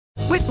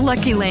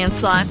Lucky Land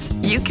Slots,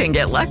 you can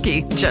get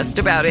lucky just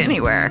about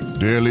anywhere.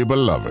 Dearly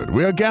beloved,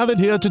 we are gathered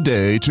here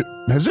today to...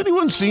 Has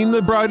anyone seen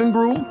the bride and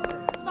groom?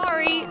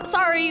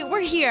 Sorry, we're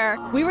here.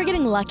 We were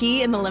getting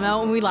lucky in the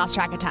limo and we lost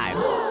track of time.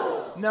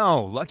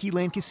 No, Lucky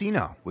Land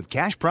Casino, with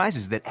cash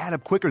prizes that add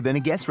up quicker than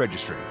a guest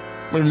registry.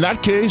 In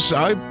that case,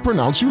 I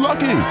pronounce you lucky.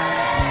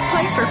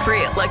 Play for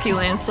free at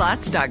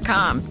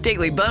LuckyLandSlots.com.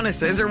 Daily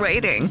bonuses are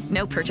waiting.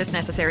 No purchase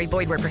necessary.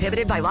 Void where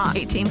prohibited by law.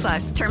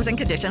 18+. Terms and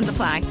conditions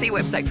apply. See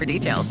website for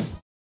details.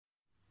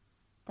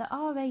 The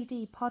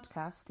RAD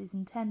podcast is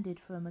intended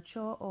for a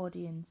mature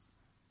audience.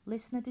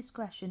 Listener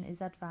discretion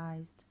is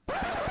advised. You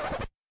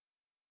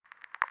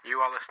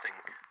are listening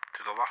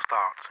to the lost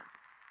art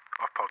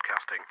of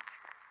podcasting.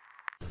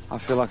 I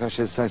feel like I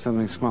should say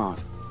something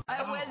smart.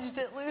 I wedged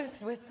it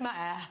loose with my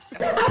ass. I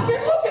said,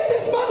 look at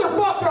this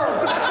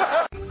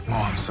motherfucker! Oh,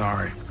 I'm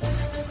sorry.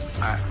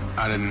 I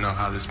didn't know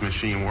how this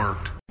machine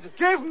worked.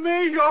 Give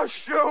me your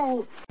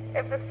shoe!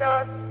 If the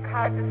stars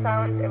had the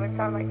sound, it would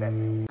sound like this.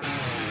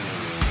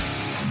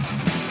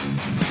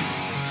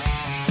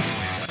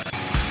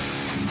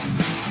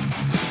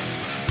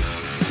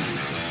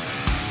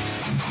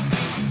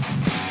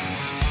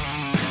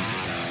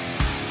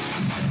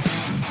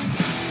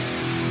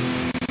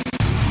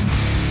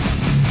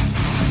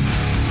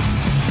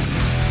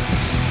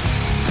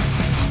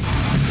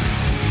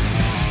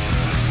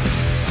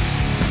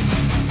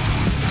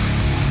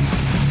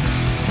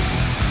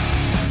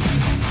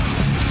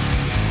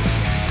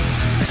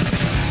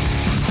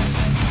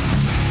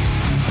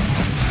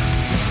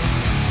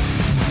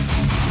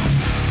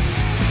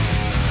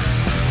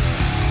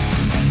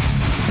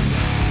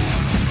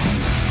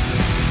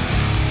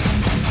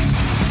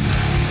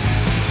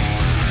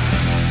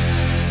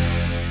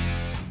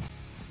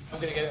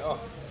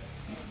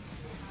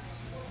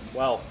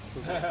 Well,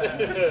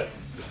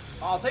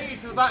 I'll take you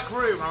to the back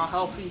room and I'll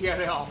help you get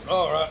it off.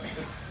 All right.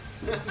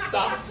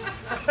 That's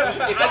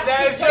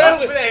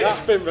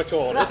been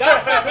recorded.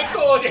 That's been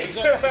recorded.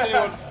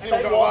 Anyone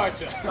got a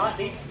lighter? That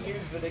needs to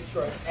use the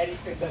intro.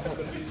 Anything that we're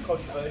going to use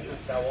controversial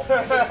now on.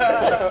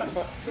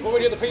 When we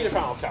did the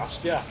paedophile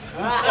cast, yeah.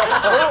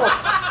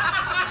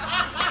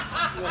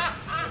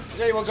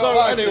 So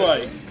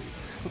anyway.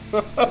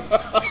 Is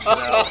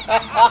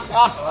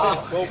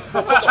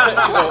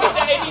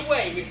there any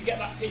way we can get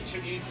that picture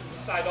and use it as a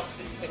side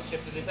opposites picture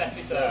for this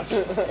episode?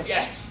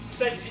 Yes,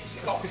 send it to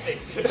Coxie.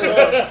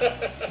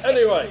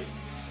 Anyway,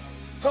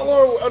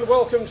 hello and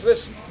welcome to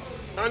this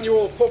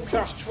annual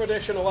Pubcast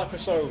traditional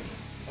episode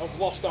of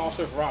Lost Art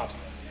of RAD.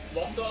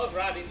 Lost Art of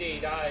RAD,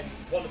 indeed. I'm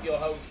one of your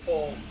hosts,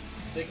 Paul,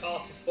 the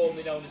artist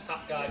formerly known as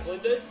Hat Guy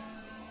Flinders.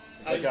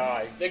 The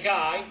guy.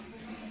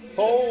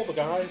 Paul, the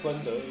guy,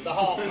 Flinders. The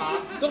half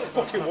man. Doesn't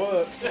fucking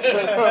work.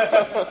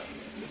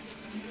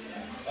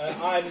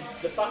 I'm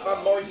the fat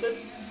man Morrison,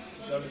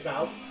 known as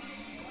Al.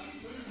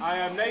 I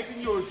am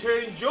Nathan, your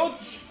returning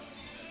judge.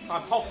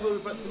 I'm popular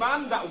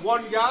man, that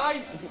one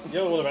guy.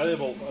 You're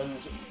unavailable, and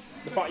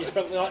the fact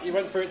you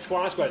went through it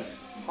twice, I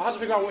had to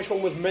figure out which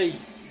one was me,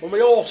 when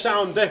we all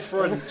sound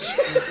different.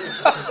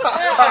 Yeah,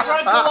 I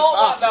drank a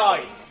lot that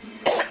night.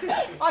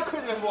 I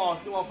couldn't remember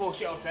what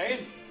bullshit I was saying.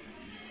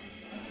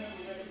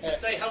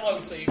 Say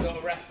hello so you've got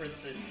a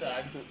reference this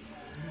time.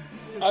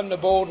 I'm the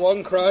bald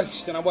one,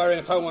 Christ, and I'm wearing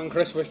a Home on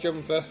Christmas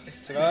jumper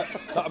tonight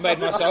that I made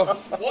myself.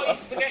 What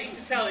he's forgetting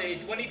to tell you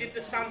is when he did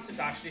the Santa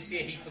Dash this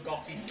year, he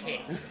forgot his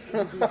kit.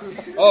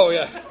 Oh,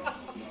 yeah.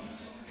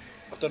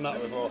 I've done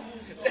that before.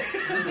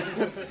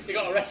 He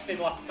got arrested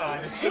last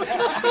time.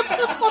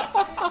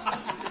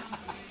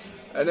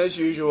 And as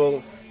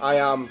usual, I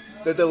am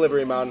the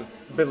delivery man,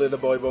 Billy the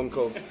Boy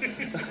Bunkle.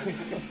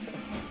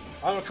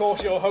 I'm, of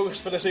course, your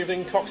host for this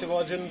evening, Coxie the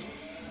Legend,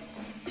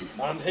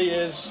 and he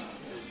is...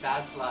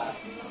 Dazzler,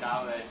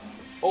 Darren.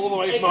 All the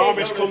way from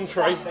Amish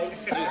country.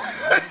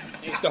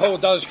 It's the whole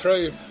Daz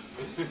crew.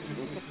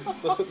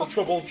 the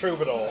troubled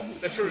troubadour.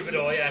 The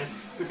troubadour,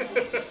 yes.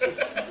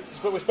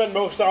 But we spend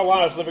most of our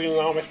lives living in an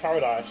Amish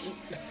paradise.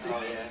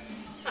 Oh, yeah.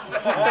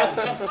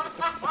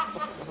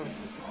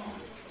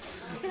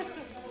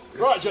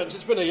 Right, gents,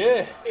 it's been a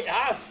year. It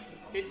has.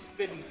 It's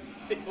been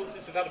 6 months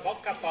since we've had a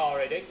podcast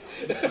already.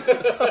 6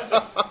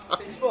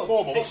 months?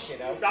 4 months. 6, you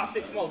know. That's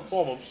 6 months.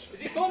 4 months.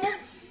 Is it 4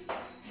 months?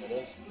 It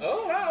is.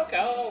 Oh, right, okay.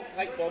 I'll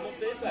take 4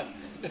 months is then.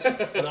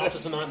 And after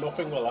tonight,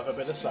 nothing will ever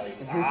be the same.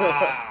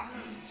 Ah.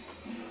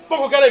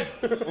 Buckle, get him!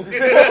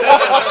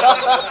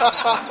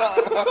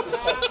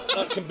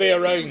 That can be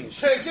arranged.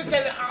 Just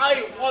get it.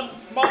 I want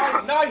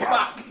my knife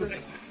back.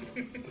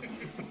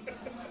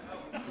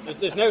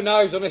 There's no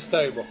knives on this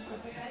table.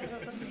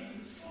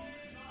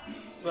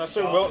 There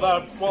soon will.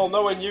 Well,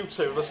 knowing you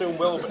two, there soon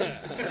will be.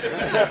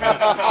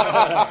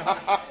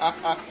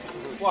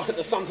 It's like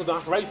the Santa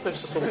Dash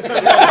rapist or something.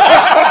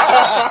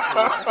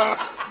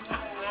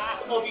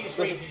 Obvious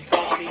reasons you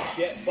can't see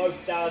shit.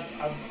 Both Daz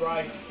and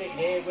Bryce are sitting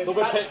here with There'll be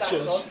Santa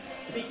pictures. on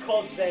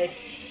because they're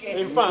shit.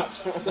 In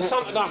fact, the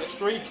Santa Dash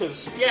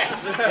streakers.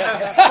 Yes.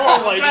 Come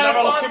on, ladies, have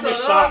a look in this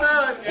sack.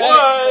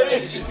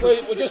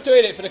 We're just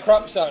doing it for the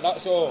crop sack,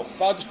 that's all.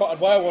 But I just thought I'd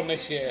wear one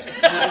this year.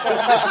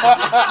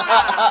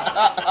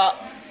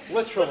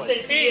 literally.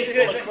 Since he is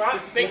full of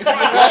crap. Big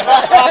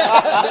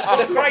crap.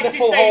 What Christ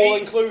is saying,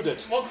 included.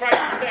 What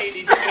Christ is saying is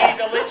he's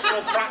a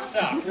literal crap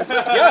sack.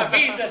 Yeah,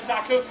 he's a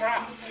sack of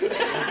crap.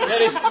 Yeah,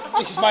 this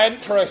is my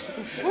entry.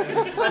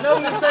 I know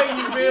you're saying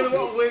you really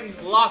want to win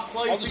last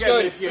place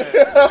again this year.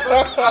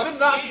 But I think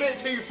that's a bit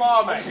too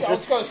far, mate. I'll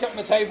just go and sit on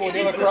the table and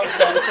do a crop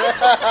sack.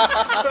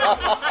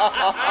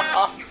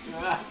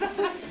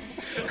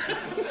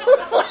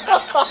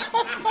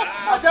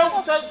 I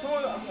don't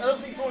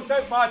think someone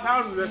spent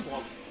 £5 with this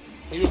one.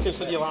 You just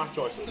consider your life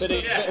choices.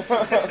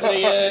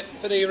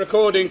 For the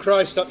recording,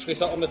 Christ actually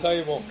sat on the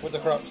table with the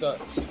crop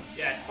sacks.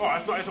 Yes. Oh,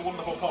 it's a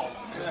wonderful pot.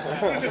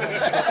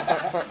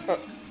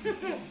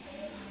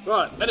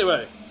 Right,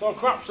 anyway, so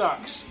crap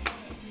sacks.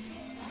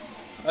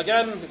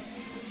 Again,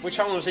 we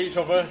challenge each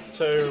other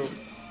to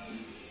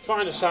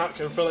find a sack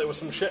and fill it with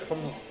some shit from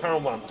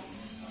Poundland.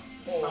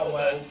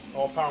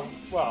 Or Pound,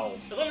 well...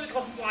 As long as it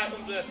costs like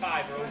under a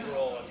fiver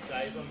overall, I'd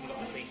say, as long as you've got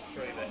receipts to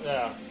prove it.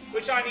 Yeah.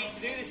 Which I need to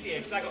do this year,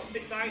 because I got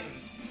 6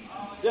 items.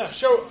 Yeah,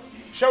 show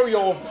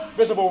your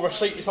visible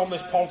receipts on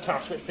this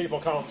podcast, which people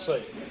can't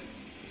see.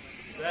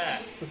 There.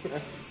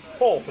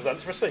 Paul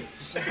presents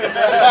receipts. But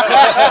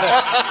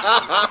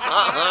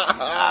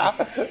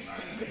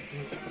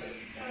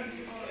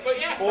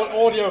yes.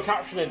 Audio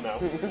captioning now.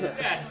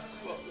 Yes.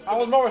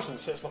 Alan Morrison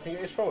sits looking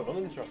at his phone,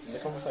 uninterested in the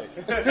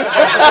conversation.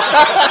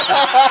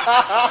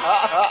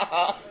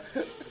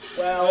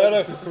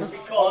 Well,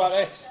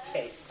 because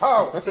tits.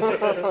 How?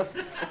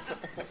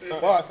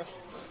 What?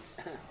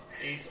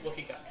 He's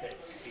looking at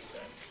tits, he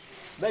said.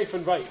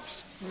 Nathan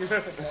Vapes.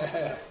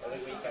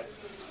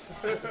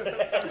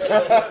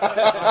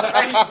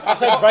 I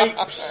said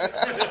vapes.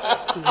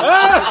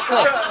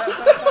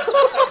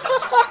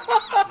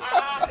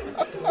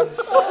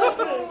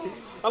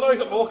 I know he's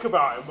got the look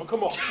about him, but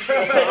come on.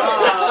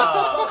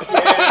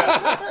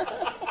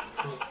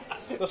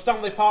 The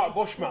Stanley Park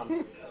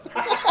Bushman.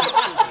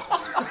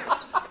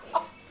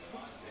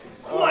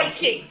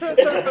 Crikey!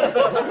 Fucking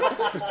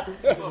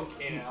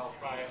hell,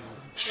 right.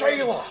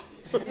 Shayla!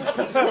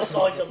 What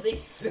side of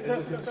this?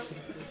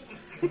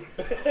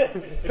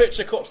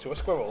 Picture cuts to a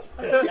squirrel.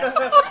 You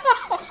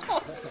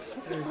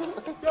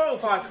don't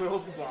find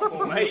squirrels in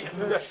Blackpool, mate.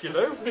 Yes, you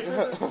do.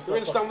 You're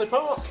in Stanley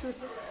Park.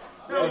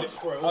 No,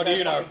 squirrels. How do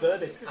you know?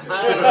 They're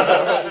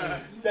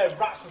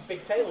rats with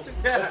big tails.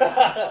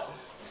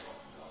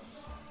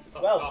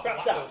 Well,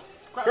 crap sack.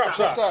 Crap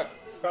sack.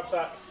 Crap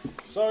sack.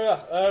 So yeah,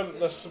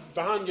 that's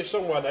behind you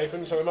somewhere,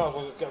 Nathan, so we might as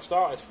well get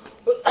started.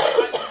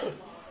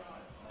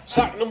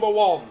 Sack number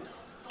 1.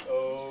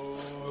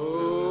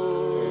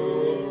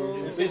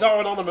 These are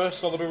anonymous,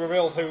 so they'll be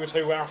revealed who is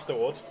who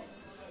afterward.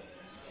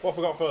 What have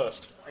we got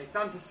first? A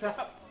Santa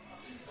stamp.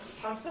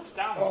 Santa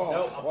stamps.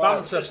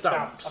 Banter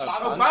stamps.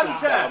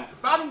 Banter!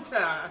 Banter!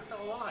 I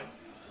tell a lie.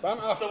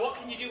 Banter. So what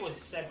can you do with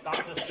said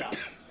banter stamp?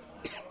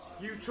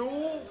 You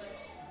tool.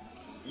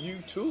 You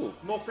too.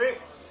 Muppet.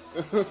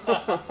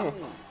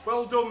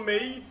 Well done,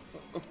 me.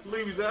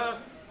 Loser.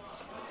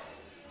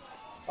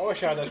 I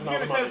wish I had another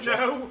Computer says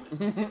manager.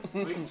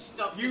 no.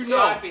 Stop You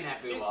describing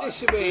everyone. This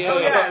should be. Oh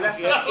yeah, let's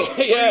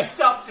Yeah.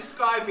 stop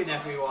describing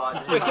everyone.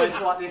 That is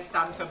what this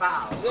stamp's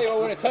about. They all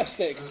want to test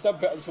it because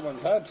stamp it on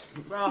someone's head.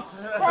 Well,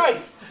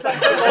 Christ!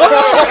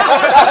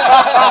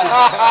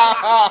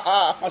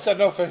 I said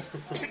nothing.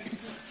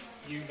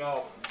 You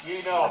know.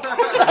 You know.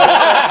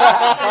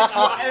 it's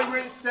whatever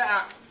it's set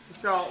at to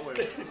start with.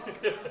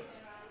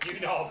 You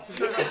know.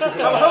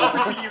 I'm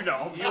hoping to you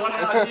know. You want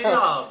to know you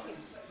know?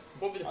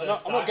 Won't be the I'm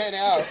first not getting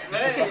it out.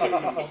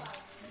 Hey.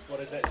 What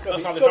is it? That's how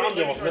It's they got found to be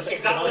you, loser wasn't it?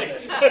 Exactly.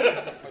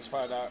 Let's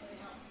find out.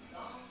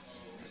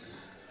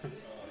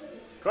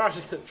 Try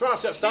to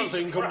set stamps so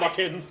you can come back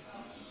in.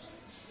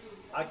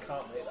 I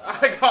can't make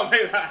that. I can't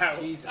make that out.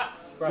 Jesus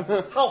Christ.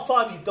 How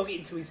far have you dug it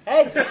into his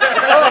head?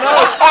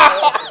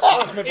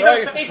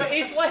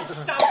 It's less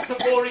stamped and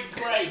more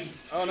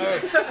engraved. Oh no.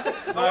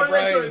 I want to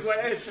make sure it's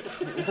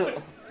wet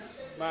in.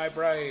 My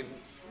brain.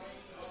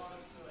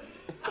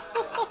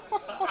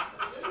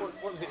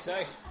 What does it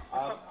say?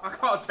 I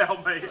can't tell,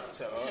 mate.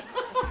 So,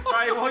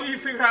 Right, while you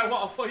figure out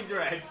what I'll find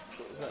your head.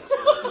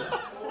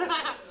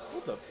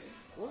 What the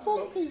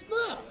fuck is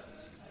that?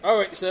 oh,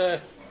 it's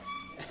It's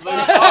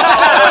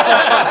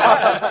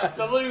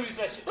a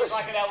loser. It's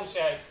like an L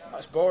shape.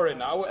 that's boring.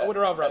 Now. I would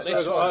rather have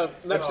this one.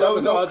 Next No, up,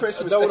 we've no got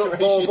Christmas a donut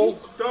decoration. bauble.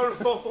 Don't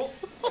fall.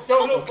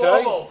 Donut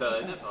Okay. bauble. I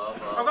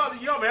got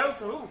you got me out,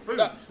 so food.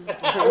 I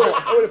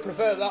would have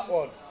preferred that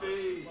one.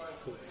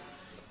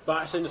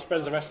 Baxter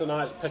spends the rest of the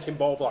night picking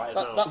bauble at it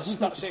now. That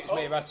suits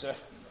me better.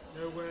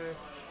 Nowhere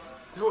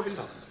not.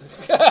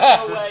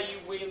 Where you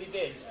wheelie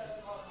bin.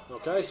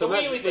 Okay, so The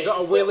next wheelie we've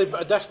got bin.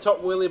 a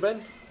desktop wheelie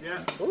bin. Yeah.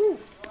 Ooh.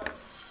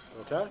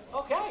 Okay.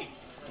 Okay.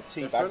 For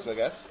tea bags, I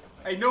guess.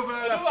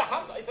 Another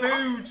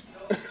food.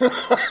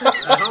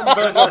 A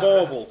hamburger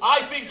bauble.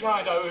 I think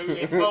I know who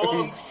this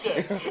belongs to. An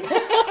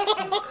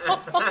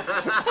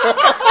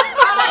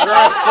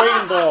ice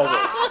cream bauble.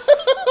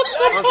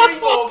 Ice cream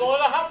bauble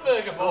and a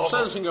hamburger I'm bauble.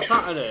 sensing a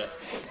pattern here.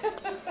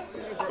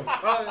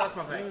 Oh, that's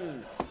my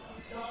thing.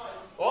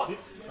 What?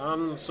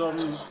 And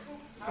some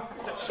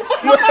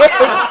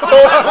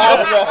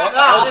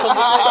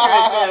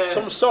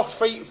Some soft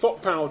feet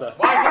foot powder.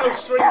 Why is there no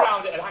string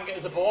around it and hang it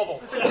as a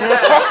bauble?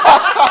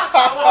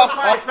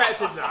 I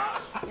expected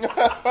that.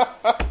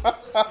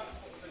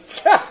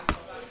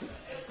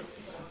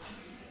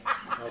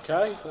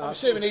 Okay. I'm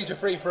assuming these are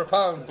free for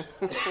 £1.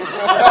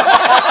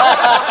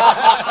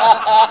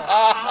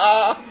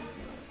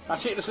 I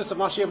cheated the system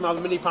last year when I had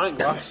a mini pint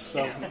glass.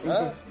 So.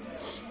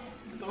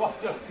 So off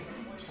to a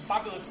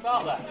fabulous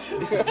start there.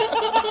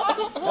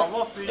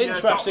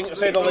 Interesting to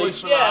say the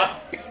least. Yeah.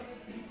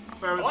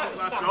 Where was Like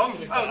that snapping gone? to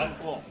be That was fair. on the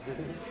floor.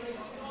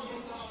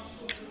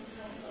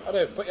 I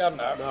do, put your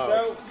hand out.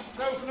 No.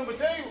 Go for number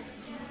 2.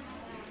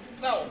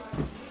 No.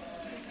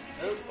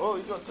 Oh,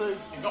 he's got 2.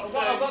 You've got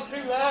I've got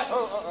 2 there.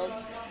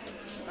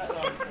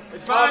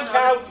 It's fine.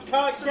 Can't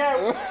count.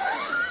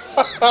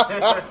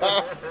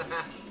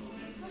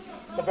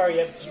 It's a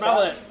very empty.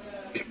 Smell it.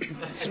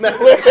 Smell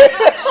it.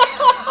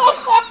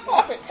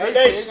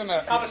 Hey, Isn't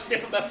it? have a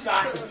sniff of the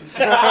sack.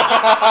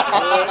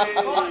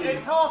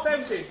 It's half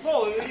empty.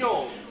 Smaller than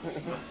yours.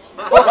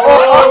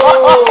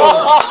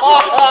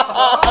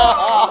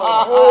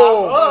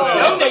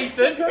 No,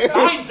 Nathan.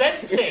 Mine's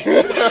empty.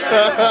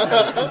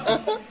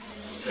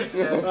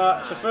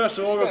 So first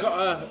of all, we've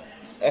got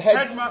A head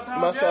Head massage.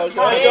 massage.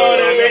 Hang on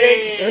a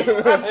minute.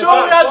 I'm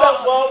sure we had that.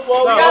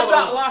 Whoa. We had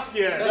that last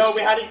year. No,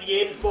 we had it the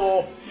year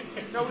before.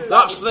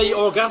 that's the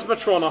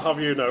Orgasmatron, I'll have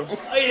you know.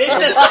 It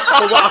isn't.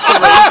 For what I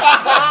can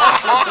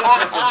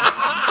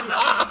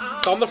read.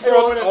 It's on the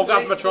front,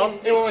 Orgasmatron.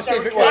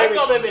 Hang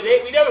on a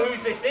minute. We know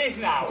whose this is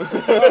now. No,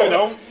 we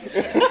don't.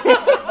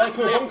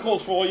 Uncle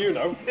uncles for you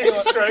know.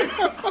 This is true.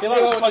 He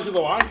likes to pleasure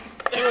the wife.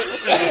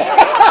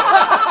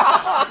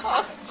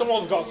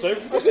 Someone's got to. I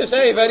was going to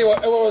say, if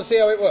anyone wants to see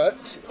how it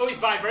works. Oh, he's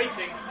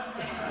vibrating.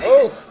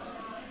 Oh!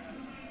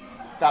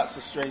 That's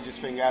the strangest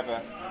thing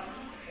ever.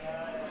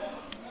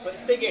 But the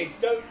thing is,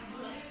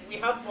 we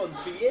had one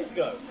 2 years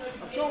ago.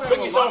 I'm sure we had Bring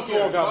one yourself last to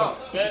year. orgasm.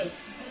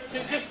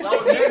 Just for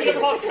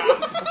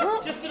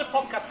the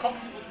podcast,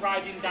 Coxie was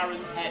riding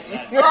Darren's head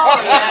then.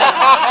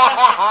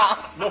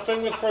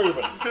 Nothing was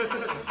proven.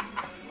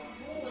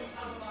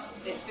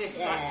 It's this.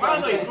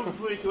 Finally, something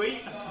for you to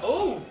eat.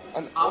 Oh!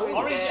 An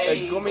Orange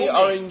a gummy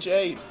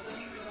orangeade.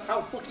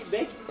 How fucking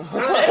big?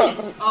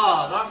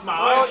 Oh, That's mine.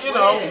 Well, you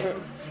know.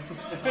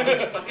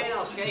 I'm getting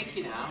all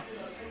shaky now.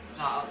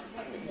 No.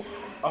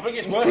 I think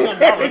it's working on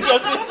Darren.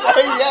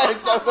 Yeah,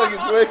 it sounds like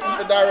it's working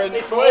for Darren.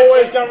 It's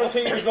always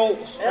guaranteed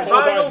results. Yeah,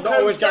 Otherwise, not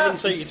always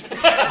vinyl guaranteed.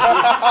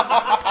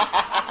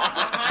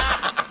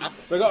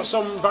 We've got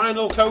some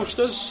vinyl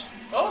coasters.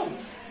 Oh!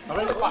 I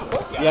think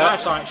Yeah.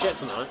 nice like shit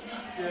tonight.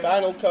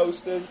 Vinyl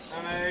coasters.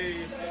 And a...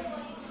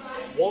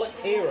 Wallet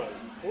Hero.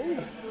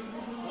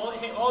 Oh,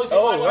 is it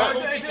Oh, like right.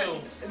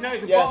 multi-tools? No,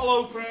 it's a Yeah. bottle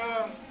opener.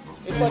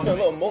 It's like a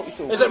little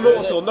multi-tool. Is it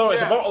multi-tool? No,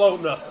 it's a bottle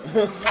opener.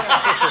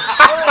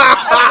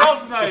 Bottle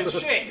opener is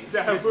shit.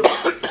 So.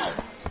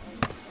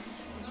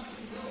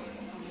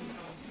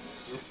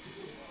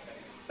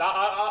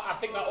 I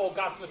think that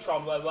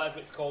Orgasmatron, whatever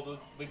it's called, would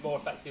be more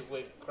effective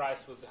with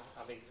Christ with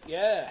having.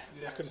 Yeah,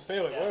 I can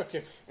feel it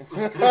working.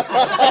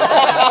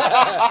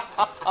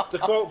 To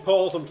quote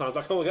Paul sometimes,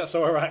 I can only get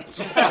so erect.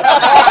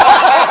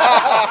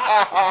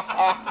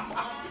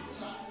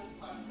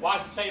 Why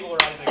is the table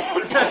rising?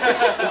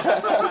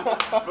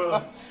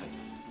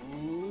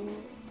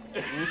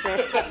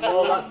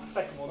 Well, that's the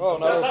second one. Oh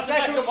no. That's the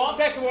second one.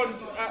 Second one,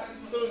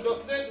 done and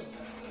dusted.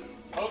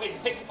 Oh, he's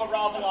picked up a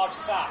rather large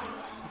sack.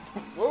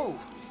 Whoa.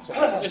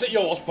 Is it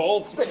yours,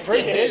 Paul? It's a bit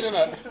droopy, isn't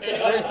it?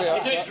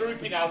 Is it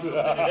drooping out of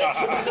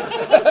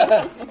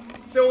the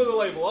Still with the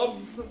label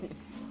on.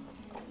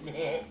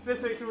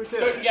 This week we return.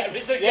 So we can get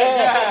rid of it.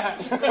 Yeah.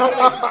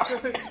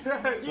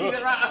 Use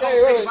it right up.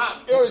 Yeah,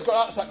 you always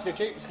got that sexy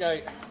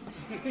cheapskate.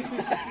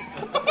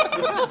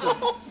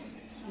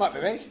 Might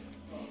be me.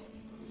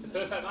 The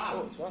perfect man.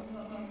 What's that?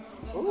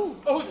 Oh,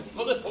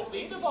 they put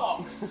me in the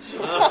box.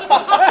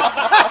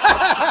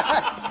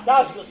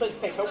 Dad's got something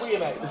to take a wee,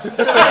 mate.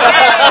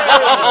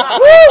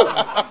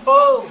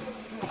 Boom!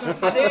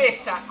 I knew this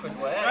sack would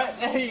work.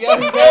 There you go.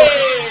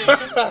 Hey!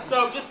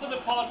 So, just for the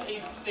pod,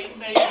 it's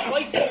a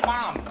inflatable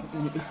man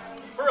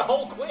for a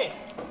whole quid.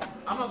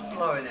 I'm not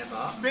blowing him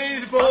up.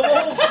 Beard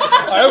bubbles.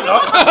 I hope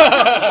not.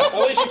 At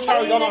least you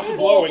carried on after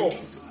blowing.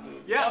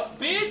 Yeah.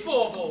 Beard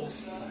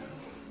baubles.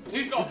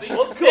 Who's got beard?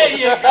 Look, There you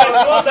go.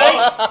 Guess what, mate?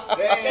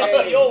 Guess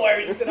what you're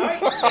wearing tonight?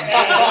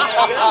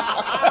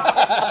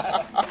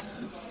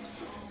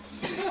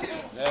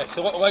 Yeah,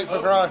 so what wait for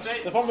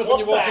Christ? The problem is when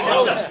you walk in.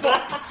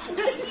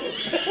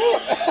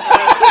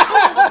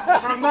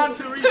 For a man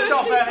to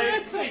restop it.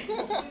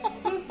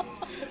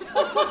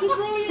 That's fucking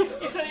brilliant.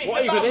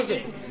 What even is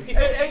it?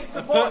 It's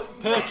a bottle.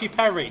 Perky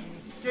Perry.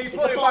 Yeah, you It's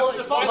put a it bottle. back.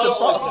 It's a bottle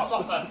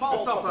stopper.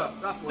 Bottle stopper.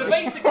 That's So what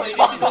basically,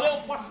 this is a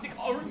little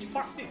orange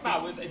plastic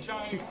bag with a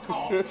giant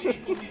cork that you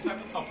put inside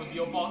the top of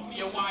your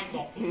wine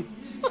bottle.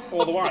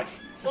 Or the wife.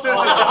 What, the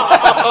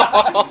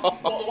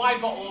wine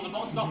bottle or the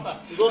bottle stopper?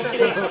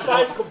 Looking at the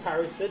size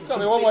comparison,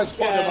 Only one way to put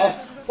them on.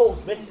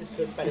 Paul's missus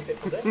could benefit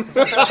from this.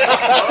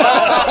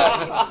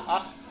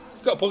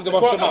 Got to plug them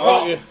off somehow,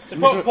 haven't you? The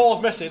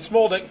protocol's missing.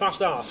 Small dick,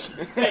 fast arse.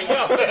 There you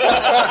go.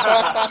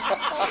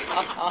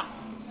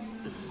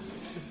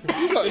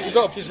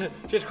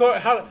 She's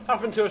quite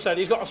happened to have said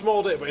he's got a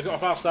small dick, but he's got a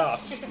fast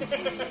arse.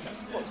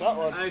 What's that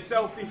one? And a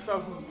selfie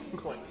phone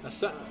clip. A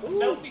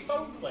selfie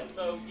phone clip,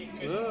 so you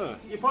can...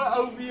 You put it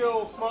over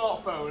your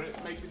smartphone and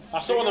it makes it... I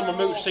saw one on my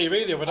Mooch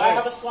TV the other day. I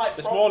have a slight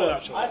this problem. morning,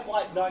 actually. I have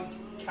like 9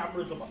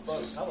 cameras on my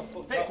phone. How the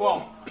fuck? Pick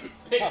one.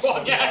 Pick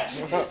one, yeah.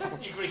 You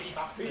greedy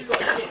bastard. Who's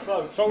got a shit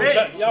phone? Phone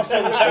set. You have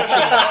phone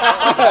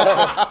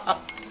reception.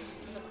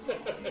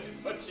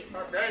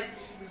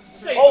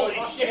 Holy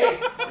shit!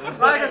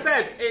 Like I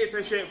said, it's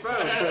a shit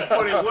phone,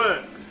 but it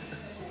works.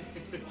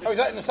 Oh, is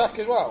that in the sack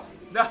as well?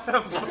 No.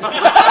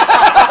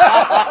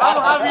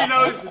 I'll have you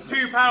know this was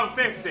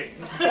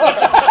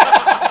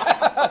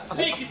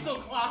 £2.50. You can still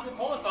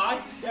qualify.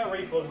 Yeah,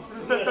 refund.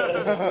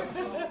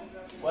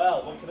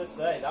 Well, what can I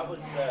say? That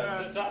was...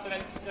 So that's an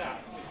empty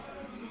sack.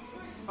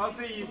 I'll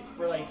see you.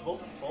 Relatable.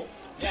 Full.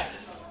 Yes.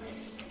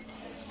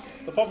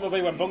 The problem will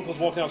be when Bunkle's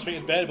walking down the street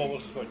and beard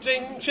bubbles going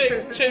ching,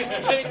 ching, ching,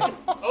 ching.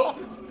 Oh,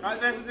 right,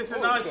 then it's a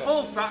nice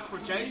full sack for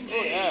change.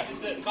 Yeah.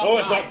 It's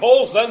not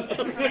balls then.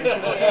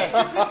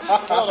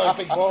 All those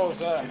big balls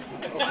there.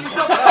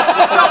 Stop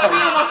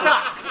feeling my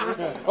sack.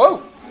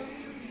 Oh!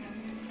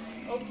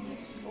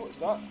 What's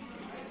that?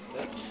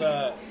 It's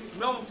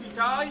Novelty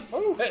tie.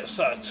 Oh, it's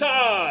a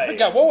tie. I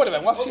think I wore one of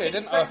them last year,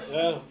 didn't I?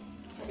 Yeah.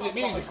 Is it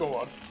musical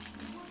one?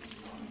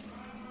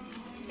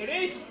 It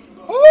is.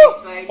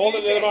 Oh! Hold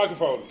it near the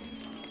microphone.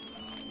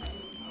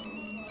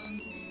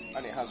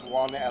 And it has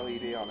one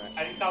LED on it.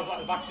 And it sounds like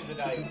the battery of the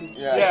day.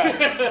 Yeah.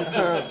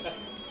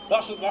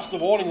 That's the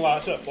warning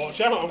light. Watch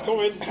out, I'm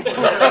coming.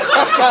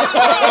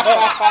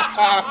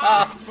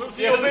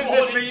 Your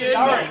business meeting.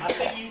 Darren, I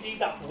think you need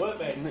that for work,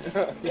 mate.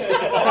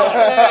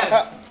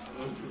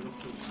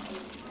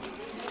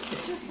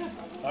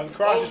 And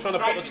Christ is trying to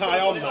put the tie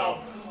on now.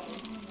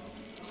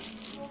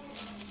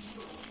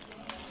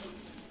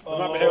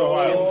 Might be here a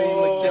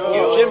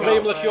while. Jim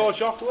Beam liqueur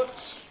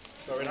chocolates.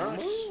 Very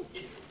nice.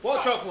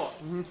 What chocolate?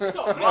 It's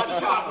not Christmas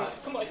chocolate.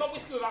 Come on, it's not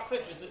whiskey without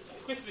Christmas.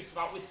 Christmas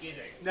without whiskey, is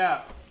it?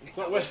 No. It's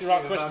not whiskey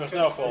right Christmas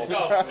now, Paul.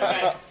 No,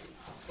 okay.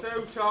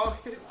 So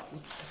target.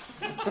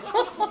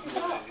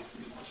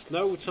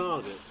 Snow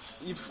target.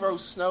 You throw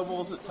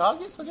snowballs at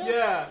targets, I guess?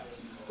 Yeah.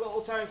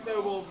 Little tiny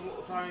snowballs,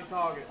 little tiny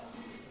target.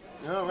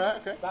 Oh, right,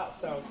 okay. That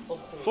sounds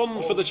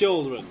Fun for the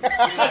children.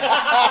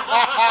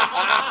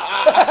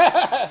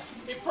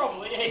 It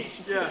probably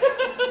is. Yeah.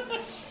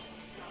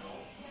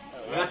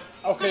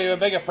 Okay, even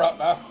bigger prop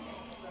now.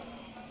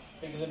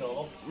 Bigger than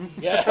normal.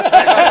 Yeah.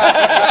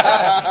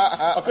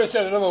 I could have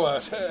said another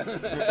word.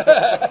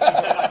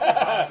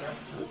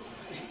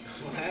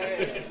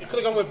 Could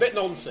have gone with bit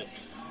nonsense.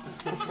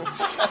 I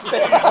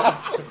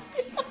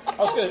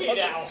was going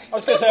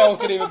to say I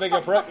could even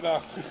bigger prick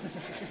now.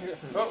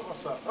 Oh,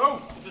 what's that?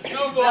 Oh! The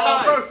snowball.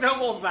 I'll throw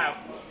snowballs out.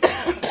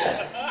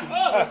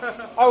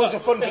 I was a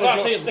fun for It's the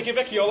actually children. a Sticky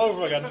Vicky all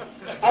over again.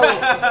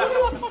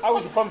 I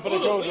was a fun for the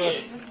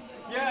children.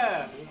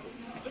 Yeah.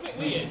 It's a bit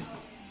weird.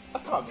 I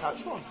can't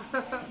catch one.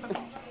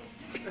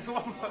 There's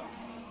one.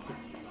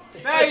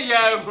 There you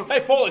go.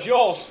 Hey, Paul, it's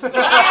yours.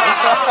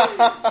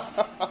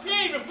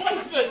 Yay,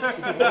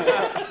 replacements!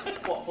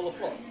 What, full of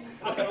fluff?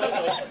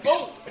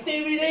 Oh,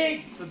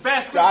 DVD! The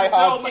best Die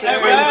Hard Christmas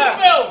 2. Christmas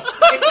film!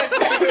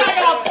 It's Die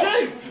Hard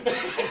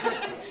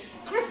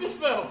 2! Christmas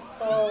film!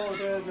 Oh,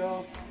 dear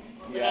God.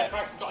 Yeah,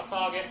 Crack's got a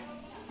target.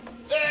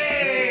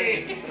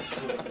 Hey!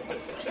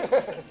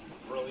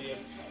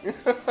 Brilliant.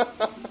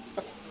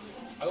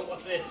 Oh,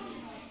 what's this?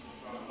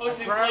 Oh, it's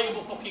an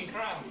inflatable fucking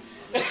crown.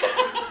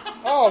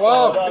 Oh,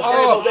 well.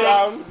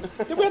 Down.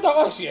 Did we have that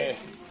last year?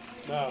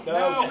 No.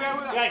 No, We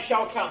had a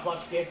shower cap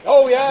last year.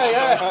 Oh,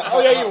 yeah. Oh,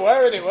 yeah, you were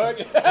wearing it, weren't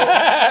you?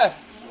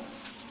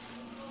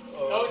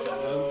 Oh, it's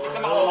a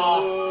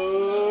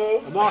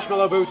malalas. A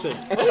marshmallow booty.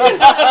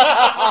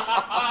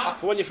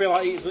 For when you feel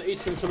like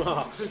eating some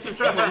arse. We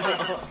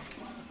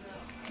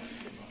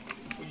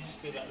just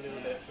feel that little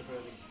bit extra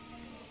burning.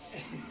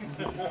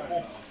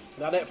 Is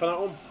that it for that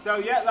one? So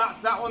yeah,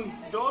 that's that one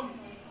done.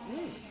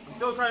 I'm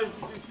still trying to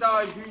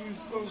decide who's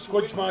going to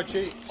Squidge my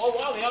cheek. Oh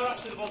wow, they are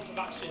actually the ones with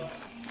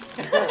actions.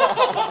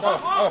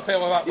 How I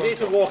feel about You that need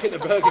to walk into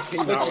Burger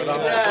King now with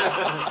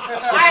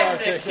that I'm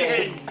the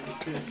king!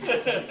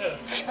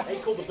 They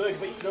called the burger,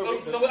 but it's no Oh,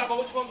 reason. so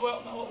which one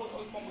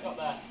we got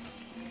there?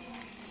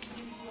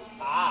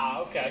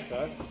 Ah, okay.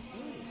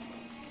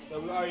 So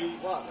are you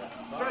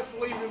stress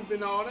leaving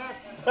banana?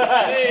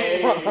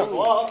 Hey!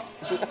 What?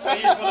 I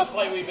just want to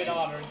play with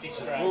banana and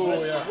distress.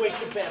 Oh, yeah.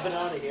 Wish a bit of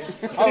banana here.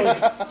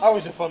 How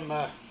was the fun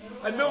there?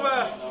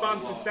 Another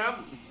banter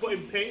stamp, but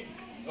in pink.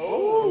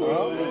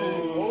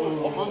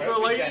 Oh! One for the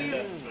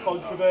ladies.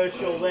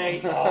 Controversial,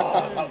 this.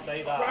 I can't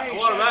say that.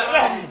 What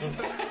about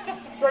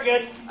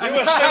Triggered. You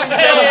were saying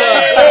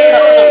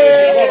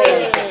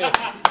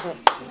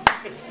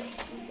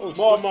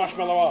more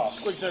marshmallow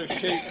arse. Squidge those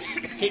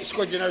cheeks. Keep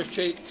squidging those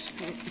cheeks.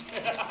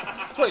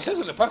 That's what it says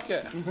in the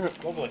packet.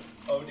 Lovely.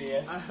 Oh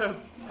dear.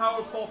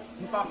 Powerpuff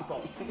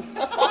Bumble.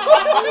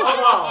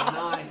 Oh,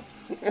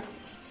 nice.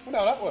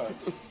 No, that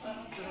works.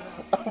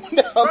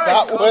 No, that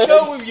I'll works.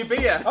 show with your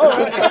beer. Oh,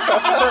 right.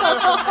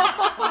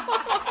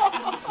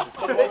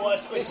 Someone want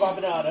to squeeze my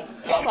banana?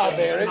 That's my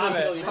beer, isn't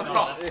it?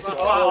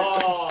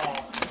 Oh,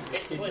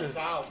 it slips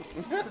out.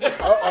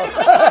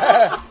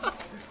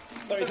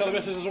 Don't you tell the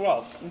missus as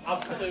well?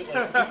 Absolutely.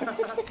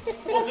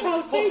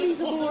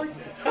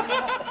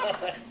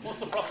 What's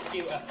the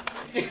prosecutor?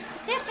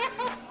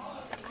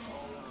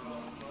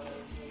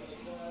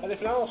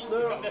 Anything else?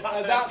 No.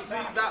 That's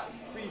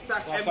the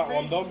sack That's empty. that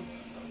one done.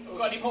 We've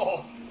got any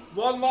more?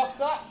 One last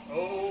sack.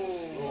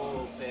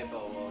 Oh, beer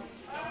bowl.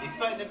 He's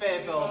putting the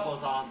beer bowl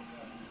buzz on.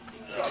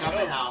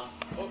 Nothing else.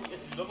 Oh,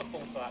 this is another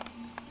full sack.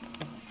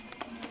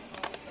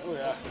 Oh,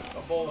 yeah. We've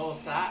got balls. Full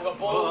sack. We've got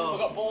balls. We've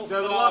got balls So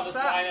of the bananas last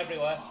sack? flying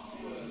everywhere.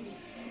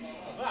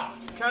 What's that?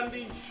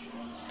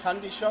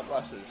 Candy shot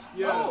glasses.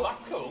 Yeah. Oh,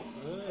 that's cool.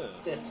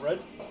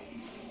 Different.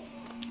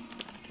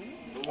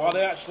 Are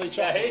they actually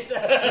Yeah, chocolate? it's...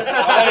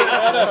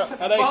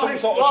 Are they some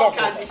sort of What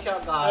chocolate? candy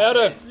shot I guy? had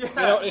it. You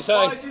know what they say?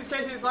 Well, it's just in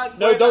case it's like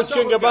No where that Dolce &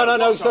 chocolate Gabbana, goes.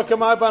 no sucking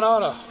my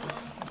banana.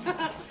 You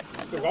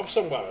could rob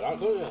somewhere with that,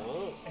 couldn't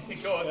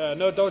you? Go on. Yeah,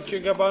 no Dolce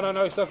 & Gabbana,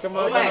 no sucking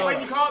my When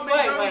banana. you can't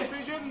make your own Wait.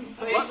 decisions,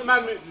 Please. let the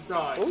magnet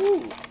decide.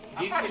 Ooh.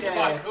 That's actually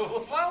quite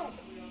cool. Well,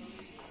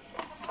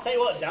 Tell you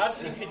what, Dad,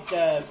 you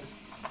could.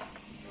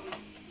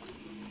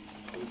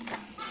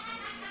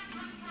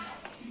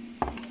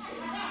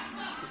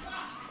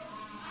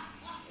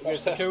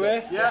 What's the coup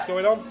here? Yeah. What's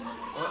going on?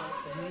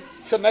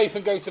 Should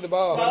Nathan go to the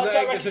bar? I don't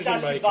reckon decision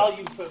that's the maker.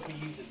 value for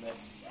using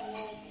this.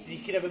 So you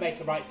can never make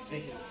a right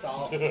decision.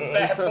 Start.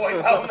 fair point,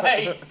 well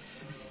made.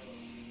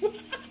 Shall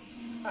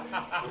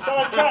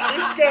I chat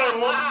this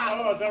girl up?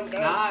 Oh, I don't know.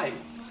 Nice.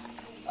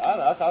 I don't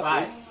know, I can't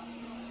Right.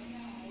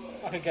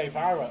 Like a gay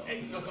pirate.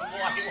 It doesn't look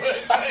like it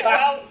works very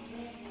well.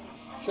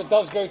 Should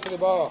Doz go to the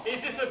bar?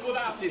 Is this a good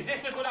item? Is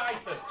this a good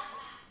item?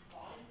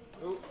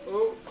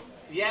 Oh,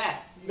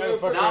 Yes. No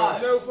fucking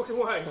no fucking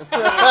way.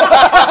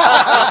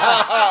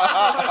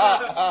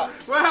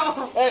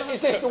 Well,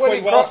 Is this the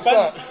winning well crop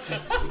sack?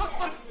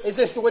 Is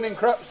this the winning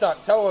crop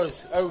sack? Tell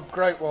us. Oh,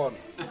 great one.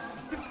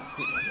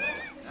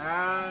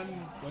 and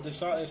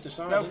It's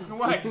decided. no fucking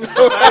way.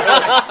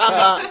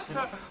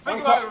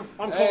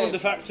 I'm calling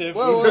defective.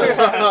 Well,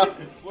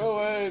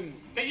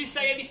 Can you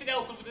say anything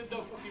else other than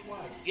no fucking way?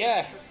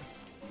 yeah.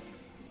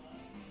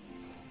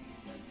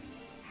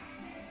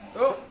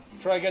 Oh,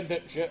 Try again,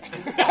 dipshit.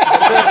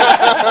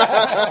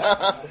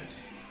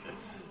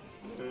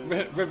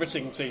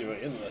 Riveting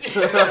TV, isn't it?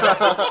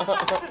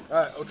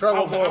 Right, we'll try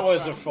one more.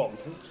 Hours of fun.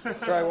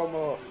 Try one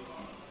more.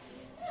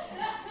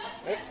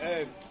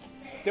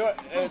 Do it.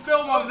 some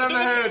film I've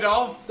never heard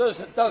of. Does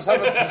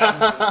have a...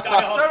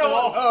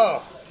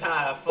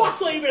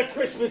 That's not even a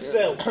Christmas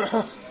film.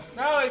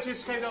 No, it's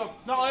just kind of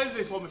not heard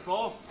this one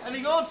before.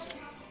 Any good?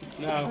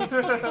 No.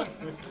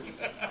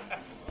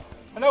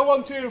 I know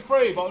 1, 2, and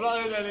 3, but I've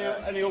not heard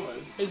any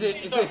others. Is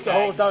this the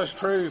whole Doz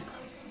troop?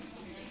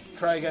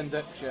 Try again,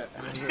 dipshit.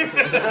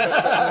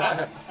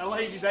 A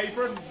lady's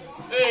apron.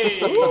 Hey!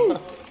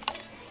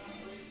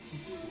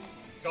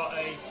 Got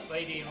a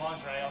lady in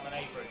lingerie on an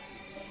apron.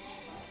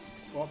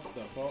 What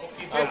the fuck?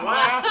 Is That's my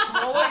ass,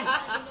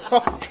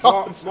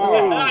 Oh,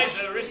 Molly. that is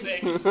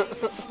horrific.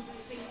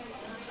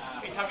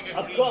 He's having a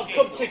I've green got to shit.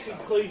 come to a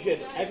conclusion.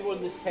 Everyone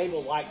at this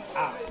table likes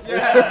ass.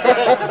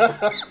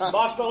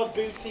 Marshmallow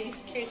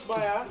booties, kiss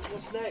my ass.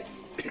 What's next?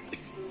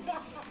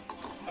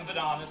 And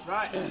bananas.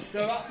 Right,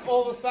 so that's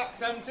all the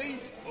sacks empty.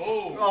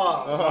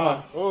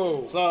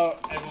 Oh. So,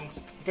 Everyone's...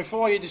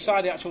 before you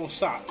decide the actual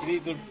sack, you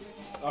need to.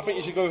 I think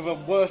you should go with the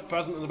worst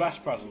present and the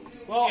best present.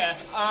 Well,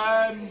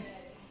 Yeah.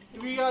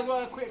 do you guys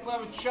want to quickly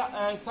have a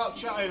chat, start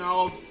chatting?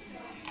 I'll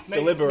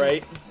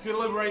Deliberate.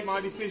 Deliberate my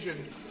decision.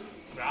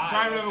 Right,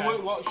 Try and remember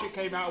okay. what shit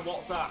came out of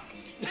what sack.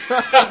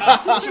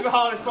 Which is the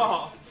hardest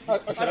part. I I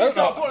should just hope started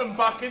not. putting them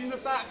back in the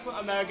sacks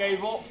and then I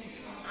gave up.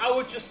 I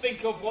would just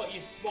think of what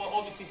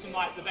obviously some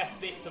like the best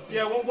bits of.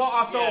 Yeah, what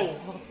I sold.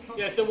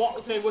 Yeah. So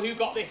what? So who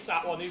got this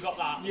that one? Who got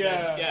that?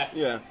 Yeah. Yeah.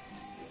 Yeah.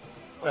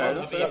 Fair That'd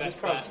enough. be your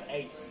best bet.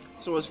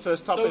 So what's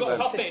first So topic we've got then?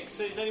 topics.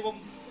 So has anyone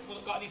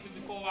got anything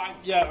before I?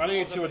 Yeah, I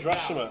need to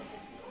address something.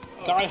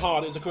 Die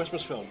Hard is a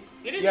Christmas film.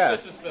 It is Yeah. a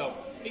Christmas film.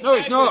 No,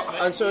 it's not.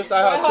 And so is Die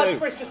Die Hard Hard's 2.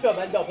 Christmas film,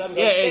 end up. Yeah,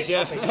 it is,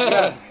 yeah.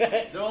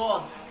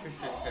 No,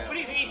 Christmas film. But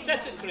he's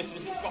set at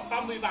Christmas. It's got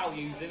family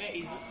values in it.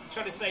 He's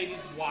trying to save his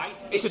wife.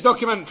 It's a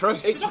documentary.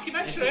 It's a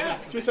documentary. Yeah.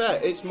 To be fair,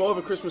 it's more of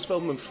a Christmas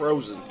film than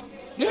Frozen.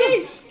 It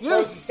is.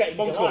 Frozen set in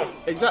July.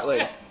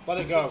 Exactly. Let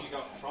it go.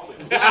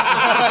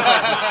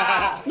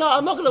 No,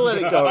 I'm not going to let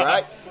it go,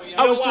 right? You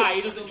know why?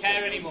 He doesn't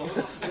care anymore.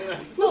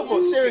 No,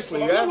 but seriously,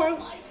 yeah.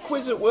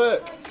 Quiz at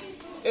work.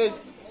 Here's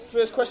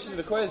first question of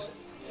the quiz.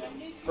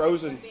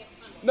 Frozen.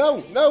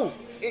 No.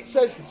 It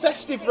says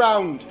festive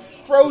round.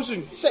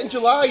 Frozen. Set in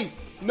July.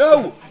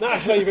 No.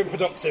 That's not even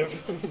productive.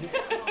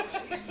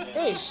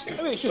 It's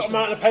Got just... a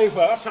amount of paper.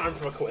 That's time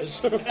for a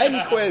quiz.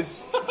 End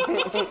quiz.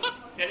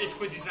 Yeah, this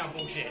quiz is now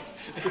bullshit.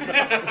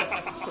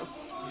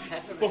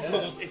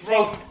 It's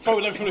wrong. Throw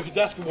everything on his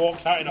desk and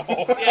walked out in a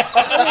hole.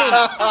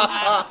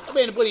 I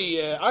mean, the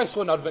bloody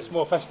Iceland advert's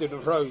more festive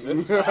than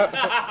Frozen.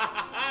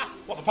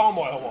 What, the palm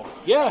oil one?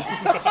 Yeah.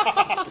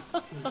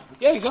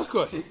 Yeah,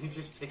 exactly. He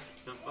just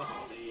picked them up.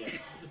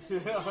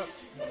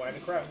 I'm wearing a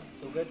crown.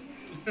 Feel good?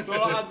 So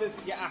I'll add this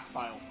to your ass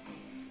pile.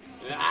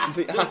 The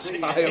ass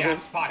pile. The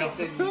ass pile.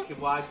 So you can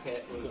wipe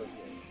it.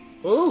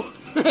 Ooh.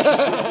 We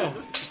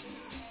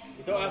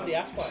don't have the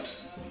ass pile.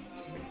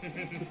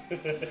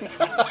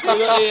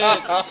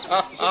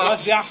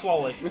 That's the ass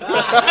lolly.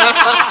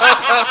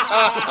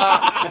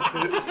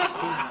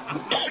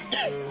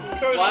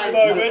 Currently at the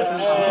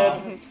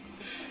moment,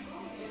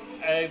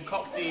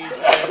 Coxie's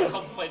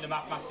contemplating the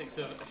mathematics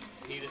of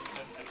penis and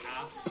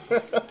ass.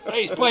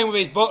 Hey, he's playing with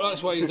his butt,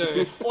 that's what he's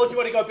doing. or do you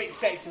want to go a bit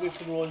sexy with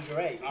some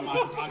lingerie? I'm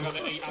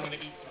gonna eat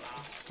some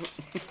ass.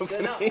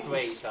 They're not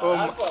sweet, though.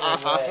 I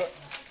thought they were.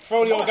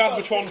 Throw the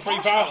Orgasmatron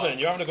 3000,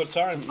 you're having a good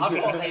time. I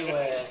thought they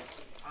were.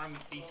 I'm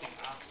eating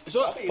ass.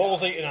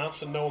 Paul's eating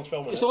ass and no one's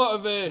filming There's it. a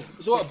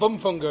lot of bum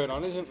fun going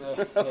on, isn't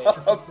there?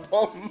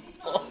 Bum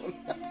fun.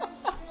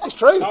 It's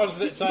true. How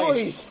does it taste?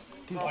 Boys,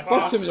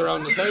 bottoms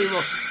around the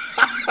table.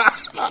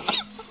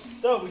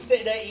 So we're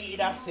sitting there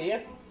eating ass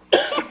here.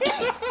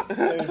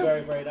 Doing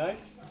very, very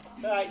nice.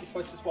 Alright, you're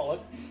supposed to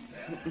swallow.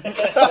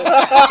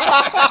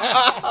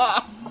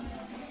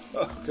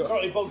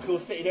 Currently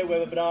Bunco's sitting there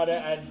with a banana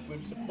and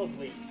with some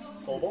lovely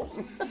bubbles.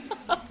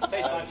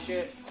 Tastes like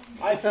shit.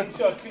 I seem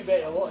to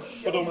accumulate a lot of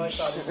shit on my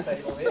side of the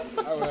table here.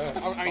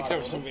 I need to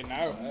have something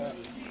now.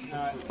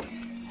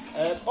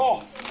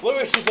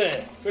 Lewis is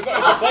here. We've got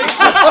his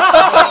replacement.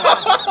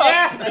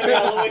 Yeah! There we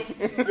are, Lewis.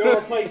 Your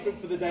replacement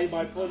for the day,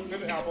 my friend.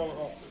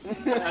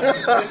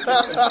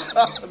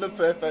 The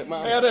perfect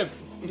man. Hey Adam,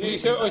 you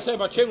always say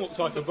my chin looks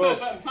like a bug.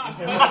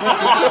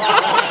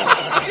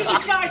 It's in the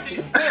size,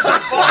 it's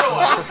perfect far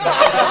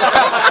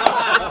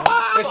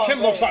away. His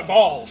chin looks like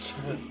balls.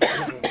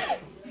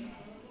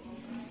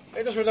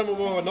 It does resemble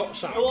more of a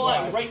nutsack. I look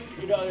like rape,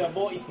 you know,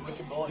 Morty from Rick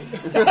and Morty.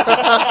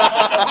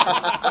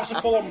 That's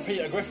a full-on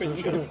Peter Griffin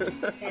show.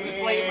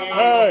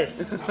 Hey!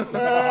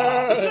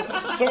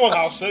 Someone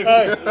has to.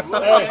 Hey!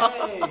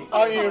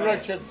 Are you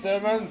Richard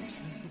Simmons?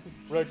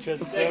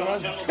 Richard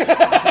Simmons. There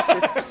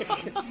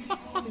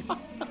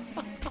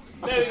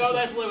we go,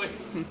 there's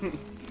Lewis.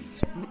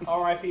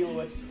 R.I.P.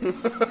 Lewis.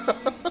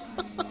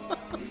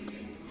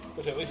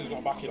 At least he's got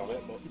a backing on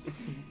it, but...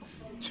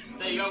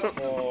 There you go.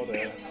 Oh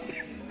dear.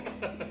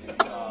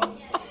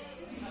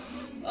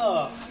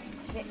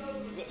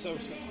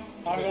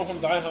 Having gone from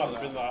Die Hard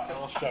has been that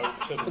arse joke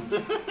since.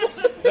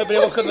 Nobody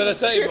looking at the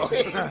table.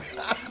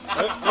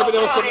 Nobody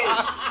looking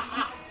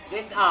at...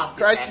 This ass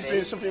Christ is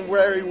doing something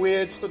very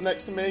weird, stood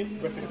next to me.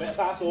 Ripping a bit of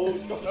ass,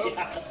 always got the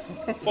ass.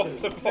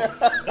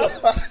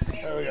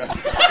 There we go.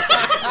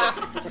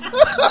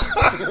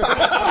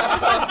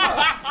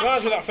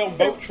 Reminds me of that film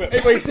Boat Trip.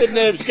 Anybody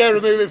seen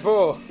Scary Movie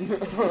 4?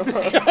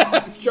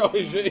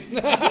 Charlie's reading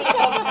that. This is the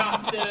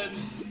podcast,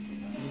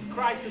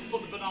 Christ has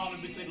put the banana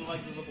in between the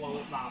legs of the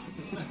blow-up man.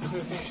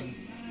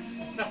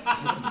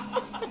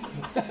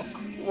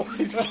 What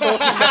is going on?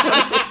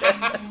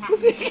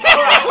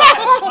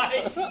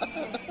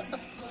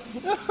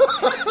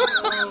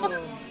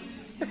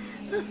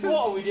 What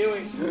are we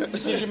doing?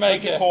 Decision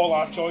maker. Poor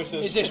life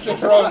choices. Is this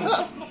just wrong?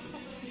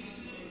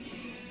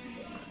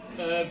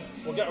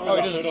 We'll get rid Oh,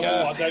 of he that, doesn't so we don't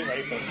care. want date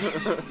rapers.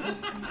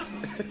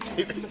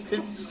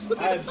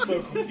 I am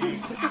so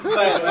confused.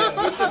 Wait,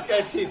 we're just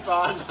going too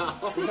far now.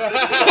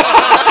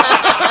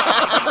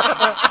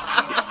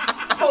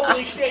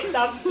 Holy shit,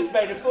 that's just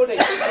made it funny.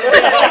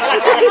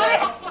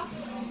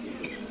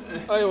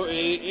 Oh,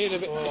 you need a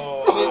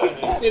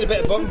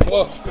bit of bum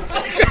fluff.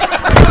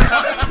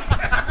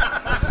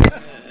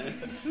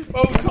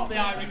 Well, we've got the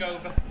iron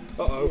over.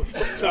 Uh-oh.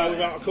 Sounds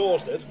about a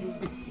course, did.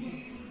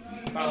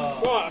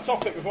 Right, a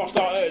topic before I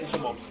start hurting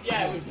someone.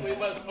 Yeah,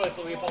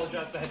 firstly we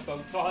apologise to our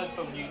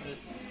headphone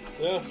users.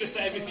 Yeah. Just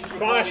for everything you've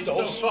Christ recorded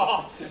so does.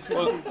 far.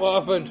 What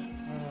happened?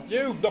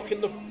 You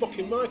knocking the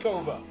fucking mic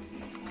over.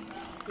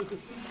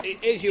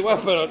 It's your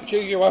weapon.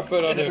 Choose your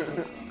weapon on him.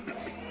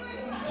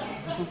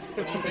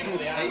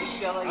 Are you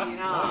still in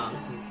your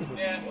arms?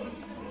 Yeah.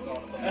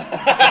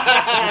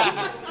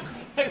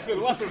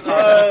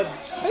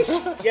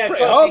 Yeah,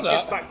 pretty of hard, course he's that.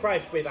 just back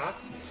Christ with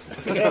ass.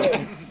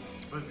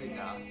 With his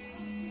ass.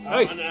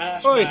 Hey, An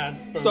ass oi,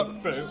 man. Boom, stop.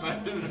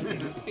 boom.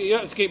 You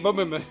have to keep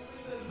bumming me.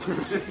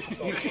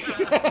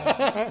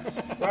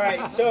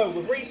 Right, so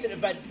with recent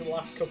events in the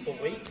last couple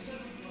of weeks,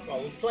 well,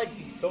 we've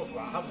plenty to talk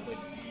about, haven't we?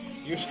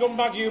 You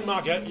scumbag, you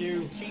maggot,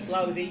 you... Cheap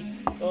lousy.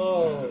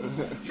 Oh.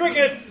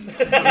 Triggered!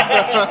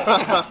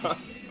 The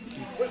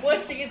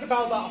worst thing is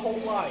about that whole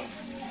life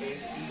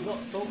is he's not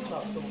talking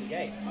about someone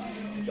gay.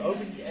 So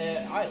over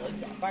in Ireland,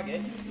 got a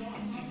faggot,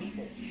 it's two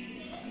meatballs.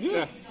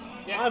 Yeah.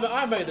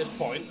 I made this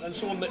point and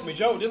someone nicked me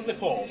joke, didn't they,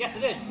 Paul? Yes, I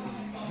did.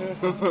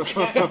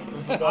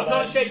 I'm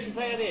not ashamed to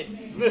say I did.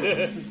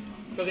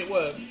 Because it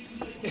worked.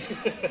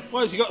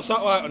 Why has he got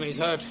satellite on his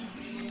head?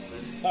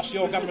 That's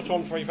your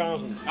Orgasmatron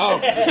 3000. Oh.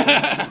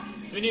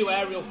 The new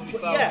aerial from your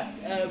phone. Yeah,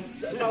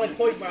 valid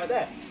point right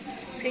there.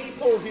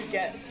 People who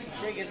get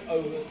triggered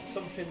over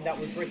something that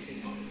was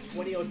written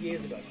 20 odd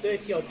years ago,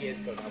 30 odd years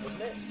ago now,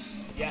 wasn't it?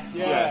 Yes.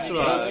 Yeah, something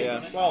like that,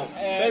 yeah. Well,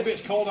 maybe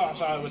it's cold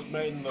outside was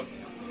made in the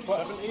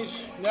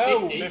 70s?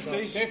 No,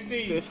 50s.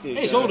 50s.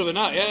 It's older than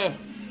that, yeah.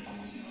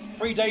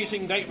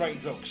 Predating date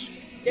rape drugs.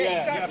 Yeah,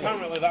 exactly. Yeah,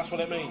 apparently that's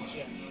what it means.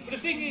 Yeah. But the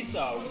thing is,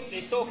 though,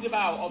 they're talking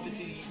about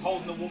obviously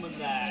holding a woman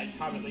there.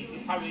 Apparently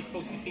it's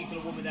supposed to be keeping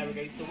a woman there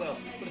against her will.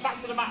 But the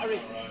fact of the matter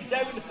is, she's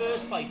there in the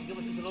first place. If you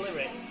listen to the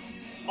lyrics,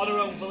 on her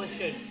own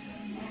volition.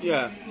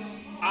 Yeah.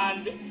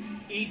 And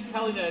he's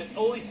telling her,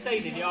 all he's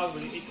saying in the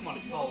argument is, "Come on,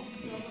 it's cold."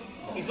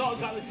 He's not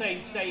exactly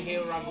saying, "Stay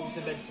here or I'm going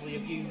to mentally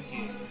abuse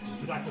you."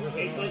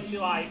 It's literally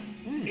like,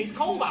 "It's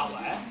cold out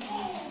there.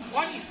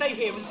 Why don't you stay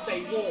here and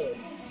stay warm?"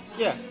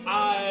 Yeah.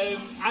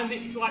 And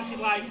it's like she's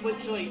like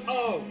literally,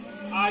 "Oh,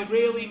 I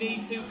really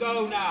need to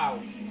go now.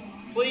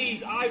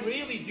 Please, I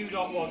really do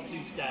not want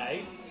to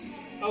stay.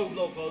 Oh,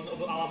 look, I'll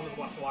have another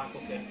glass of wine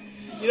cooking."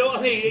 You know what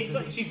I mean? It's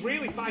like she's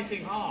really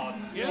fighting hard.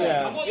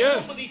 Yeah. And what you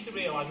also need to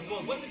realise as well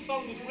is when the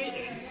song was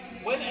written,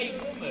 when a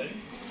woman,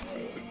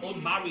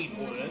 unmarried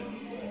woman,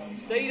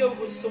 stayed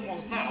over at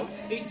someone's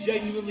house, it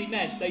genuinely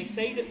meant they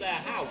stayed at their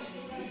house.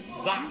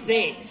 That's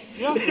it.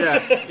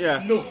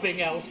 Yeah.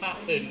 Nothing else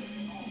happened.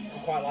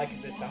 I'm quite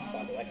liking this app,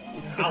 by the way.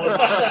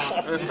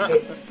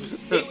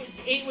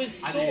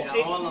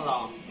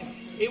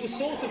 It was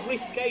sort of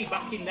risque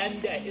back in them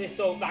days,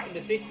 so back in the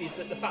 50s,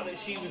 that the fact that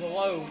she was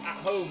alone at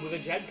home with a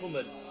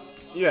gentleman,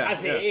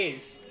 as it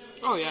is.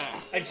 Oh yeah.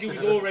 And she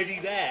was already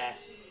there.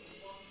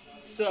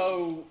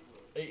 So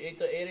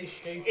it is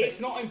stupid. It's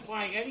not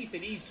implying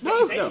anything. He's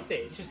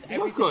anything. It's just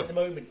everything at the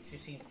moment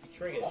just seems to be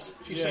triggered.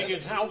 She's staying in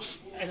his house.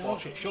 No,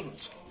 she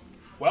shouldn't.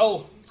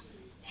 Well,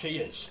 she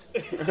is.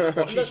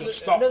 Well, she should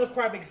stop. Another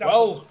prime example.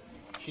 Well,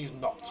 she's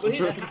not. Well,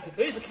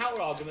 here's a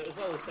counter argument as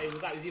well as saying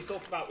that you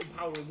talk about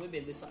empowering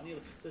women, this, that, and the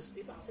other. So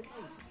if that's the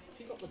case,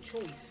 she's got the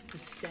choice to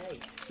stay.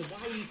 So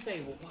why are you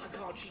saying, well, why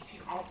can't she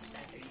can't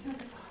stay?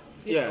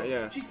 You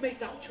know, she'd make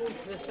that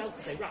choice herself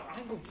to say, right,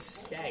 I'm going to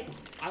stay.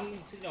 I'm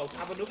going to,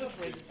 have another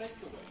drink.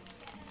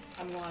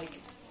 I'm like,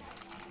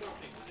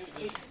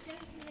 it's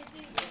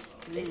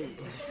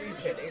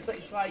stupid.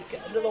 It's like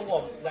another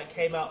one that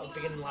came out at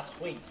the beginning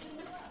last week.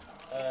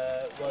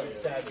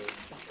 Was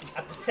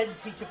a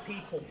percentage of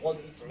people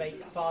wanted to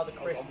make Father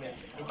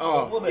Christmas into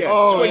a woman. Yeah,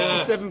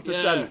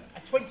 27%. A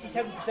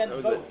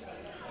 27% vote.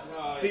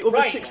 The other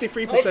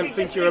 63%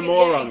 think you're a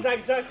moron.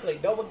 Exactly.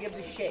 No one gives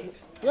a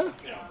shit. Yeah.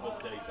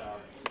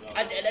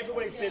 And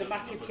everybody's been a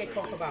massive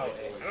kick-off about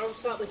it. And I'm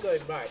starting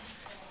going, right,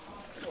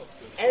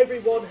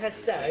 everyone has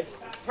said,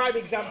 prime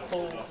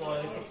example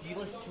was if you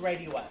listen to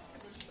Radio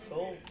X.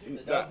 So,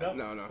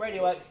 no.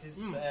 Radio X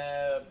is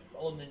a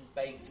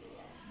London-based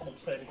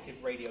alternative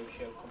radio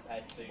show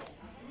compared to,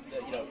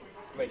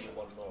 Radio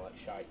 1 and all that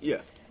shite.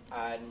 Yeah.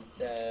 And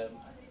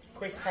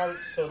Chris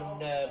Tarrant's son,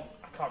 I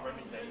can't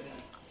remember his name.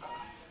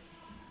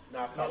 No,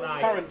 I can't remember.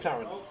 Tarrant.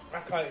 I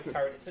can't remember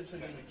Tarrant. It's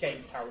something with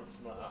James Tarrant,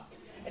 something like that.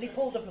 And he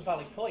pulled up a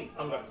valid point.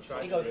 I'm going to have to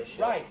try. He goes,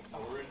 right,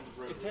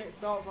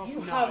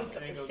 you have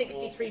a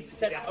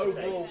 63%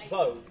 overall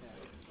vote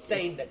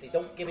saying that they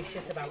don't give a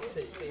shit about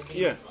it.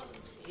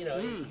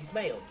 He's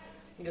male.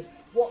 He goes,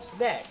 what's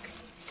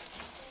next?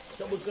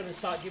 Someone's going to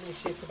start giving a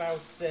shit about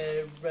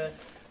the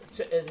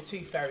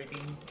Tooth Fairy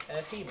being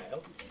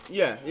female.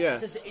 Yeah.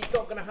 Says it's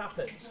not going to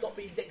happen. Stop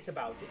being dicks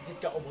about it.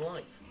 Just get on with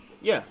life.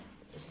 Yeah.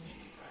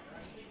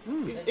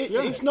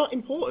 It's not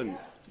important.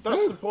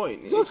 That's the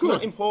point. It's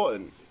not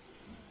important.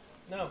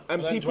 No.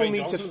 And people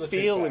need to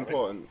feel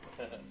important.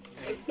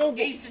 No,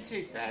 he's the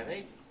Tooth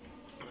Fairy.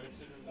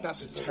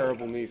 That's a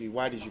terrible movie.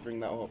 Why did you bring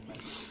that up?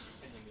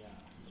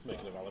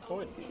 Making a valid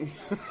point.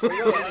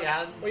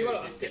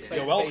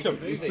 You're welcome.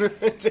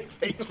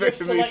 Just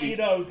to let you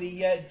know,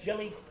 the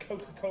jelly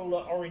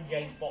Coca-Cola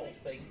orangeade bottle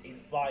thing is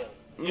vile.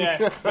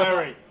 Yes,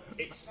 very.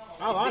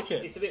 I like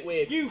it. It's a bit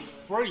weird. You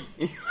freak.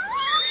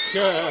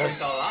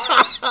 It's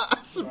alright.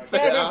 That's a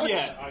bit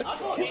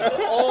It's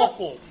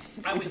awful.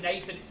 And with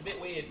Nathan, it's a bit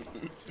weird.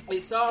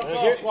 It starts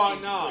off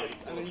quite nice,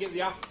 and then you get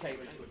the aftertaste.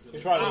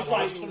 It's right. It's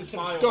like some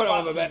Got it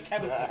on a bit.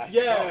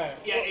 Yeah,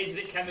 it is a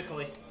bit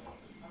chemically.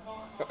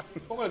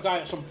 I'm going to die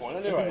at some point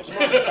anyway.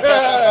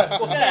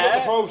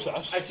 The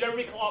process. As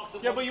Jeremy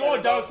Clarkson. Yeah, but you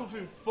want to die with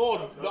something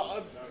fun, not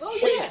a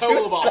shit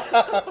cola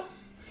bottle.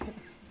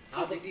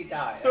 How did he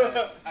die?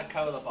 A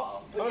cola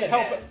bottle.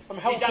 I'm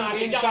helping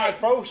the inside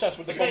process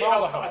with the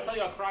formaldehyde. I tell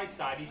you how Christ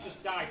died. He's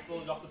just died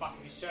falling off the back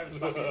of his chair and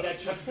back of his head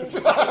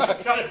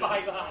trying to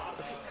buy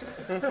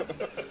that.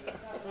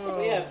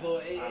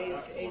 But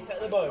it's at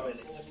the moment,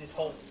 it's just this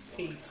whole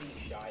PC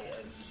shite.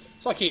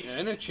 It's like eating an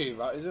inner tube,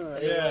 that, isn't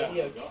it?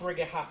 Yeah.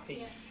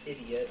 Trigger-happy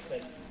idiots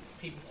and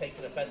people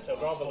taking offence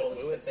over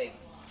smallest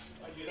things.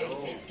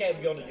 It's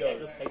getting beyond a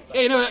joke.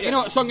 Yeah, you know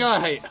what song I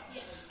hate?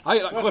 I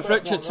hate that Cliff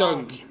Richard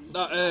song,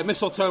 that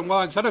Mistletoe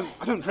Wine, because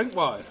I don't drink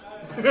wine.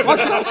 Why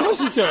should I have to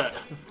listen to it?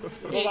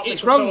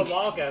 It's wrong.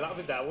 Lager, that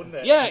would be there, wouldn't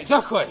it? Yeah,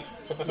 exactly.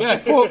 Yeah,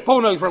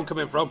 Paul knows where I'm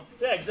coming from.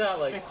 Yeah,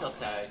 exactly.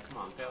 Mistletoe, come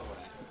on, go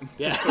away.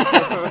 Yeah.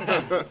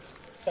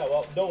 So,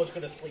 well, no one's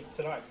going to sleep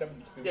tonight because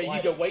everyone's been Yeah,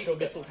 you don't wait for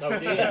mistletoe,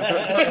 do you?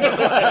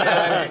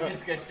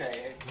 Just go straight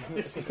in.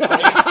 To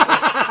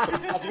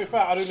be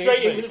fair, I didn't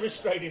Straight in mean with a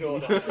restraining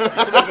order.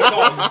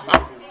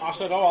 I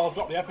said, I'll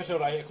drop the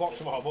episode at 8 o'clock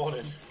tomorrow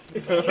morning.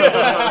 Don't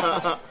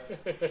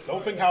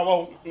think I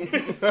won't. Do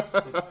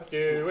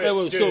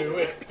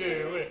it,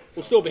 do it.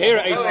 We'll still be here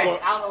at 8 Lewis, o'clock.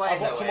 out the way, I've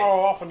got Lewis.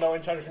 tomorrow off and no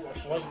intention to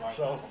sleep,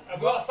 so... Have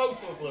we got a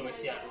photo of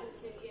Lewis yet?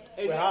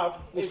 We have.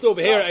 We'll still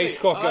be here at 8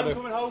 o'clock, I'm Adam.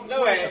 coming home.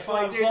 Lewis,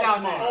 what are you doing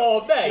down there?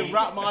 Oh, mate. To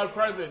wrap my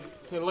present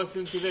to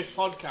listen to this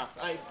podcast.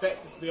 I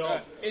expect it to be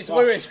on. It's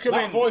Lewis That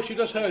coming. voice you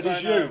just heard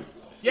is you.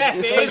 Yes,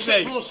 it is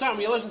me. People Sam,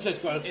 you listen to this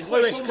going, It's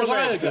which Lewis one was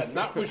I coming. again?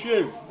 That was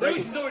you.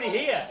 Lewis is already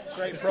here.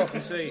 Great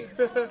prophecy.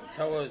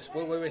 Tell us,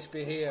 will Lewis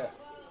be here?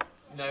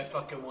 No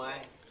fucking way.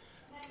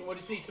 So when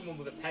you see someone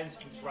with a pen,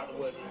 just write the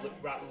word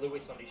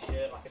Lewis on his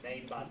shirt like a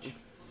name badge.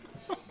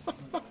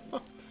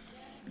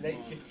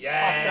 Nate's just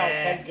Yes. pass it out,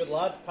 pen, good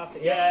lad. Pass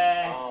it.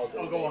 Yes.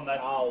 I'll Go on then.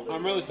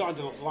 I'm really starting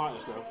to like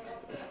this now.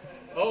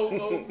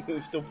 Oh.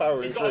 It's still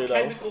powering He's got through a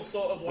though. chemical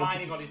sort of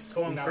lining on his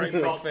tongue now. He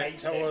can't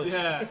taste Tell it. us.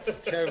 Yeah.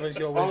 Show us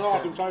your Oh, no, I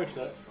can wisdom. toast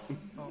it.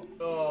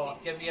 Oh,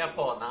 Give me up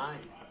all night.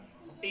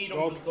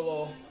 E-numbers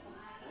galore.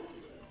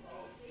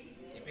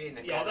 You'd be in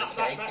the Yeah, corner that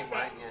shaking,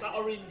 right? Yeah. that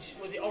orange,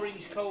 was it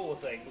orange cola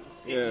thing?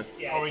 Yeah.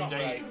 Yeah, Orange it's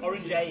not Aid. right.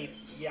 Orange Aid,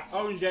 yeah.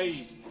 Orange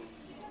Aid.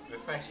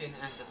 Refreshing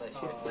and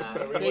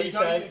delicious. What he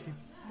says.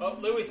 Oh,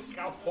 Lewis,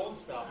 Scouse porn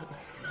star.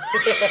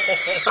 Lewis is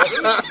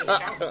a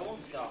Scouse porn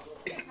star.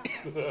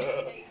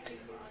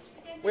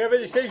 We have a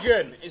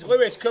decision. Is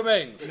Lewis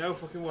coming? No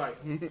fucking way.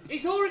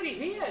 He's already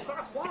here, so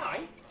that's why.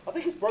 I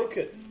think it's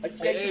broken. I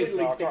genuinely is.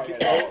 think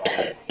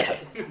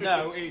it's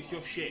No, it's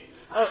just shit.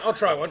 I'll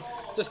try one.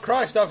 Does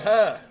Christ have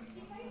hair?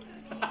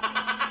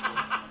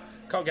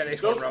 Can't get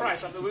this one Those wrong.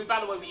 price, by the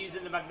way, we're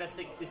using the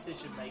magnetic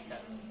decision maker.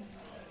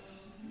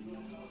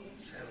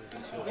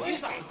 We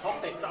use that in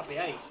topics, that'd be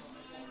ace.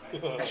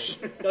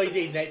 No, you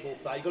need Nate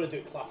Wolf that. You've got to do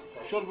it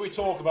classically. Should we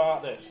talk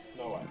about this?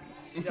 No way.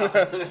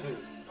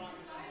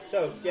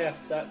 So, yeah,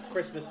 that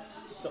Christmas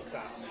sucks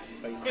ass,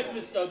 basically.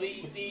 Christmas, though,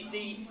 the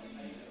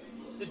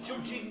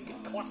judging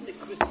classic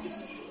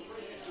Christmas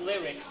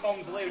lyrics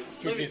of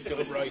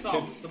Christmas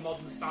songs to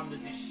modern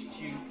standards is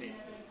stupid.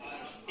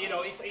 You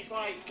know, it's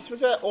like... To be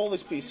fair, all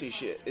this PC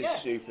shit is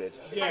stupid.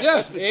 Yeah,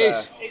 Let's be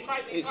fair. It's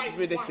like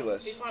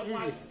ridiculous. It's like,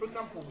 for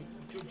example,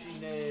 judging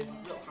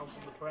Little House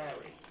on the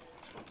Prairie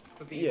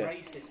for being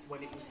racist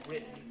when it was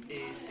written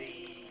in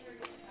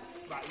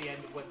the end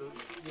of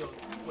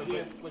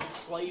when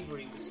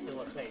slavery was still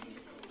a thing.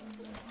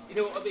 You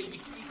know what I mean? You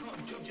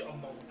can't judge it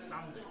on modern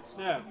standards.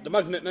 Yeah. The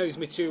magnet knows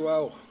me too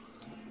well.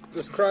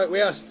 Does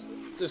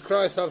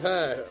Christ have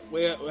hair?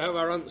 We have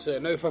our answer.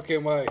 No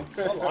fucking way.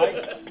 Don't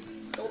lie.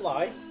 Don't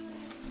lie.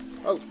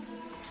 Oh.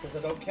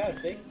 Because I don't care,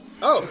 see?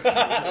 Oh.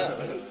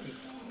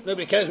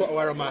 Nobody cares what I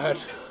wear on my head.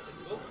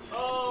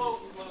 Oh,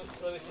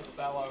 Lewis just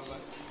fell over.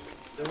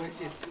 Lewis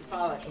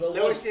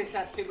has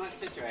had too much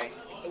to drink.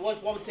 There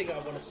was one thing I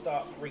want to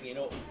start bringing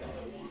up,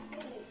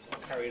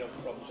 carrying on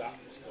from that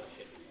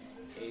discussion,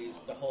 is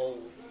the whole...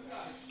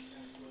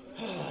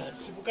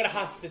 we're going to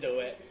have to do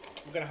it.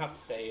 We're going to have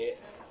to say it.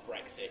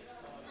 Brexit.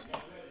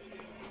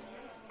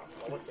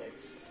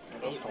 Politics.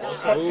 I was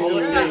told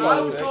wasn't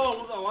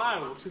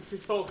allowed to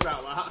talk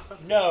about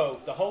that. No,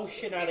 the whole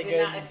shenanigans...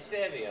 Isn't that a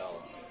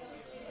cereal?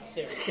 A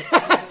cereal.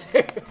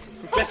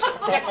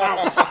 Get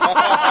out.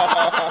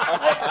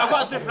 I've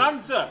got a different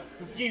answer.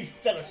 You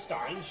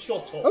Philistine,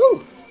 shut up.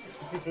 Oh!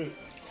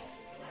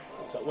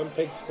 It's that one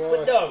pig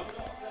But no,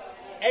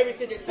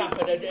 everything that's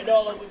happened, and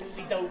all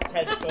we don't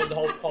tend to go the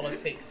whole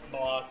politics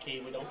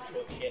malarkey, we don't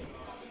touch it,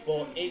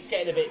 but it's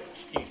getting a bit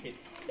stupid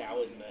now,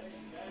 isn't it?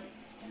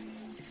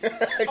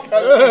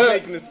 Coach's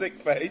making a sick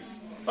face.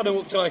 I don't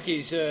look like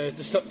he's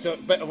just sucked up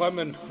a bit of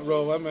lemon, raw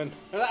lemon.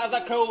 Has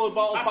that cola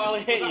bottle finally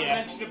hit you?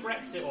 Mention of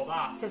Brexit or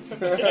that?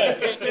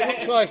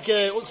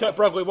 It looks like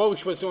Bradley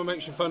Walsh when someone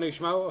mentioned Fanny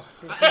Schmauer.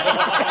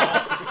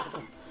 I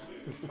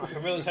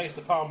can really taste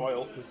the palm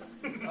oil.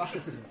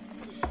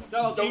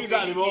 Don't use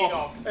that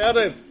anymore. Hey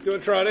Adam, do you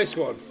want to try this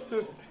one?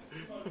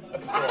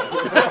 I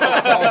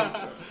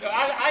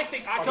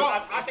think I've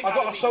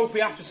got a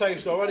soapy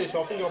aftertaste already,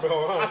 so I think I'll be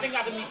alright. I think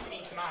Adam needs to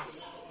eat some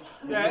ass.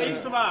 Yeah, eat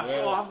some ass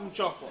or have some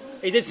chocolate.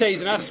 He did say he's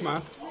an ass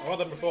man. I've had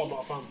them before, I'm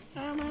not a fan.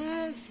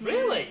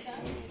 Really?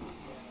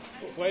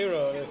 Where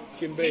are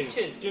Jim Beam?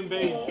 Teachers. Jim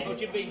Beam. Oh,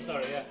 Jim Beam,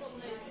 sorry, yeah.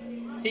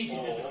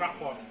 Teachers is the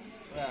crap one.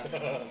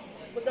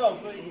 But no,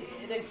 but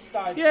it is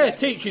starting Yeah, to...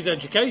 teachers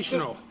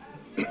educational.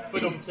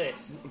 But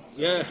tis.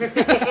 Yeah.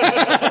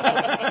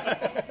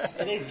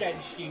 It is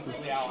getting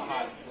stupidly out of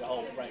hand, the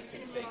whole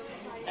Brexit thing.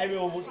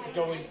 Everyone wants to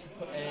go into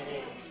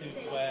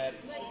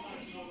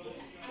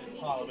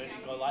Parliament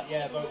and go like,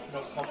 yeah, vote for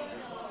no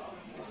confidence.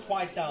 It's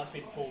twice now it's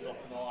been pulled up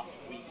in the last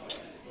week.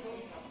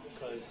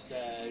 Because,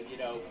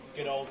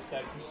 good old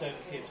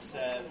Conservatives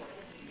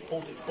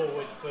pulled it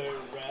forward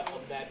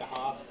on their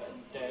behalf,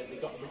 and they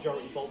got a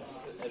majority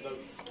votes to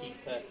keep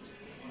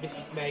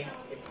Mrs May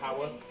in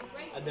power,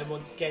 and then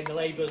once again the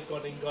Labour's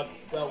gone and gone,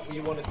 well, we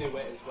want to do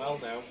it as well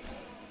now.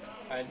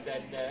 And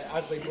then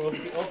as they brought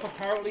it up,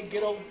 apparently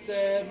good old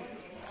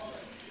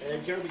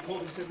Jeremy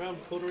Corbyn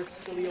called her a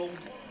silly old,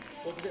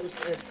 what was it? It was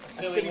a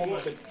silly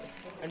woman.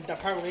 And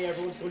apparently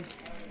everyone's going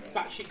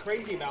batshit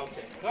crazy about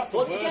it. That's the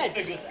worst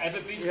thing that's ever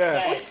been Yeah.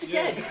 said. Once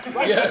again,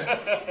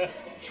 right?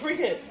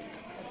 Triggered.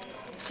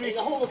 The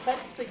whole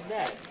offence thing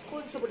there,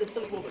 calling someone a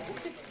silly woman.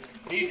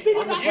 She's been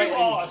in that You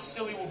are a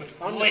silly woman.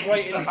 I'm just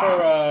waiting for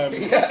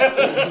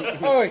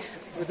Oh, it's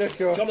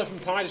ridiculous. Jonathan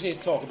Pines needs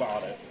to talk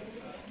about it.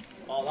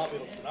 Oh, that'd be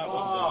up to that.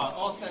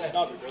 Also, That'd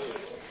be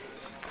brilliant.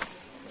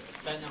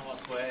 don't know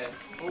what's worse.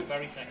 Oh,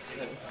 very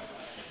sexy.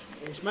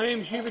 It's my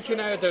name's Hubert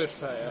Janaya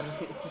Doubtfire.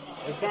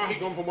 In fact,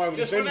 he's gone from wearing a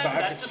Just bin remember,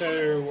 bag just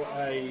to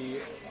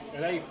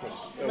an apron.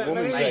 A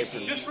woman's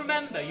apron. Just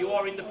remember, you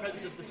are in the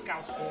presence of the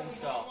Scouse porn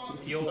star.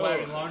 You're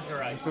wearing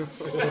lingerie.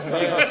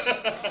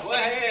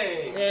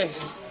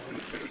 Yes.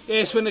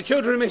 Yes, when the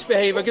children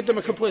misbehave, I give them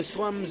a couple of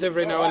slams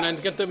every now and then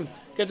to get them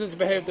to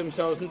behave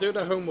themselves and do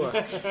their homework.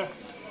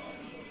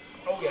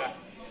 Oh, yeah.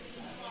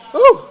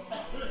 Oh!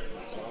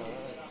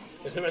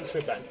 Is it meant to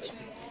be bent?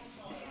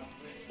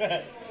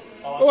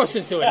 Oh, what's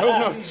into it? Hope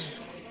not.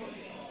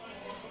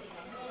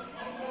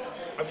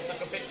 Have you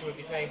took a picture with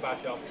his name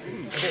badge on?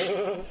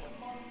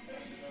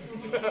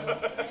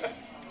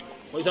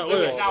 What's that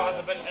Lewis word? now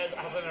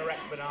has an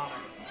erect banana.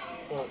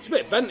 It's a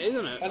bit bent,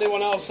 isn't it?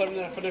 Anyone else having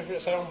anything different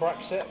to say on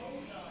Brexit?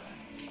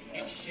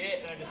 It's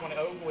shit, and I just want it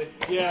over with.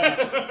 Yeah.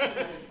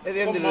 At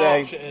the end of the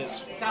March day, it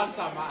is. It sounds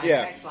like my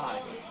Yeah. next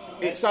line.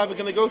 it's either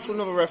going to go to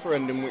another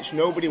referendum, which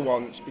nobody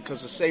wants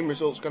because the same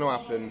result's going to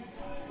happen,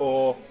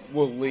 or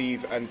we'll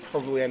leave and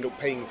probably end up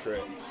paying for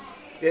it.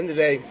 At the end of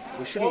the day,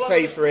 we shouldn't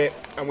pay for it,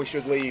 and we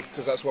should leave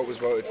because that's what was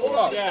voted for.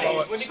 All I'm saying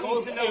is, when it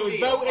comes to no It was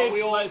deal, voted,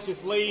 we all... let's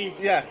just leave.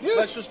 Yeah,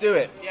 let's just do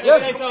it.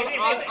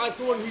 As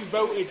someone who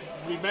voted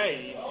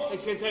Remain,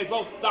 it's going to say,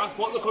 well, that's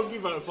what the country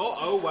voted for.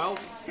 Oh, well.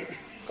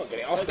 Can't get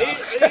it off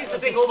Here's the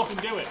thing,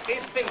 do it.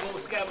 Here's the thing, all the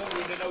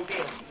scaremongering and no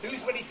deal.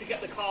 Who's ready to get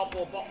the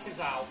cardboard boxes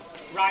out?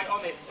 Right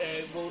on it,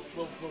 we'll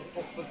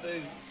fuck for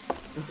food.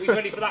 Who's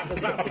ready for that?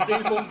 Because that's the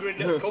doom-mongering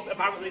that's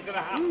apparently going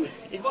to happen.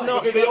 It's What,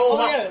 not- you're gonna be all Oh,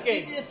 that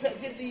yeah. skin.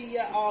 Did the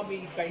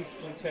army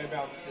basically turn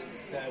around and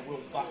says, we'll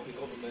back the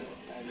government,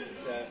 and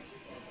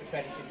if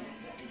anything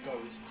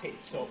goes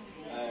tits up,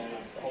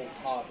 the whole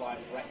hardline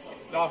Brexit?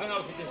 No, I think that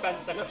was the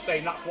defence secretary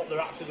saying that's what they're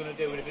actually going to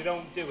do, and if they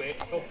don't do it,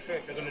 tough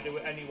shit, they're going to do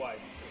it anyway.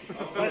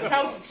 Well, it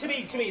sounds to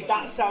me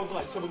that sounds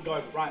like someone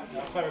going, right,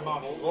 declare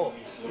martial law.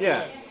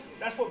 Yeah.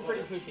 That's what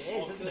pretty much it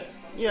is, isn't it?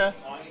 Yeah.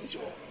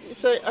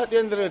 It's at the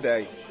end of the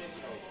day,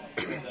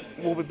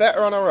 we'll be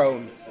better on our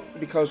own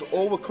because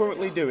all we're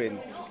currently doing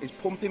is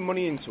pumping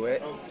money into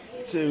it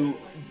to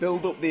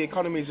build up the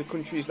economies of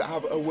countries that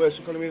have a worse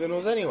economy than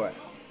us anyway.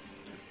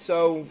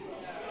 So,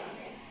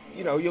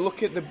 you know, you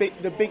look at the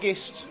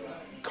biggest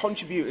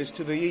contributors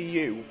to the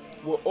EU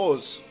were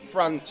us,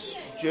 France,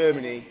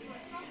 Germany.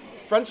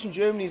 France and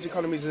Germany's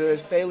economies are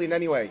failing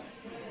anyway.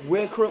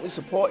 We're currently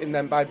supporting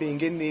them by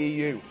being in the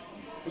EU.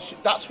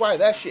 That's why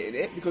they're shitting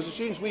it, because as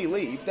soon as we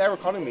leave, their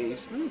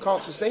economies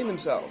can't sustain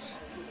themselves.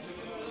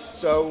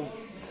 So,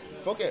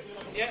 fuck it.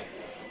 Yeah.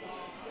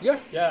 Yeah.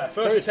 Yeah,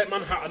 first we take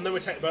Manhattan, then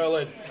we take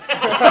Berlin. Then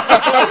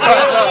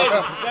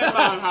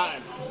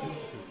Manhattan.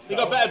 You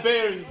got better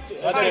beer and...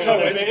 Hang on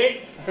a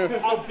minute.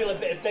 I'm feeling a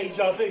bit of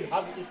deja vu.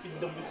 Hasn't this been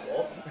done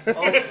before?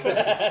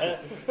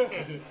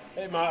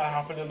 It might have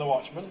happened in The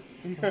Watchmen.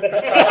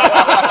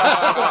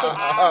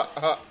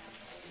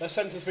 They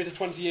sentenced me to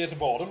 20 years of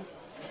boredom.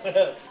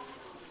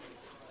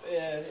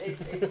 Yeah,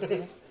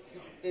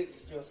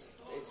 it's just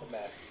a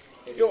mess.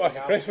 You look like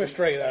a Christmas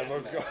tree there,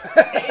 Mug.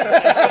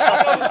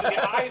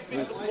 I've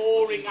been the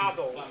boring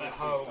adult at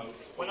home.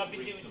 When I've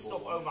been doing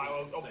stuff home,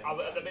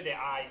 at the minute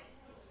I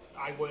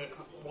work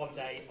one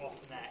day, off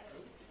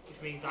next, which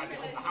means I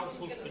become the house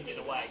husband in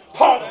a way.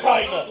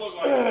 Part-timer!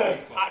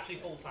 Actually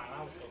full-time,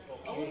 I was so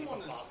fucking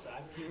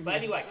part-time. But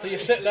anyway. So you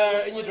sit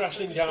there in your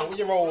dressing gown with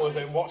your rollers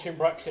in, watching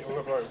Brexit with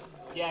a broom.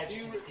 Yeah,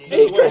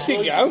 He's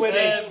dressing gown.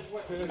 Swimming.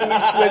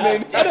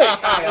 I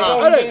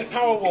don't.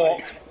 Power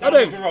walk down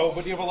the road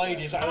with the other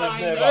ladies that live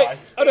nearby.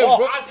 I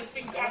don't.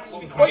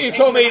 What you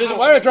told me he doesn't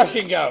wear a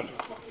dressing gown.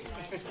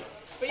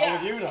 But yeah,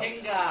 How would you know?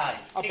 King guy.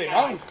 I've been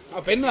wrong.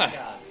 I've been there.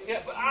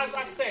 Yeah, but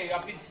like I say,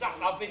 I've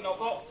been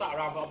not sat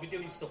around, but I've been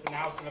doing stuff in the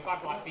house, and I've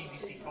had like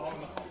BBC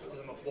Parliament because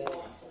I'm a bored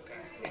fucker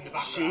in the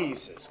background.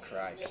 Jesus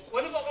Christ.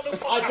 When I've got no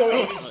I don't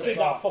even stick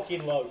that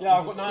fucking low. Yeah,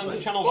 I've got 9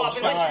 channels Well, on I've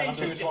been Sky and I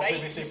listening do to watch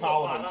debates and BBC stuff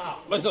like Parliament.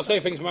 that. Let's not say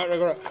things we might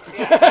regret. I've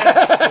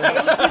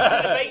been listening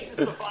to debates and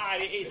stuff like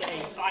that. It is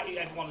like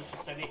everyone has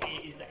just said, it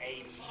is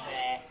a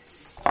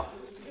mess.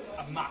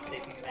 A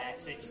massive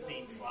mess, it just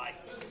seems like.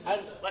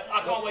 And like,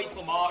 I can't wait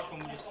till March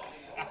when we just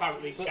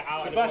apparently get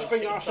out. The best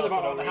thing I've said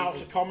about the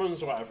House of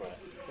Commons or whatever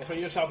is when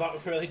you just have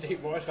that really deep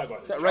voice guy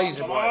going, that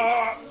razor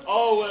blade?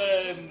 Oh,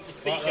 the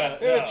speaker.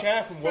 You're a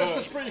chair from work. It's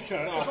the speaker.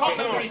 I can't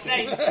remember his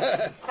name.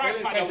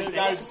 Christ, might know his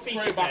name. What's the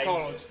speaker's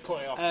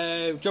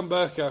name? John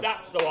Burko.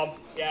 That's the one,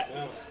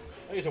 yeah.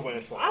 He's a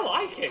weird one. I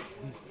like him.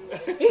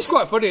 He's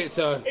quite funny at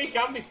times. He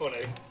can be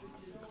funny.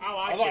 I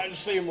like I'd like him. to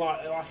see him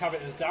like have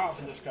it as darts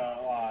and just go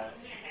like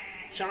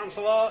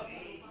Chancellor.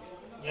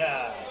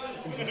 Yeah.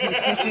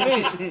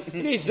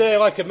 He needs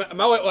like a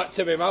mallet like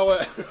Timmy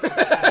Mallet.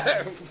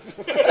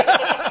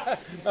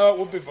 Oh, it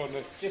would be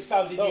funny. Just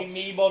found a new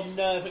meme on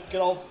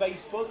good old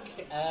Facebook.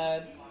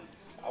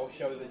 I will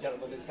show the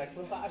gentleman in a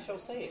second, but I shall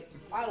say it.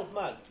 Isle of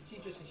Man, did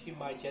you just assume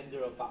my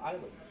gender of that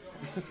island?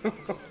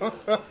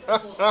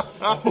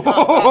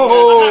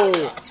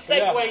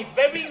 Segues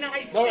very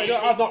nicely. No,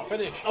 I've not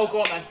finished. Oh,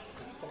 go on then.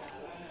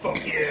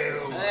 Fuck you.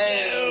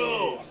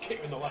 Ew.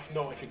 Kick in the left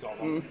nut if you got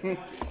one.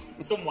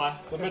 Somewhere.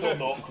 The middle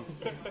nut.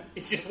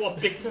 It's just one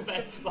big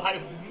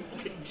like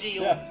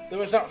congealed. Yeah, there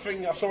was that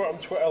thing, I saw it on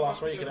Twitter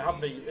last week, and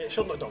it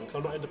shouldn't have done, because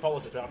I'm not into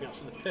politics, but I've been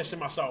absolutely pissing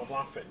myself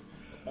laughing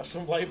at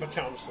some Labour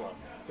councillor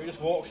who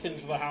just walks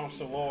into the House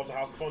of Lords, the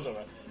House of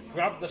Commons,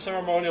 grabbed the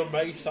ceremonial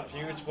mace that's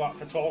used for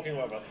talking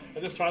with her,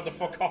 and just tried to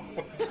fuck off.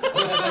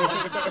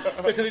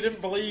 Because he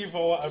didn't believe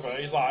or whatever.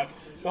 He's like,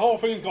 the whole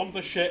thing's gone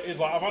to shit. He's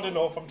like, I've had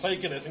enough, I'm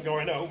taking this and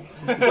going home.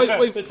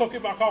 They took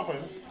it back off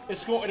him,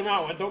 escorted him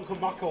out and don't come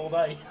back all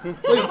day. We've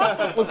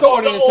got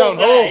one in the town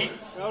hall.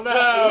 Oh no!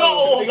 Not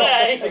all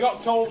day! He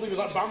got told he was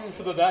like banned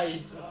for the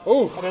day.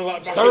 Oh, and then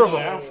like it's terrible.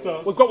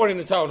 After. We've got one in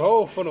the town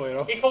hall, funnily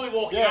enough. He's probably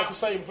walking Yeah, out. it's the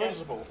same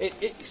principle.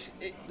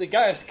 The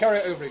guy has to carry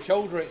it over his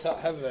shoulder, it's that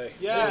heavy.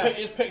 Yeah.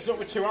 He just picks it up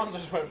with two hands and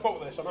just went, fuck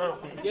this, I'm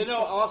out. You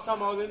know, last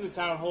time I was in the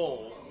town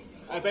hall,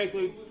 I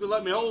basically they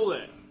let me hold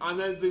it, and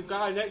then the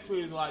guy next to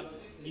me was like,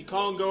 "You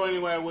can't go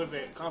anywhere with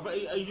it."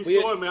 You just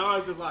saw in my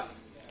eyes of like,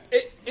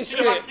 You should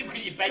have asked him,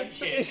 could you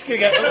bench it? It's going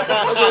to get... I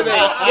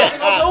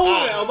was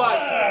holding it. I was like,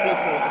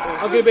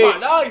 I'm going to be...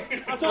 nice.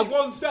 I took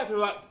one step and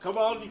was like, come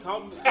on, you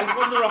can't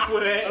wander off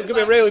with it. I'm going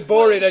to be really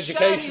boring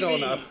educational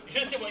now. You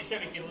should have seen what he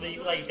said if you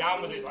lay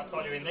down with it. Like,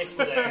 start doing this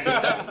with it. And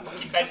just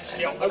fucking bench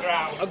it on the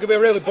ground. I'm going to be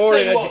really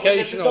boring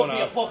educational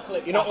now.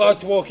 You're not allowed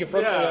to walk in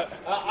front of it.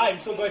 I'm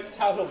still going to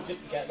town hall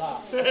just to get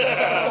that.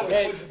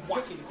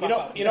 You're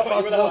not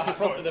allowed to walk in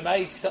front of the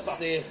mace. That's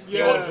the...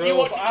 You want it to be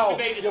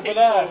made a tip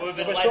over with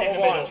a lead in the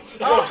middle.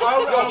 I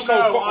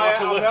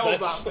held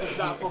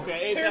that fucker.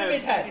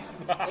 Pyramid head.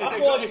 That's It's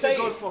what I'm a saying.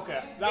 good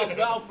fucker.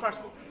 That'll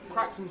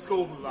crack some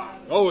skulls with that.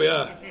 Oh,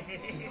 yeah.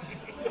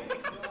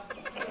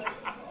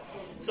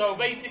 So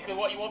basically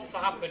what you want to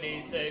happen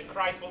is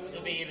Christ wants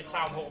to be in a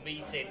town hall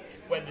meeting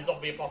when the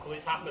zombie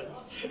apocalypse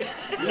happens.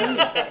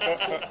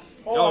 I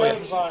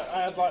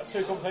had like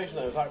two conversations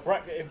there. It was like,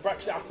 if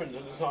Brexit happened,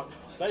 and it's like,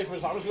 Nathan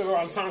was like, I'm just going to go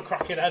around and sound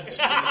cracking heads.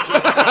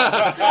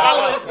 That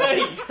was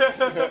me.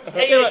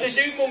 Hey, if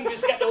the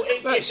Doommongers get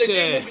if the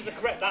Doommongers are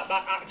correct, that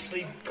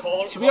actually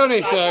caused. To be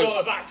honest, that sort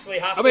of actually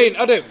happened. I mean,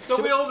 I do.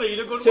 So we all need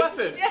a good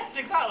weapon. Yes,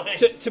 exactly.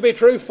 To be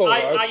truthful,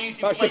 I though, use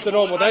that's just a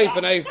normal day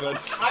for Nathan.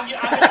 If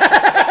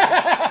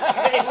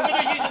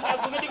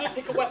we're going to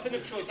pick a weapon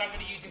of choice, I'm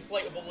going to use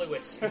inflatable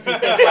Lewis.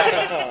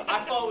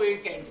 I thought we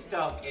were getting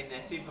stuck in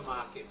the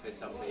supermarket for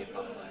zombie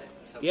apocalypse.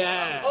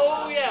 Yeah.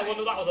 Oh yeah, well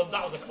no, that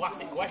was a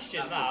classic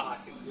question. That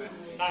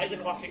is a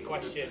classic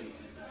question.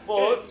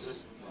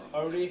 But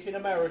only if in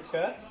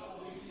America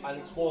and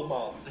it's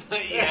Walmart.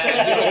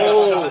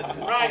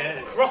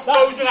 Right,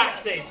 crossbows and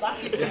axes.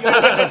 That is the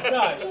only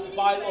time,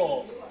 by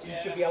law, you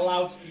should be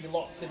allowed to be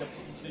locked in a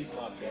fucking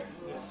supermarket.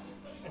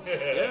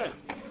 Yeah.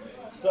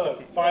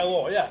 So by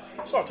law, yeah.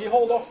 So can you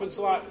hold off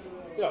until like,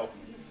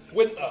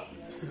 winter?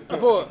 I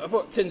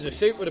thought tins of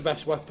soup were the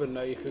best weapon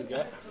you could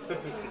get.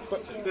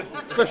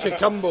 Especially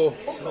Campbell.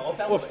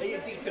 Are you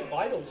decent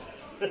vinyls?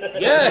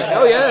 Yeah,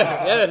 oh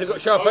yeah, they've got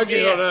sharp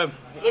edges on them.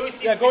 Lewis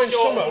seems to be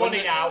short of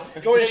money now.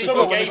 Go in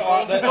summer when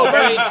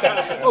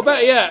Oh,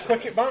 better yet.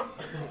 Cricket bat.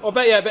 Oh,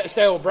 better yet, a bit of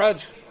stale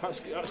bread. That's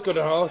good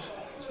and hard.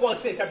 It's one of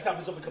six every time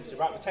the zombie comes in.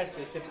 Right, we test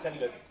this. If it's any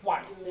good,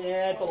 whack.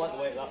 Yeah, don't like the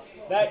way of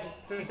that. Next,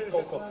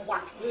 golf club,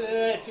 whack.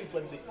 Too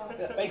flimsy.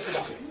 Baseball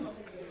bat.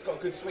 It's got a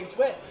good swing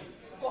to it.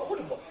 Got a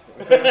wooden one.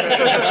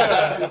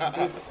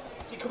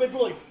 See, come in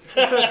blue.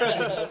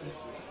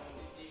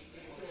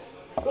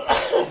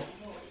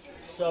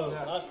 So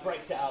that's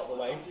Brexit out of the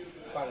way.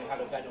 Finally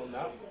had a vent on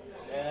that.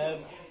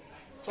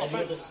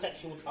 Any other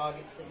sexual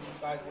targets that you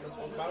guys want to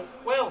talk about?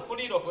 Well,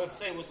 funny enough, we're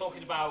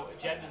talking about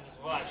genders as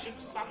well. Should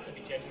Santa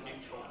be gender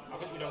neutral? I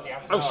think we know the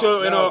answer.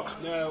 Absolutely not.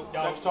 No.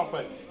 Next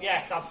topic.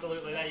 Yes,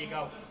 absolutely. There you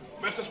go.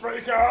 Mr.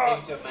 Speaker.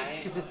 He's a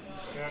male.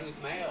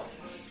 He's male.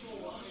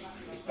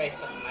 He's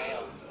based on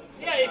male.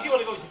 Yeah, if you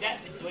want to go into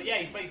depth into it,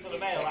 he's based on a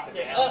male. That's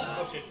it. End of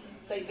discussion.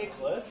 St.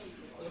 Nicholas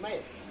was a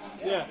male.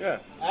 Yeah.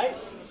 Right?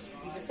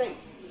 He's a saint.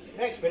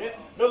 Next minute,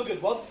 another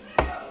good one.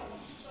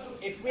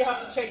 If we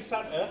have to change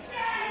Santa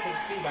to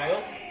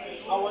female,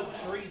 I want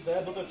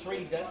Teresa, Mother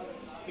Teresa, to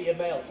be a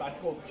male, so I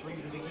call her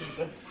Teresa the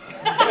Geezer.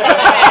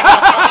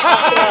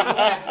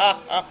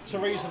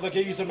 Teresa the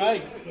Geezer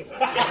May.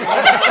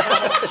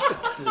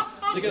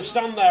 You can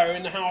stand there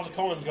in the House of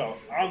Commons and go,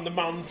 I'm the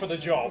man for the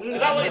job. Is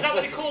that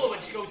what they call her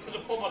when she goes to the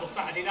pub on a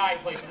Saturday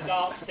night playing for the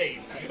darts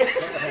team?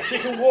 She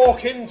can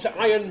walk into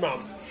Iron Man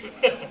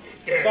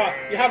So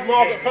you have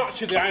Margaret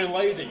Thatcher, the Iron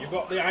Lady. You've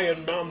got the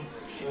Iron Man,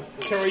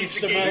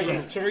 Theresa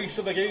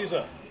the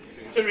Geezer.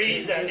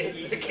 Teresa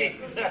is the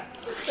geezer.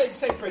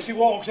 Same she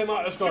walks in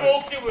like this going. She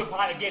walks in with a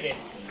pint of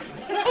Guinness.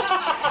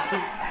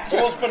 The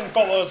husband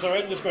follows her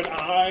in, just going,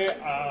 I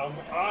am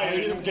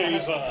Iron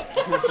Geezer.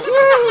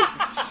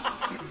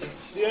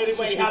 The only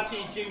way you have to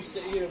introduce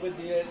it, when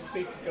the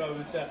speaker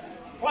goes,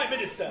 Prime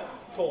Minister,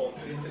 talk.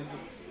 It just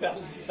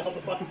belches down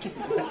the mic.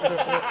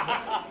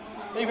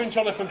 Even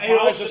Jonathan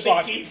Pye's just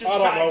like, I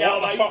don't know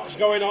what the fuck's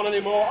going on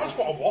anymore. I just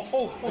want a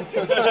waffle.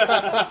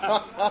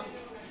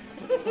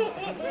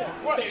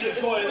 Sitting in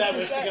the corner there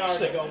with a cigar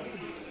and go.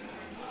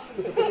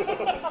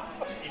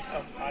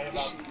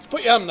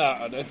 Put your hand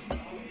out, Andy.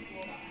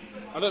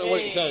 I don't know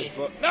what it says,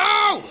 but...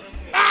 No!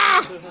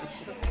 Ah!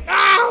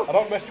 No! I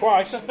don't miss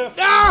twice.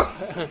 No!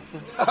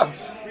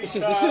 This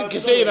is a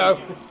casino.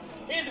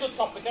 Here's a good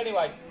topic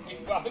anyway.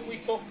 I think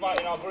we've talked about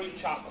it in our group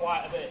chat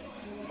quite a bit.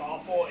 But I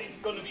thought it's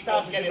going to be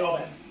fun to get it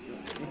on.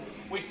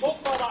 We've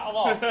talked about that a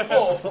lot, but...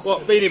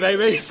 What, Beanie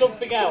Babies? It's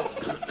something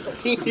else.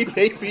 Beanie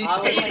Babies.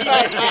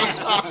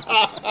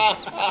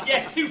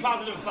 Yes,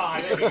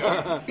 2005, there we go.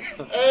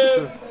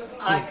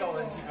 I got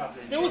one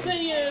 2005. There was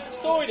a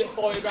story that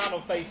floated around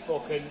on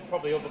Facebook and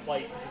probably other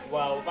places as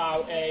well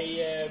about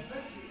a...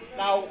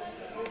 now...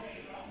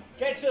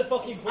 Get to the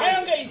fucking point. I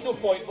am getting to a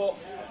point, but...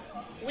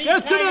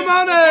 Get to the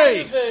money!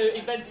 We kind of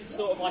invented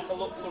sort of like a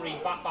luxury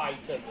back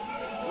item.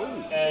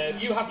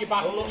 You have your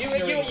back...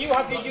 You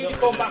have your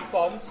unicorn back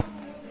bombs.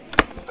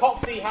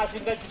 Coxie has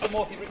invented the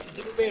Morphy Richards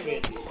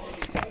experience.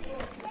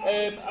 What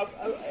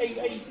are you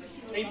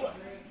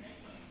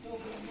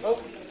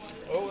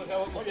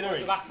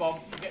doing? The back bomb.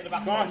 Getting the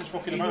back bomb.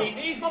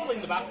 He's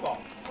modelling the back bomb.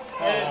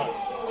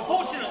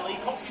 Unfortunately,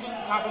 Coxie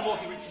doesn't have a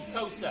Morphy Richards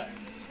toaster,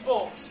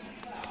 but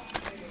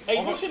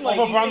Russian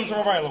lady. Other brands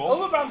are available.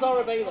 Other brands are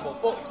available,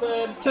 but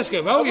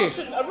Tesco value.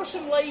 A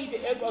Russian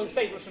lady. A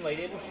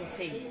Russian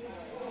team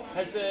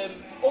has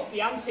upped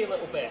the ante a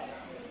little bit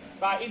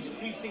by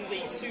introducing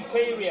the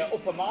superior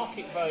upper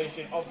market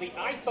version of the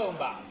iPhone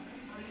bath,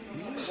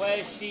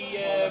 where she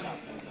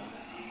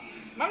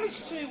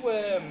managed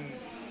to,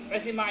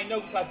 as in my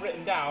notes I've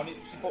written down,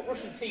 she put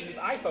Russian tea with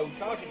iPhone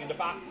charging in the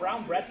back,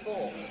 brown bread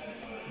forks.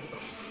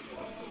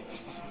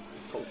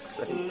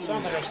 Sounds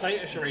like a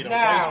status you read on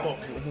Now,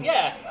 Facebook.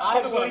 Yeah,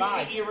 I'm going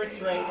to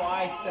reiterate what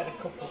I said a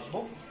couple of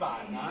months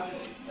back.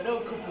 I know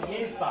a couple of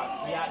years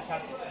back we actually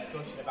had this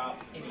discussion about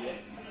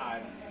idiots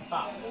and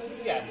facts.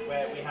 Yes.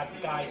 Where we had the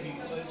guy the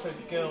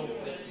girl,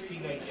 the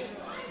teenager,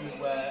 who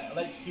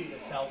electrocuted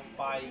herself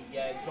by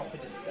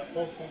dropping a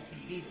portable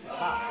TV into the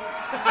bath.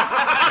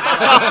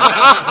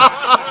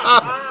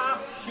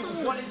 She was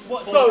wanting to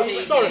watch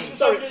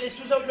Sorry. This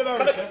was over in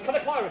America. Can I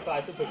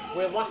clarify something?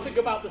 We're laughing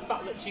about the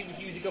fact that she was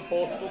using a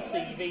portable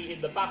TV in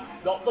the bath,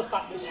 not the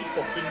fact that she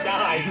fucking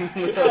died.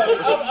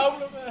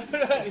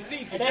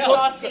 See, an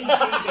SRT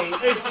TV.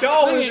 It's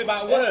Darwin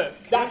about work.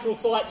 Natural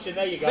selection,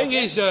 there you go. Thing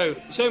is, though,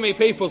 so many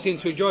people seem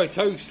to enjoy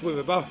toast with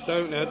a bath,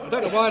 don't they? I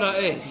don't know why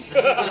that is. No,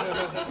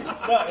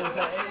 it was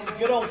a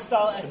good old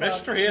style SRT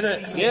mystery,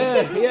 innit? TV.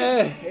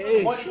 Yeah, it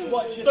is. Wanted to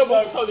watch so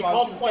much so they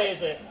can't play,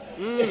 is it?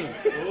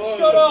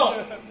 Shut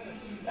up!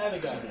 There we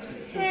go.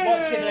 She was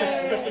watching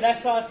an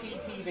SRT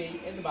TV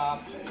in the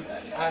bath,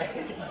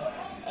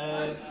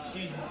 and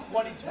she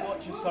wanted to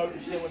watch a soap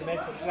she didn't want to miss,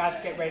 but she had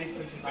to get ready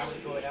because she was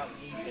apparently going out in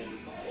the evening.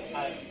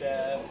 And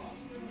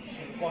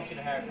she was washing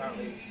her hair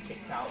apparently, and she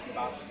kicked out of the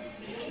bath, so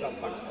she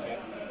stopped back in it.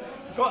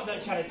 Forgot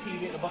that she had a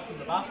TV at the bottom of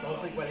the bath, and I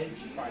was like, went in,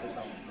 she fried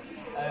herself.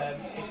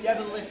 If you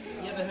ever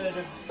heard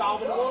of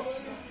Darwin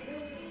Awards?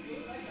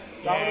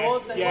 Darwin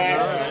Awards?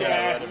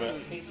 Yeah.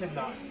 It's in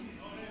that.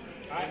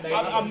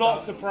 I'm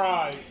not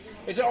surprised.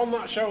 Is it on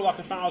that show like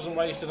 1,000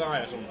 Ways to Die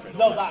or something?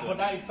 No, but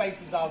that is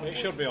based on Darwin It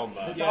Awards. should be on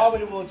there. The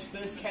Darwin Awards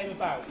first came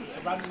about,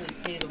 it randomly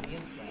appeared on the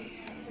internet.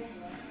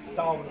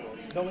 Darwin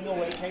Awards. No one knew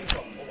where it came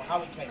from or how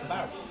it came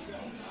about.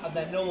 And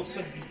then all of a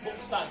sudden these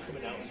books started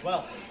coming out as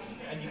well.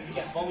 And you can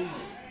get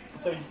volumes.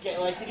 So you get,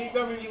 like, if you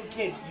remember when you were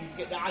kids, you used to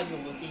get the annual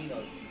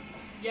Ladino.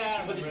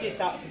 Yeah. But they did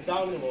that for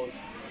Darwin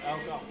Awards. Oh,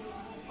 God.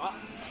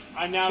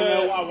 I now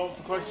know what I want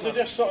for Christmas. So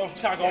just sort of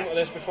tag on to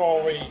this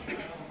before we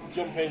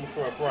jump in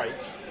for a break,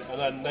 and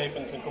then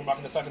Nathan can come back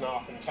in the second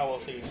half and tell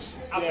us he's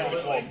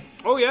absolutely.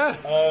 Oh yeah.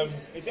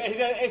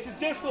 It's a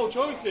difficult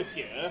choice this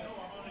year.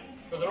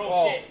 Because they're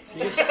all shit.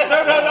 No.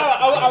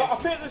 I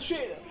picked the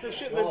shit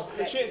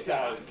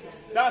sack.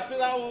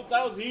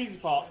 That was the easy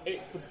part.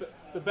 It's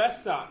the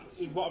best sack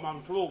is what I'm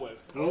having trouble with.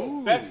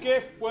 Ooh. Best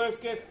gift,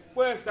 worst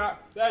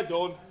sack. They're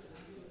done.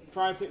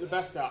 Try and pick the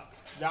best sack.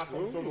 That's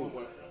what I'm struggling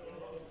with.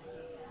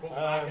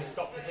 Has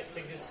Dr. Dick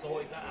Fingers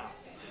sorted that out?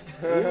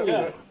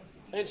 Yeah.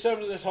 In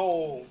terms of this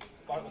whole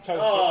like the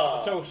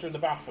toaster in the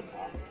bath and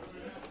that,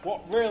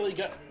 what really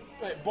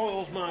it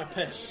boils my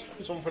piss.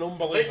 Something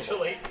unbelievable.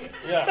 Literally.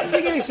 Yeah. The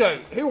thing is, though,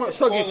 who wants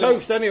soggy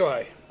toast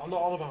anyway? I'm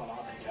not on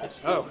about that,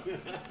 dickhead. Oh.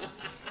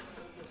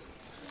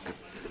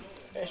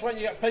 It's when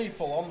you get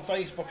people on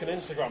Facebook and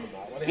Instagram and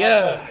that, when they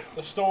have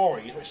the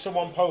stories which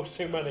someone posts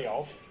too many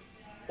of,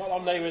 Not that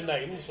I'm naming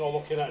names or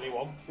looking at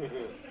anyone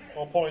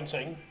or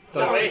pointing.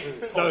 But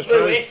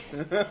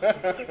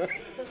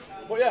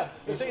yeah,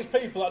 there's these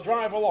people that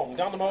drive along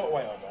down the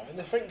motorway over, and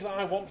they think that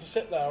I want to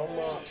sit there on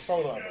my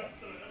phone over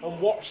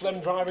and watch them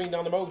driving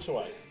down the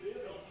motorway.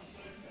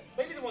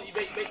 Maybe they want you.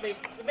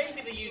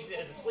 Maybe they're using it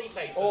as a sleep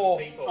aid Or-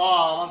 for people. Oh,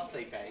 I love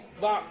sleep aids.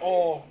 That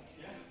or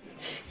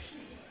Is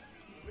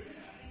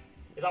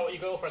that what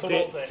your girlfriend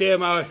Something- calls it?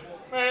 TMI.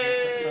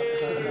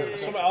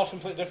 something else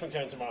completely different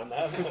came to mind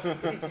there.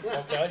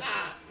 Okay.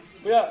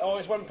 But yeah, or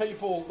it's when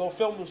people, they'll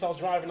film themselves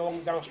driving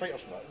along down the street or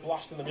something,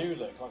 blasting the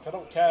music. Like, I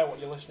don't care what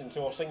you're listening to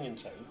or singing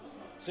to.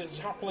 So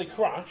just happily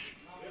crash.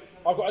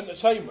 I've got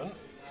entertainment,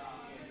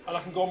 and I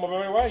can go on my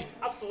merry way.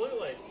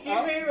 Absolutely. Do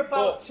you hear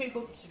about 2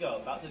 months ago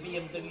about the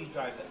BMW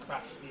driver that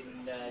crashed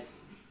in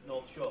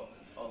North Shore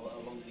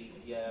along the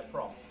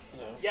prom?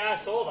 Yeah, I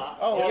saw that.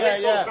 Oh, I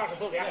saw the crash, I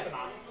saw the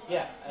aftermath.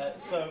 Yeah,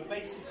 so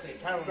basically,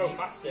 apparently Drove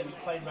past he it. was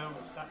playing around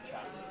with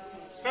Snapchat.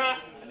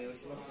 And he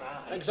was looking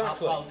at it.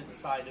 Exactly. And he the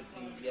side of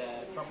the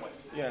tramway.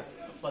 Yeah.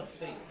 And fled the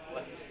scene.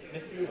 Left his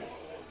missus.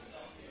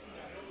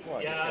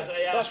 What? Yeah.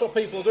 That's what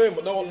people are doing,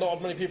 but not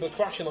many people are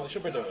crashing like they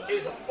should be doing. It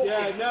was a fucking...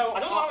 Yeah, no,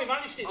 I don't know how we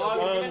managed it, though,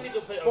 because he ended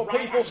up at a But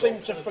right people angle.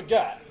 seem to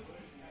forget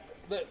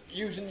that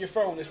using your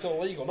phone is still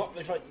illegal. Not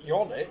if you're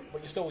on it,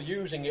 but you're still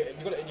using it.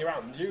 You've got it in your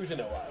hand, using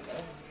it or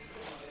whatever.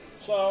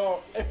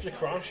 So if you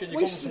crash and you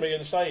come to me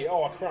and say,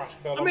 "Oh, I crashed,"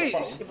 I mean,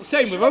 it's the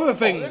same with other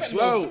things.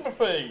 Well,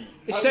 sympathy.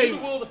 It's Do same.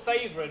 the world a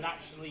favour and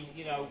actually,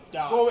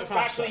 die. Go a bit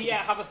faster. Actually,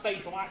 have a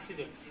fatal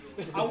accident.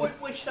 I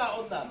wouldn't wish that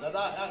on them.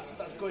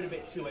 That's going a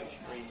bit too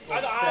extreme.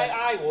 But,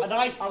 I would. A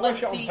nice I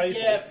wish it on lengthy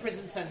paper.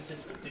 prison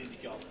sentence would do the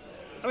job.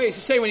 I mean, it's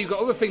the same when you've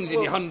got other things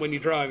in your hand when you're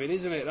driving,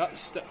 isn't it?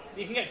 That's.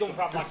 You can get done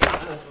for having like an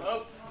apple.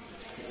 Oh.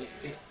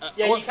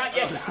 Yeah, you can.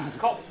 Yes,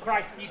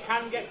 Christ, you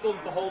can get done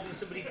for holding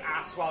somebody's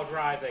ass while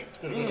driving.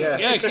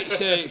 Yeah, because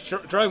it's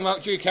driving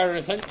without due care and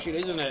attention,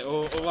 isn't it?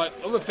 Or like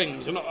other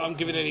things. I'm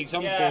giving any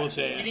examples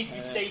here. You need to be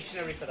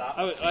stationary for that.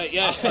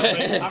 Yeah.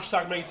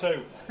 Hashtag me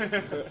too.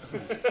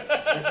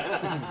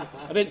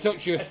 I didn't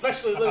touch you.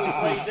 Especially Lewis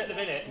Blaze at the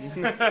minute.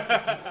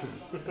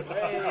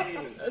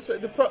 So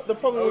the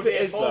problem with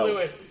it is, though,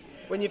 Lewis.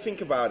 when you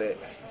think about it,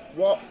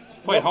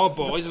 Quite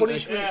hardball, isn't it?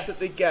 punishments that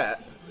they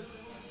get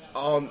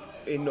aren't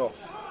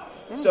enough.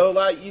 So,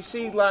 like, you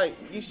see, like,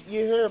 you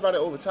hear about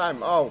it all the time.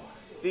 Oh,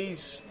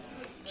 these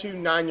 2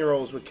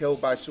 9-year-olds were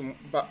killed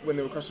when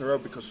they were crossing the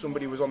road because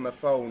somebody was on their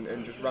phone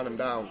and just ran them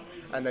down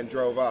and then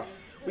drove off.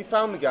 We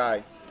found the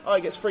guy. Oh,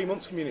 he gets 3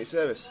 months community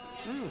service.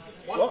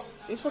 What?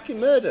 It's fucking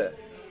murder.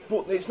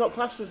 But it's not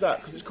classed as that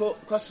because it's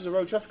classed as a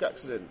road traffic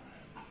accident.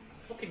 It's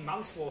fucking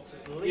manslaughter.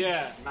 At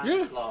least.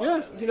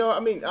 Yeah. You know what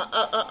I mean?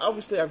 I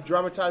obviously, I've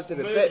dramatised it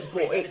a bit,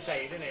 but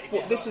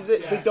this is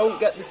it. Yeah. They don't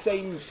get the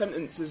same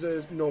sentence as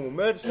a normal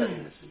murder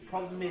sentence. The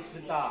problem is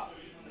with that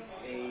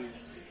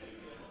is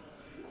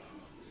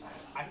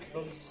I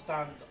can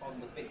understand on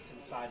the victim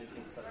side of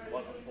things that they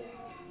want a full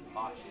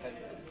harsh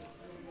sentence.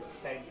 But at the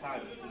same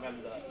time,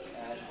 remember, I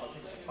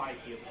think the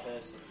psyche of the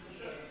person,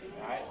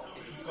 right?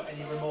 If he's got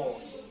any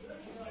remorse,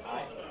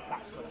 right,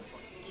 that's going to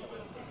fucking kill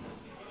him.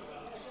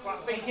 Well,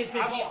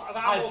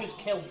 I've just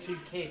killed 2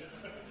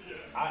 kids.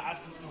 I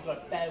think he's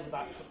got to bear with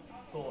that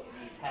thought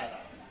in his head.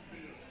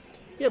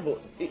 Yeah,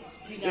 but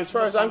as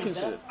far as I'm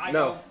concerned,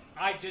 no.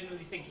 I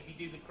genuinely think if you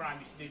do the crime,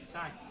 you should do the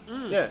time.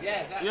 Yeah.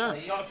 Yeah,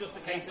 exactly. Not just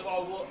a case of,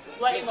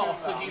 let him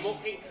off because he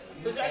looked...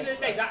 Because at the end of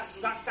the day,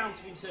 that's down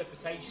to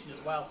interpretation as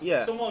well.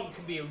 Yeah. Someone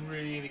can be a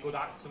really good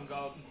actor and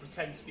go and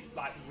pretend to be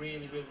like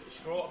really, really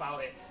distraught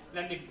about it.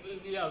 And then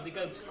they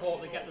go to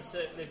court, they get the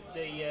 3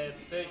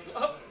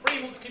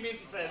 months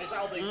community service,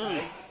 I'll do for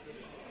me.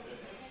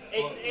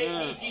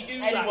 If you do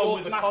that,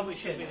 automatically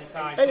should be the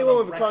time. Anyone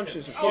with a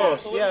conscience, of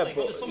course, yeah, but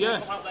there's some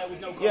people out there with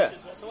no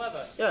conscience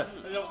whatsoever. Yeah.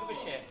 They don't give a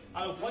shit.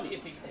 I know plenty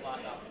of people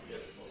like that.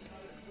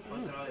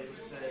 There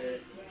was a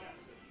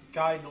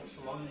guy not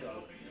so long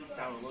ago, just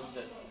down in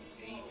London.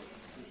 He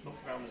was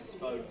looking around with his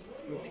phone,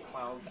 and he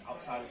clowned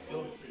outside of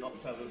school in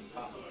October. A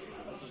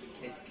dozen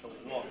kids killed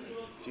 1.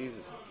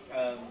 Jesus.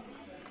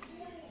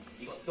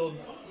 He got done.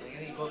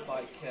 He got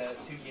like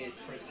 2 years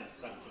prison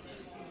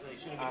sentence. So he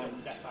should have been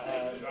done death by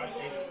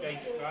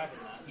dangerous driving.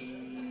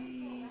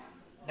 He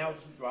now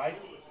doesn't drive.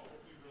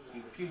 He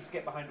refuses to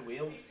get behind the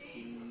wheel.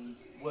 He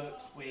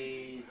works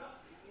with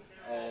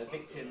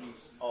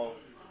victims of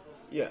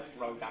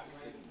road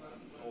accident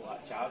and all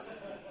that jazz.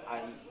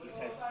 And he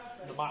says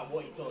no matter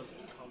what he does, he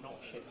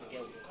cannot shift the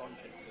guilt of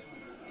conscience.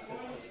 He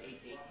says because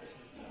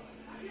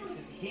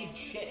he'd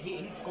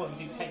go and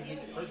do 10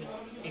 years in prison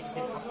if he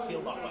didn't have to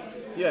feel that way.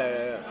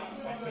 Yeah.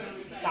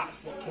 That's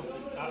what killed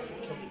him. That's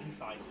what killed him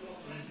inside.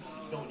 There's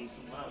no one needs to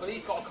know. But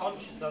he's got a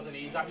conscience, hasn't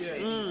he? He's actually a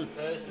decent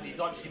person.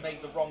 He's actually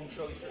made the wrong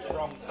choice at the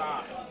wrong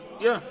time.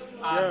 Yeah.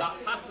 And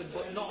that's happened,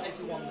 but not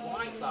everyone's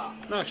like that.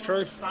 That's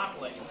true.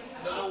 Sadly.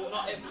 No,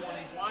 not everyone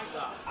is like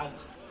that. And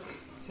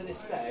to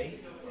this day,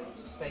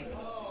 there's a statement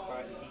that says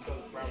he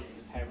goes round to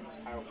the parents'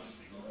 house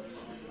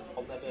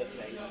on their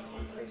birthdays,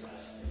 on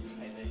Christmas,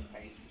 to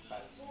pay his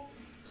respects.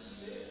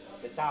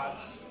 The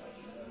dads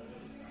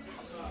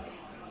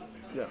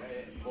Yeah.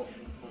 But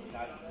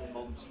the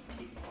mum's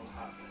keeping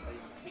contact, so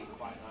being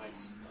quite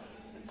nice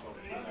and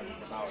talking to him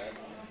everything about it.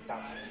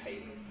 Dad's just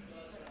hating him.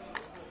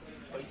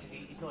 But he says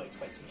he's not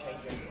expecting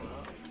change or anything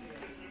like that.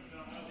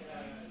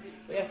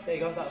 But yeah, there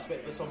you go. That's a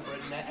bit of a sombre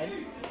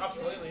end.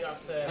 Absolutely,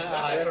 that's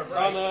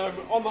And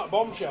on that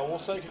bombshell, we'll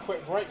take a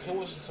quick break and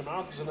listen to some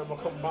ads, and then we'll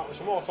come back with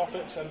some more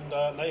topics, and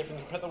Nathan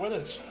can pick the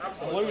winners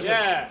and losers.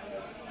 Yeah.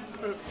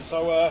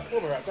 So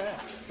we'll be right back.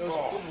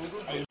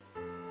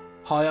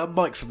 Hi, I'm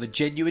Mike from the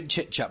Genuine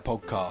Chit Chat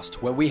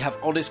podcast, where we have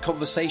honest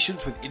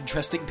conversations with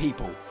interesting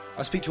people.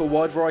 I speak to a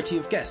wide variety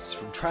of guests,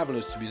 from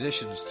travellers to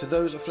musicians to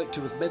those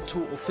afflicted with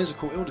mental or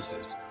physical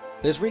illnesses.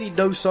 There's really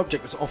no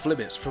subject that's off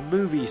limits, from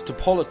movies to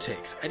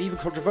politics and even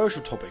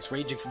controversial topics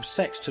ranging from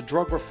sex to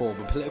drug reform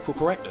and political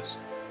correctness.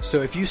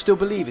 So if you still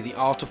believe in the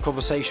art of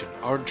conversation,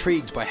 are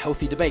intrigued by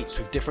healthy debates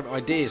with different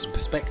ideas and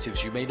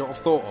perspectives you may not have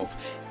thought of,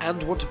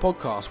 and want a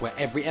podcast where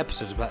every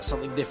episode is about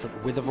something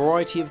different with a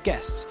variety of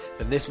guests,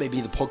 then this may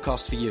be the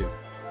podcast for you.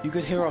 You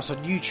can hear us on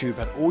YouTube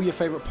and all your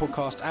favourite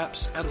podcast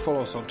apps, and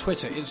follow us on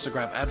Twitter,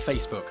 Instagram and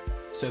Facebook.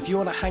 So if you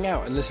want to hang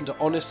out and listen to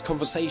honest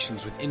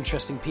conversations with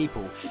interesting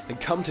people, then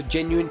come to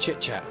Genuine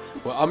Chit Chat,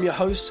 where I'm your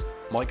host,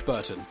 Mike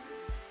Burton.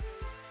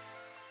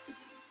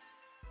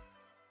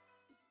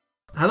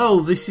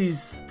 Hello, this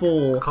is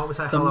for... Can't we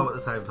say hello at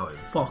the same time?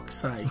 Fuck's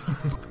sake.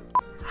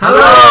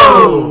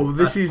 Hello!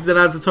 This is an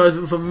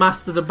advertisement for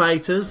Master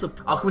Debaters. Oh,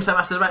 can we say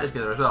Master Debaters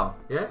together as well?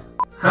 Yeah?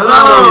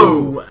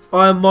 Hello!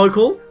 I am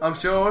Michael. I'm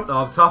Sean.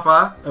 I'm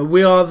Toffer. And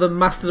we are the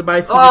Master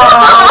Debaters.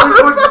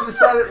 Oh,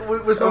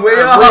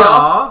 we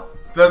are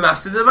the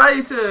Master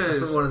Debaters.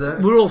 That's what we want to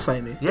do. We're all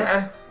saying it.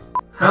 Yeah.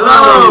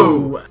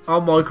 Hello!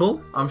 I'm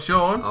Michael. I'm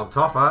Sean. I'm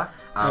Toffer.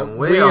 And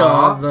we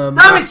are the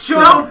Damn it,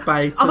 Sean!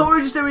 Debaters. I thought we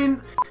were just doing...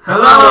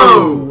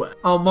 Hello!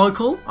 I'm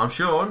Michael. I'm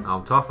Sean.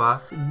 I'm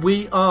Toffer.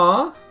 We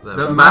are...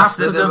 The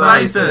Master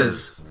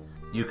Debaters.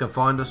 You can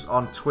find us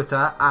on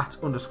Twitter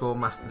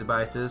 @_Master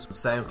Debaters,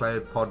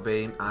 SoundCloud,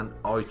 Podbean and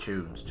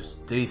iTunes.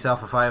 Just do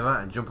yourself a favour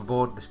and jump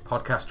aboard this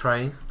podcast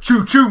train.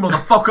 Choo choo,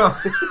 motherfucker!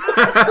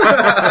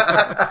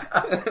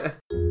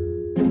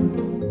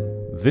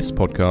 This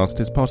podcast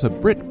is part of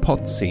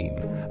Britpod Scene,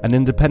 an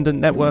independent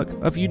network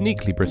of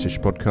uniquely British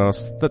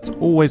podcasts that's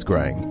always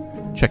growing.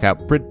 Check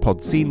out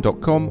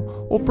BritpodScene.com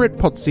or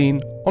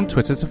BritpodScene on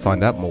Twitter to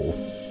find out more.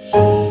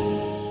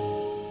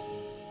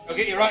 I'll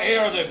get you right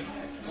here, then.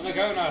 On the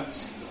go,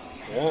 lads.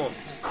 Yeah.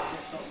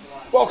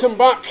 Welcome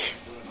back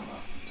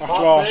after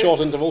our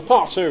short interval.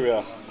 Part 2,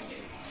 yeah.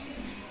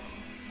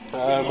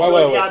 Where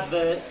were we?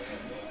 Adverts.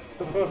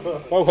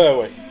 Where were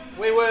we?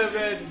 We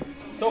were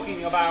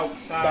talking about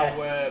how...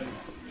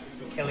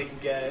 killing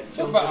a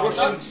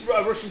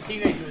Russian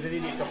teenager was an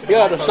idiot.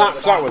 Yeah, the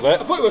slacks, that was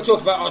it. I thought we were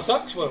talking about our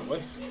sacks, weren't we?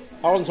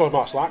 I wasn't talking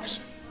about slacks.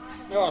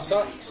 No, our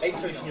sacks. Ain't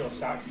touching your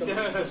sack.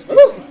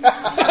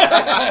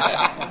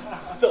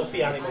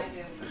 Filthy animal.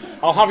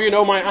 I'll have you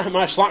know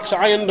my slacks are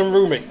ironed and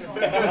roomy.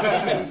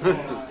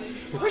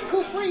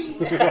 Wrinkle free.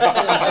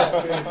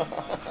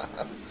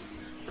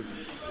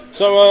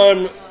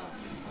 So,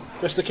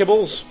 Mr.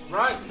 Kibbles.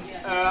 Right.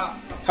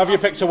 Have you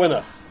picked a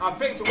winner? I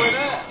picked a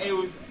winner. It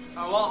was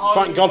a lot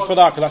harder. Thank God for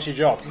that, because that's your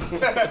job.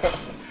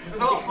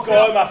 Go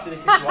home after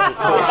this if you want.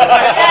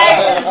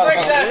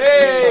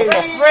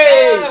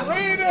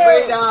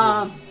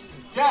 Freedom!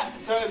 Yeah,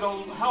 so it's a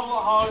hell of a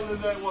lot harder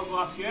than it was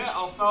last year.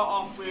 I'll start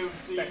off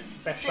with the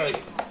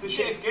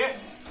shittest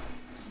gift,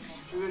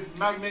 which is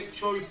magnet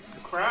choice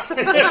crap. No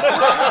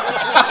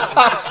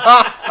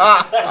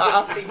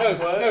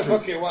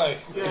fucking way.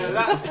 Yeah,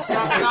 that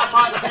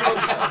might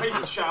be a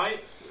piece of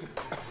shite.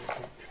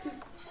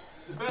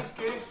 The best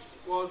gift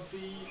was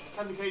the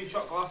candy cane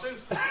shot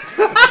glasses.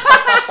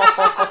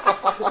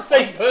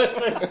 Same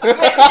person. Hang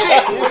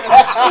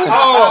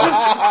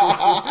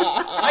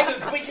on,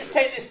 can we just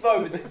take this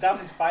moment that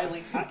Daz is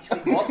finally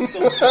actually won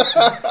something?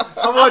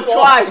 I won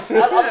twice. I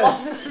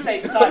lost at the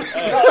same time.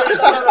 No.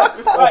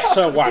 Right,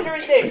 so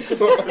considering this,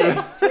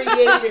 3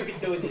 years we've been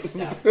doing this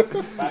now.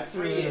 Right,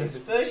 3 years.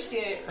 First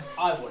year,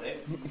 I won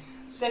it.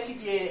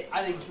 Second year,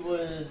 I think it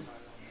was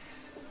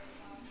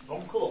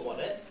Uncle that won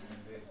it.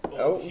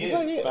 Oh, was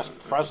that it? Best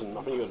present,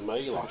 I think it was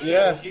me last year.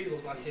 Yeah. You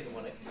look like you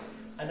won it.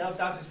 And now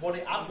Daz has won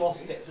it and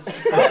lost it at the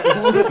same time.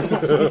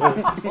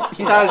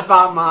 That's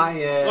about my...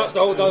 That's the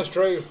whole Daz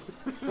true.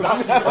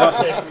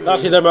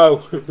 That's his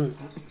MO.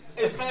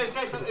 It's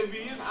basically, if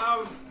you didn't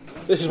have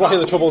This is why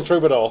the troubled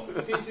troubadour.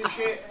 piece of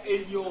shit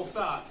in your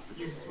sack,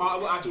 you might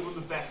have actually won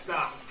the best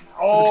sack.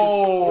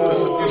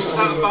 Oh,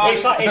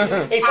 it's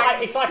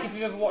like if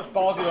you've ever watched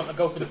Bargain Hunt and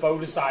go for the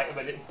bonus item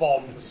and it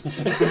bombs.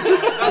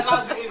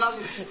 That's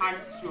just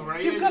tanked your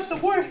ratings. You've got the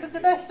worst and the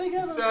best thing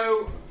ever.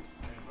 So,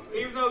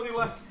 even though they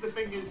left the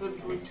thing in so they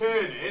could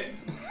return it,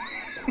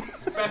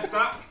 best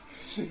sack.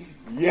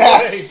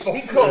 Yes!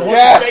 Hey, Bunko,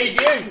 Yes!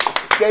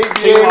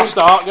 Debut. Team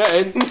start, get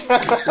in.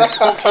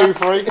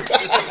 2-3.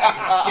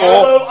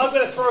 Although I'm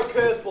going to throw a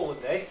curveball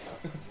at this.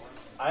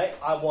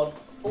 I want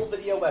full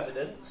video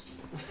evidence.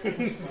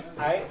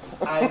 Right?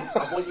 And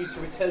I want you to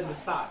return the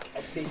sack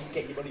and see if you can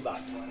get your money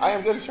back. I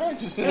am going to try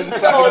to return the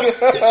Because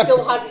sack. it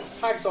still has its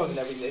tags on and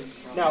everything.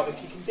 Now,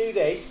 if you can do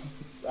this,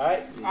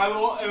 right? I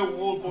will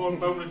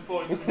award bonus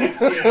points for next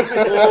year.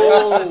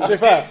 To be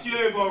fair, Next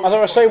year, bonus as I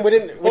was saying, we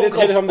didn't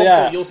hit it on the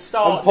air. You'll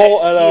start And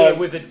Paul, next year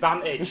with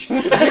advantage. I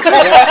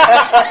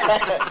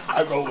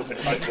roll with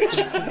advantage.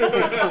 To be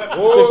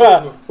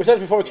fair, we said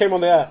before we came on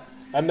the air,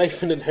 and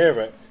Nathan didn't hear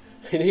it.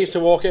 He needs to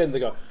walk in. They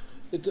go,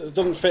 it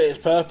doesn't fit its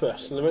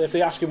purpose. And if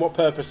they ask him what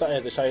purpose that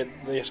is, they say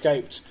they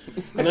escaped.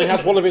 And then he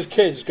has one of his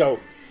kids go.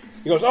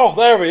 He goes, "Oh,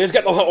 there he is!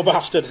 Get the little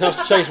bastard!" And has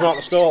to chase him out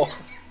the store.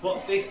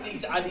 But this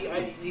needs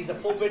a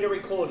full video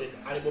recording,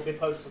 and it will be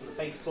posted on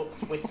Facebook,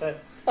 Twitter,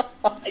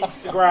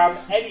 Instagram,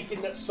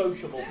 anything that's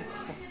sociable.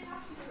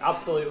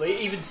 Absolutely.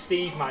 Even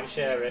Steve might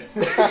share it.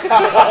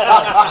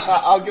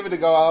 I'll give it a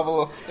go. I'll have a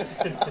look.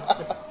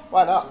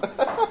 Why not?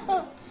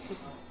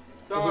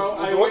 So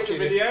I watched the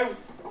video,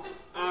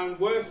 and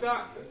where's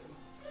that?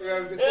 This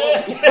one.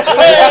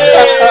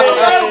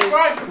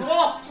 Christ has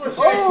lost for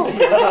sure.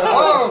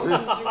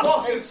 You've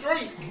lost your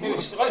streak.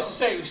 Let's just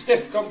say it was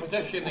stiff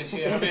competition this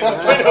year. The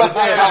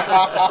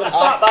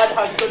fat man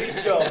has done his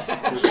job.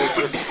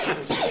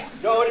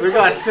 We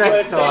got a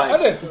stress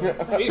time.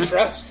 He's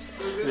stressed.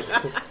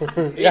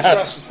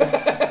 Yes.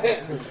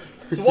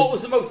 So what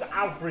was the most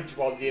average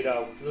one, you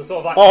know? Sort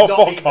of like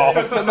fuck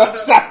off. The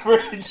most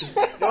average.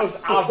 The most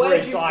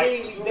average, like...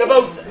 Really the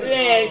most...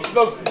 Yeah, it's the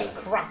most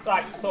crap,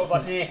 like, sort of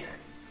like...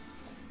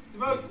 The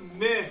most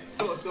myth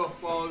sort of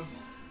stuff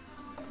was...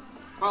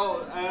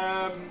 Well,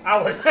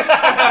 Alan.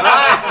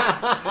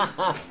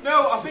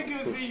 no, I think it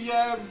was the...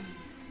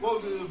 what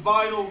was it? The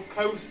vinyl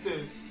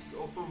coasters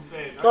or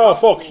something. Oh,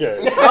 fuck you.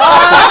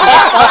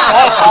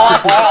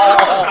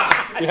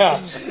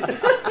 Yes.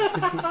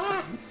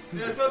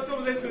 Yeah, so some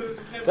of this was...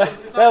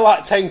 They're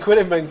like 10 quid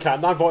in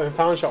Mencan. I bought it in a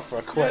pound shop for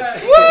a quid.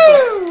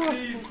 Yeah,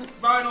 these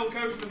vinyl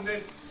coasters and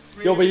this...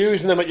 You'll be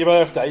using them at your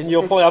birthday, and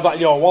you'll probably have that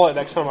in your wallet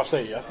next time I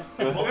see you.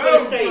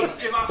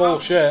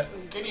 Bullshit.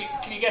 Can you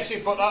guess who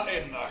put that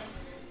in there?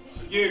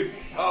 You.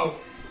 Oh.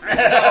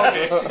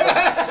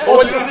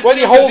 When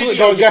you hold it,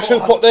 go, guess who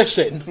put this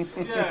in?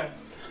 Yeah.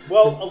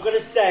 Well, I'm going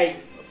to say,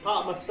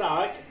 part of my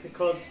SAG,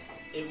 because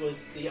it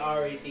was the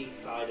RAD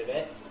side of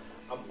it,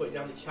 I'm putting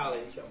down the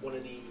challenge at one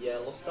of the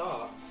Lost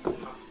Arks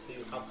has to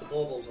have the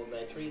baubles on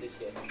their tree this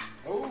year.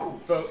 Oh,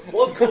 but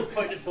one could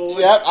point it forward.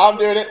 Yeah, I'm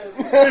doing it.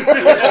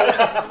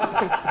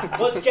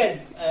 Once again,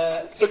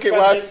 Suck it, picture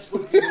evidence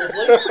would be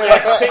lovely.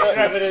 Yes, picture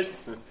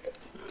evidence.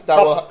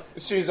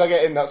 As soon as I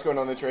get in, that's going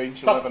on the tree.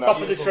 She'll never know.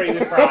 Top of the tree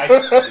with pride.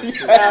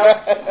 Now,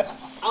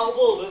 out of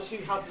all of us, who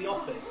has the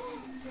office?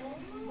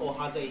 Or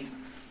has a...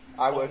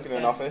 I work in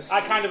an office.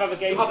 I kind of have a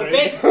game You have a room.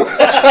 bit.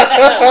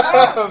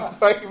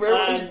 Thank you very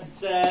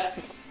much. And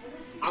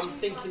I'm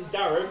thinking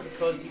Darren,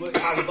 because he works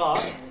behind the bar,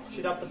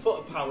 should have the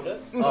foot powder.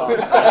 Oh, no,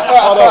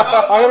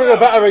 I'm going to have a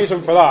better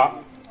reason for that.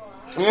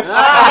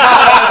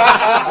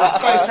 Let's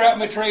go straight on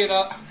my tree,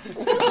 that.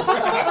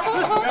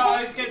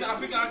 I think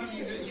I can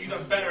use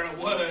that better at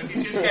work.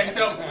 It's just getting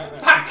yourself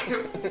pack.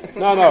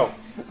 No.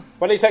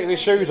 When he takes his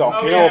shoes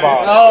off, you know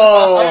about it.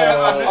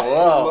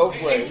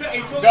 Lovely.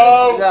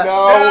 No,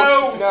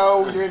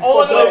 you're in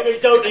Oh, public. no,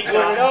 don't eat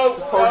that.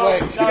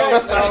 Public. I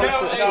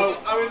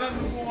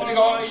remember Have you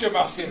got Oxford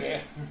Mass in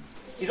here?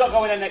 He's not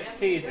going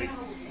NXT, is he?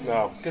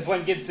 No. Because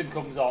when Gibson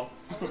comes on...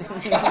 I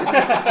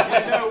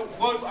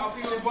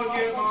think it was one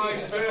year of my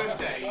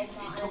birthday,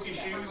 he took his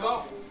shoes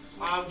off,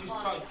 and I just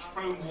started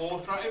throwing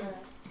water at him.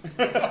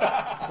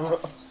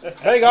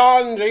 Hang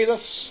on,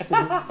 Jesus. Is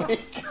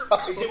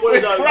it one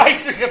of those?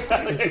 Christ,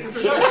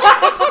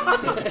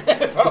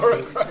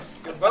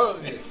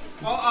 rebellion.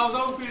 I was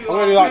hoping I'm going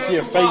to do that to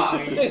your feet.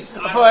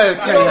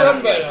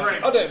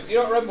 You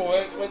don't remember when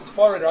I went to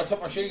Florida, I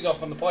took my shoes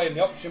off on the plane,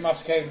 the oxygen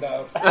mask came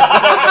down.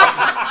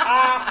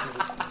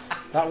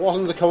 That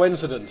wasn't a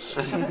coincidence.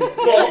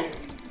 Well,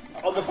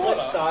 on the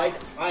flip side,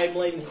 I am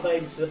laying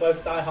claim to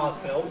both Die Hard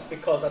films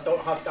because I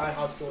don't have Die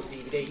Hard 4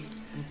 DVD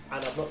and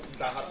I've not seen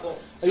Die Hard 4.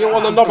 Are you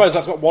one of the knobbers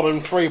that's got 1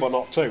 and 3 but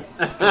not 2?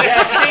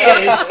 Yes, he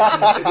is.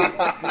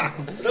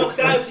 No, because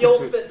I have the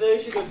ultimate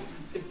version of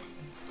the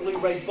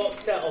Blu-ray box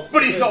set of...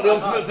 But it's not the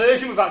ultimate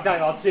version without Die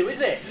Hard 2,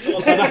 is it?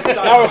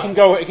 Now it can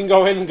go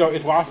in and go,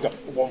 his wife got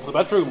one for the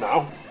bedroom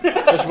now.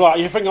 It's like,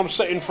 you think I'm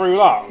sitting through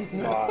that?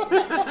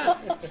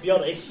 To be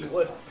honest, you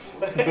would.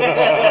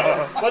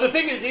 Well, the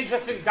thing is,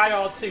 interesting with Die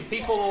Hard 2,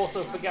 people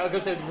also forget,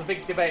 there's a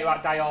big debate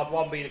about Die Hard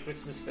 1 being a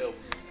Christmas film.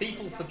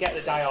 People forget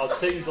that Die Hard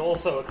 2 is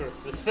also a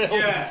Christmas film.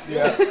 Yeah.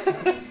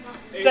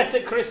 Set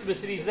at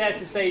Christmas and he's there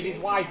to save his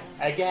wife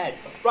again.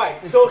 Right,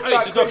 talking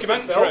about It's a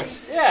documentary. Christmas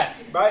films. Yeah.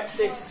 Right,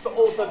 this is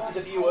also for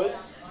the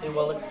viewers who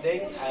are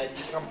listening, and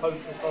you can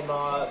post this on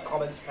our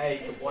comments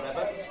page or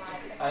whatever.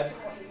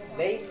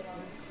 Name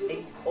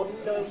an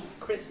unknown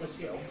Christmas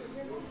film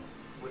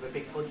with a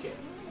big budget.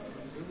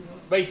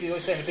 Basically, we're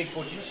saying a big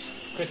budget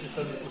Christmas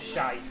film that was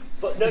shite.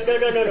 But no,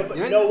 but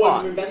no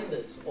one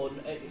remembers or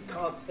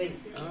can't think.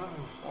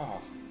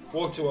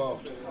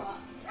 Waterworld.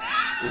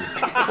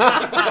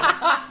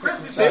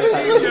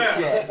 Seriously?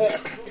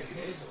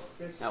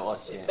 That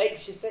was shit.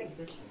 Makes you think.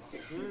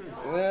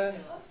 Yeah.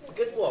 It's a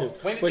good one.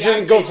 Which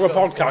isn't good for a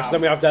podcast,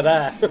 then we have dead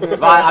air.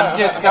 Right, I'm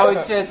just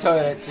going to the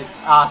toilet to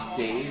ask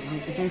Steve.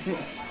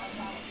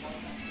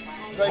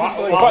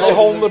 Why you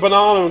holding the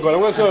banana and going,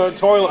 I'm going to go to the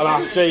toilet and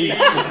ask Steve.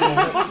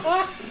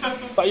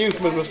 That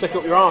euphemism will stick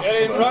up your arse. Yeah,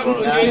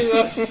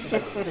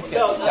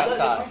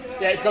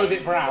 it's got a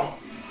bit brown.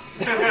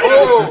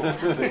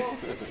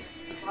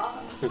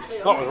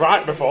 That was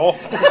right before.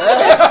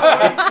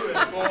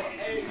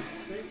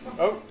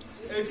 Oh.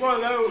 It's one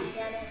of those.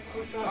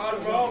 I'd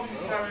rather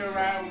carry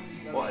around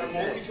a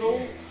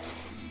multi-tool.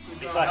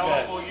 It's like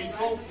a... more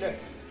useful. Yeah.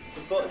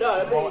 But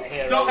no,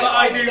 not that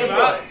I do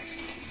that.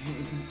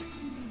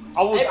 I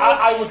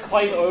would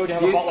claim that I already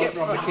have a bottle of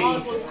the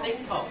keys.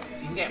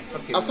 You can get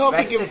fucking I can't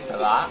think arrested for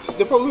that.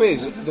 The problem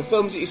is, the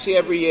films that you see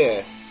every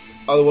year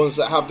are the ones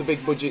that have the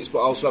big budgets but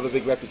also have a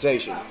big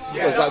reputation.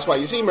 Because that's why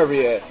you see them every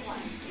year.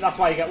 That's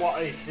why you get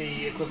what is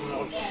the equivalent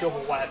of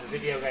shovel, whatever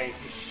video games,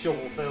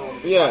 shovel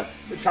films. Yeah.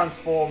 The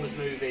Transformers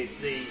movies,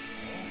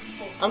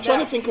 I'm trying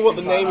to think of what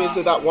the name is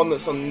of that one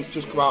that's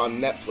just come out on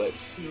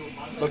Netflix.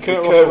 The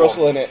Kurt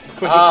Russell in it.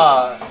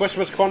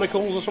 Christmas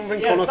Chronicles or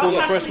something? Yeah, Chronicles of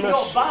that's actually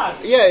Christmas. not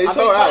bad. Yeah, it's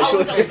alright I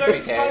was actually. very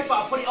surprised,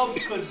 but I put it on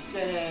because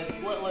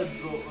Little Eds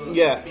were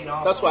Yeah, being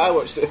arsed. that's why I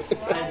watched it.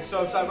 And so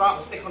I was like, right,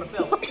 I'll stick on a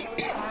film.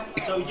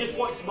 So we just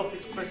watched the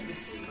Muppets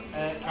Christmas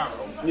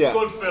Carol. Yeah.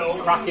 Good film.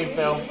 Cracking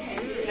film.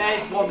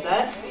 There's one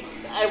there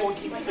that everyone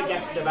keeps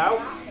forgetting about.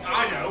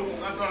 I know,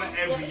 that's on it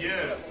every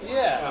year.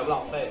 Yeah. Well,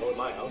 not fatal in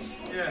my house.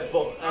 Yeah.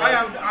 But I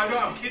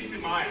don't have kids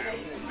in my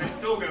house, and it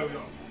still goes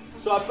on.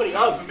 So I put it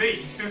That's on. for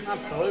me.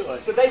 Absolutely.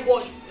 So they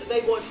watched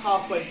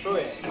halfway through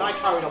it, and I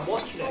carried on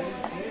watching it.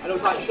 And I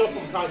was like, shut up,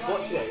 I'm trying to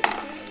watch it.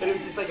 And it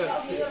was just like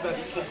this is my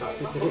kid's house,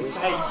 for fuck's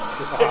sake.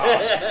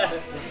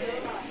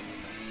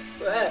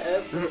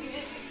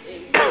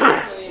 It's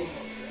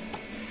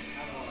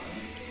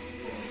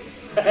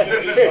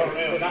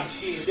that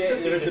shit.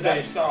 There is the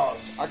Death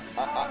Stars.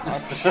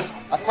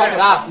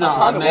 That's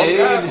not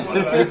amazing.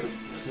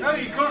 No,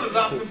 you couldn't,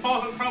 that's the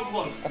part of the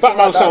problem.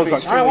 Batman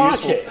soundtrack, I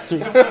like it.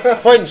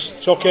 Prince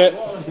took it.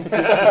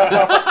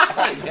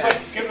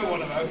 Just give me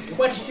one of those.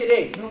 Question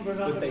is,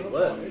 would they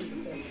work?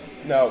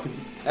 No.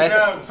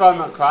 It's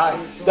from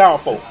Christ.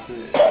 Doubtful.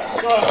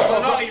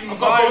 They're not even I've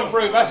got a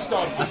bulletproof vest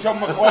on with John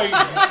McQueen.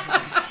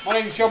 My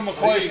name's John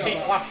McQueen. Cheap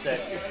plastic.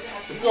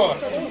 Go on,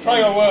 try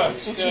your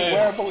worst.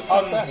 Wear a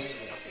bulletproof vest.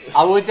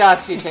 I would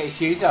ask you to take your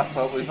shoes off,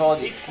 but we've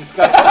already discussed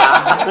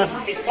that.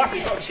 It's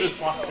plastic, it's not cheap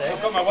plastic.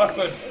 I've got my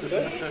weapon.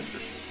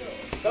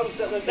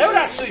 They would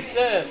actually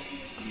serve.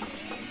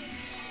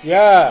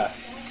 Yeah.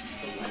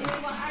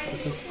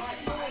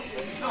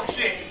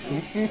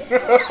 You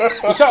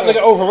start to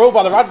get overruled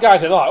by the RAD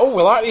guys. They're like, oh,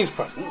 we like these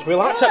presents, we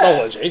like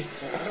technology.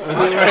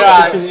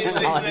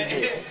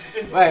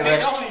 Wait.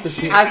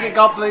 Has it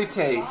got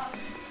Bluetooth?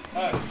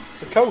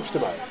 It's a coaster,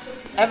 mate.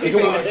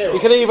 Everything. You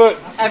can either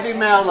Every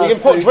male you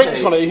can put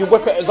drinks on it, you can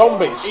whip it at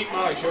zombies. Eat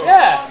my show.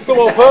 Yeah.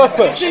 Double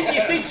purpose.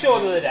 You've seen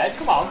Shaun of the Dead,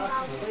 come on. I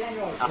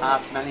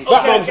have many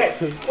Okay,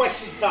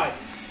 question time.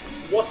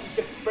 What is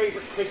your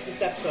favourite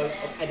Christmas episode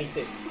of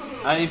anything?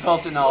 Only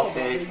Pulse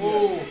Horses.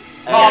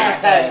 Father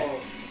Ted.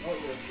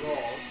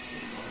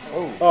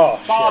 Oh,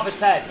 Father shit.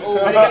 Ted.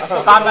 When he gets stuck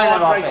in the Batman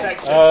and laundry Robin.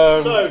 section.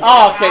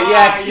 Okay,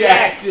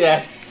 yes.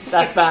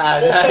 That's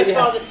bad. What says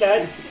Father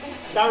Ted?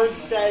 Darren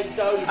says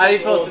Only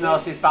Pulse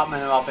Horses,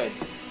 Batman and Robin.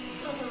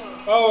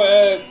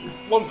 Oh,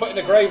 One Foot in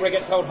the Grave where he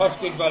gets held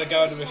hostage by the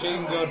guy with the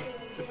machine gun.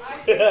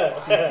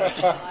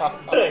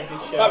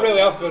 That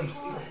really happened.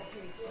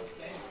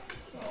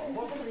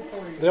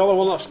 The other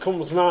one that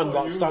comes to mind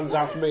that stands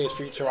out for me is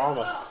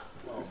Futurama.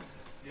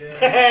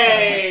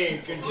 Hey,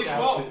 good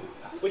shout.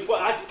 Which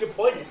one? That's a good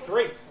point. It's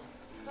 3.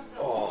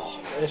 Oh,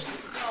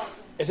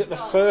 is it the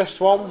first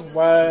one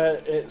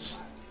where it's...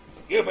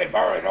 You've been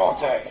very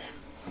naughty.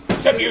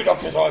 Except you,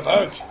 Dr.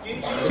 Zoidberg.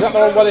 Is that the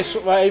one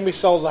where Amy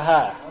sells her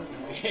hair?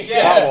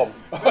 Yeah. That one.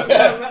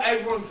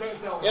 Everyone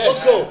says that.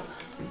 Yes. Cool.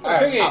 I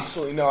have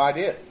absolutely no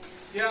idea.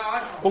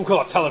 Yeah, Uncle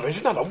on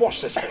television, I don't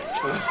watch this thing.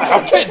 I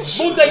have kids.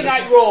 Monday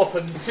Night Raw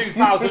from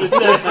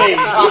 2013.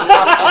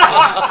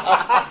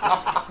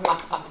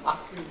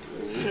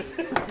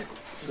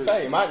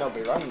 Hey, you might not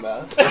be wrong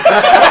there.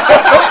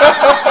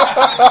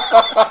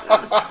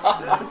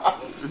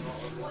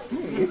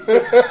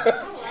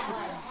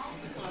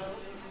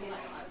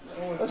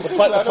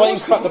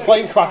 The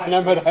plane crash in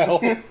Emmerdale.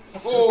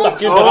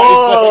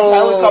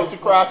 Helicopter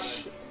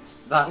crash.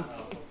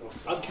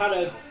 I'm kind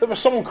of... There was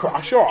some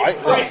crash, alright.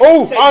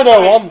 Oh, I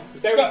know one.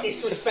 Very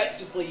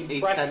disrespectfully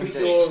impressed with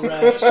your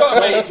It's got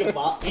range of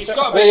that. It's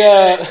got to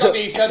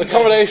be The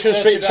Coronation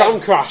Street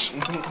tram crash.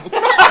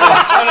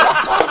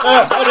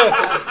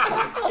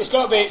 It's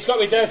got to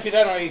be Dirty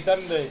Den on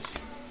EastEnders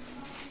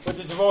with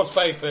the divorce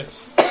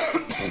papers.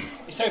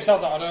 It's so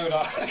sad that I know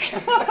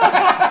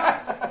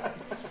that.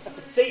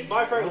 See,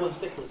 my favourite one's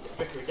Vicar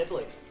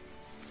Dibley.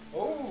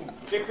 Oh,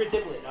 Vicar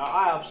Dibley. Now,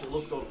 I absolutely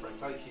love Dawn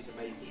French. I think she's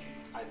amazing.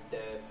 And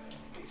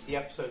It's the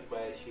episode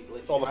where she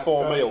literally Oh, the has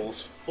 4 to go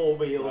meals. 4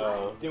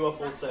 meals, do a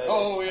full service.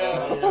 Oh,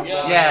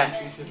 yeah. Yeah.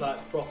 She's just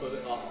like proper.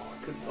 Oh, I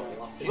couldn't stop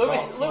laughing.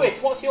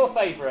 Lewis, what's your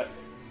favourite?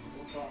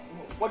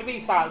 What do you mean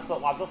silence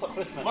up, lads? That's not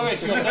Christmas.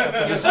 Lewis, your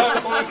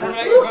service will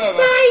incriminate you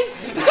further.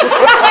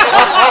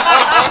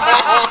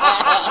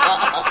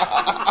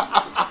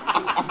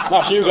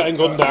 That's you getting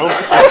gunned down.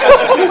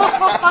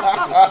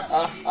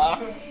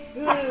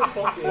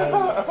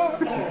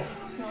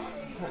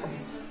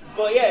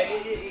 But yeah,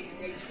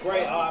 it's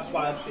great. That's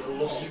why I absolutely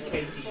love UK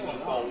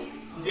TV Gold.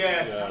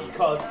 Yeah.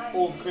 Because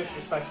all the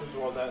Christmas specials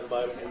are on there at the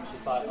moment, and it's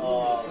just like,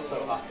 oh, I'm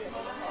so happy.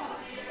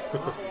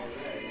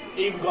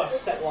 Even got a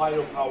set line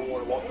up how I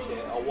want to watch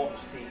it. I'll watch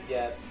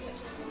the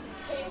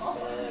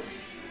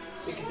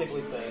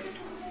Piccadilly first,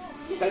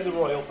 then the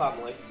Royal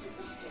Family.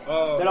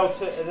 Oh. Then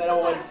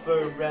I'll wait for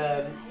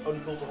Only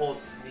Fools and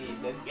Horses in the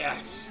evening.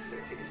 Yes.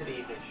 It's an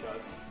evening show.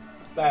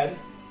 Then,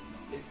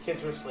 if the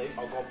kids are asleep,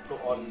 I'll go and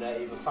put on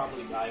either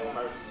Family Guy or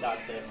American Dad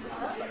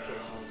Christmas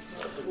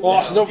specials. Well,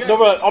 that's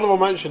another honourable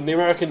mention, the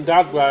American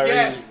Dad, where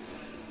Yes.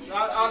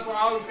 That's what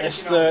I was thinking.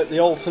 it's the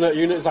alternate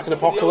unit, it's like an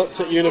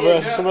apocalyptic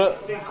universe or something.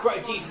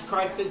 It's Jesus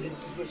Christ is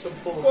some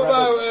form of What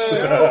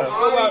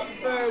about, I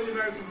prefer the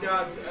American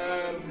Dad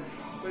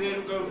when they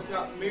end up going to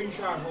that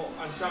moonshine hut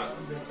and start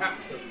to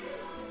attack them.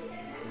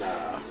 Nah.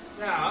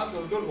 Yeah, that's a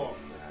good one.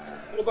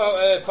 What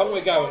about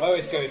Family Guy with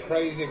Lois going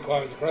crazy and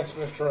climbing the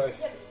Christmas tree?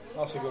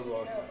 That's a good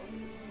one.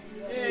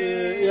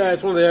 Yeah,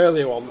 it's one of the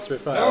earlier ones, to be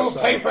fair. No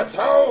paper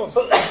towels!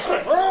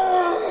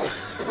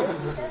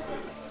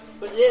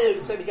 But yeah,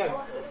 the same again.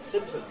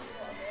 Simpsons.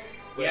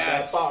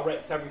 Yes. Bart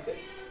wrecks everything.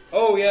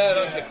 Oh yeah,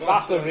 that's a classic.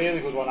 That's a really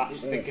good one,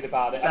 actually, thinking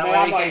about it. Is that I mean, where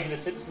I'm you not get- even a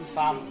Simpsons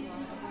fan.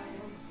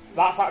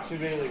 That's actually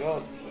really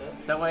good.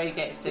 Is that where he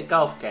gets the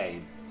golf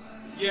game?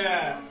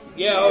 Yeah.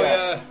 Yeah, oh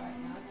yeah.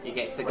 He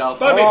gets the golf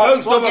Bobby, game.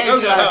 post What them, games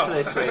goes do you it have out. for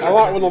this week? I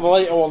like one of the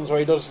later ones where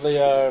he does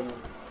the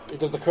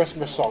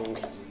Christmas song.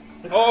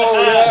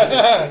 Oh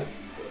yeah.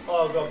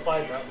 Oh, I've got to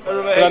find that.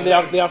 And then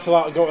they have to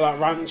like, go to that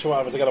ranch or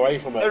whatever to get away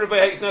from it.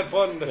 Everybody hates Ned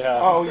Fund. Yeah.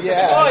 Oh,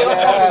 yeah. Oh, you're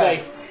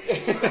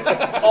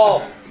yeah.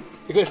 Oh,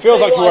 It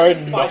feels like you're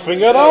wearing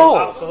nothing at all.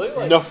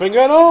 Absolutely. Nothing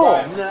at all.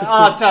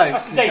 Oh, don't.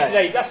 That's day to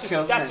day. That's just.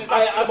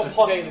 I'm a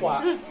posh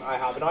twat. I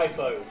have an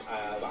iPhone,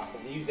 Apple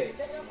Music.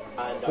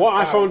 And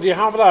What iPhone do you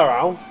have there,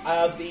 Al? I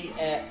have the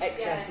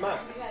XS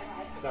Max.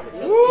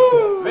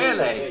 Woo!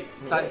 Really?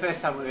 It's like the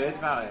first time we heard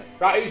about it.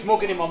 Right, who's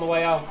mugging him on the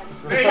way out?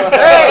 Remember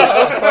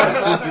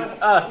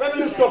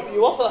who's dropping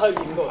you off at home?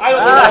 You can go.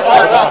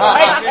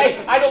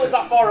 I don't live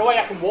that far away.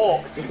 I can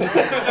walk.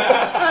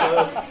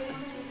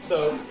 So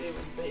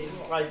it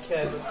was like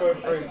I was going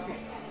through.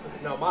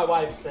 No, my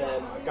wife's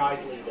a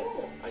guide leader,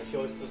 and she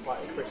always does like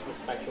a Christmas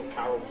special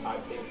carol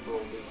type thing for all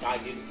the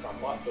guide units around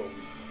Blackpool.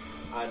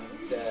 And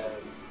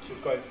she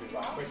was going through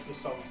like Christmas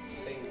songs to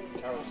sing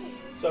carols.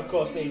 So of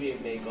course, me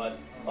going,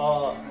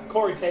 oh,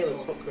 Corey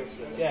Taylor's for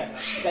Christmas, yeah.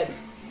 Then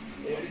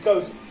it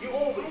goes, you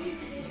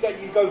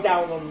go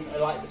down on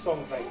like the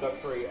songs that you go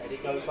through, and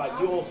it goes like,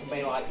 you also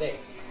may like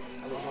this,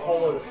 and there's a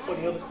whole load of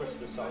funny other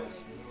Christmas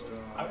songs.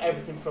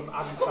 Everything from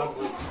Adam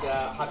Sandler's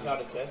Happy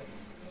Hanukkah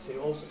to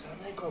all sorts. And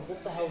I'm there going,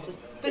 what the hell is this?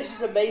 This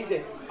is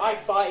amazing. I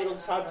farted on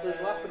Santa's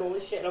lap and all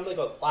this shit. And I'm there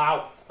going,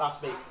 wow, that's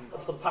me.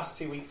 And for the past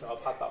 2 weeks now,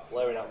 I've had that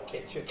blaring out the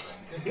kitchen.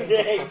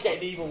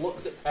 Getting evil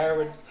looks at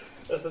parents.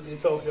 That's something you're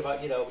talking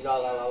about, you know,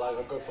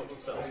 go fuck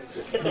yourself.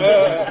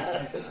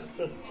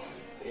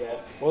 Yeah.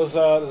 Well,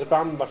 there's a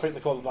band, I think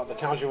they call it like the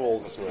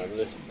Casuals or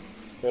something.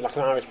 They're like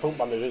an Irish punk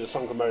band who did a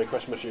song called Merry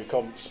Christmas, You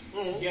Cunts.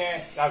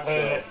 Yeah. I've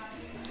heard it.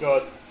 It's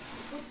good.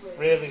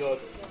 Really good.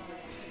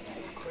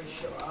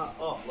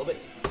 Oh, love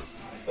it.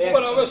 Yeah.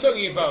 What other song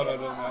you found? I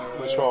don't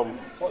know. Which one?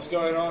 What's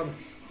going on?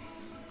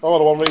 Oh,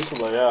 the one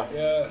recently, yeah.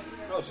 Yeah,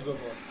 that's a good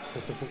one.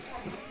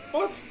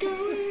 What's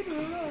going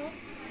on?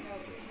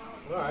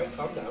 Alright,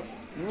 calm down.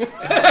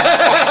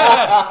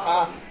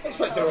 I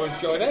expect everyone to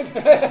join in.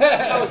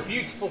 That was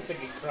beautiful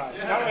singing, Christ.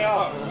 Carry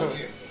on.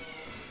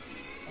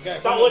 Okay,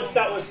 that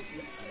was.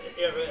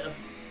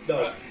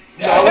 No.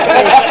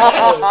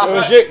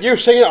 You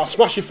sing it, I'll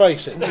smash your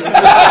face in. Oh,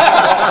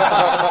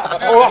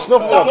 that's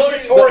another one.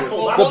 That's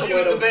rhetorical.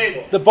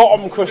 That's the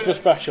bottom Christmas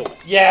special.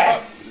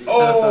 Yes.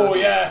 Oh,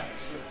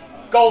 yes.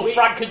 Gold,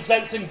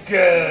 frankincense, and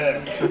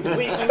Gurr.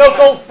 No,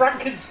 Gold,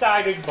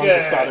 Frankenstein, and Gurr.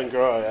 Frankenstein and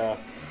Gurr, yeah.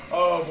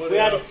 Oh, we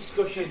had a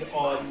discussion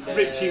on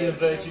Richie and the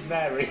Virgin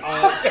Mary. It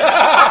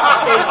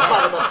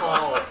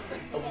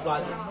was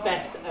like the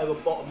best ever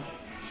bottom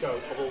show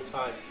of all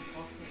time,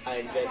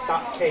 and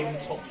that came in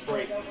top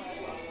 3.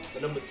 The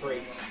number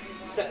 3.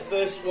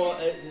 First one,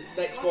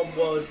 next one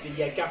was the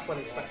Gasman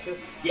Inspection.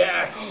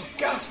 Yes,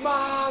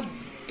 Gasman.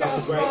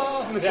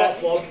 Gasman. The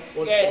top one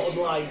was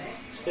Bottom Line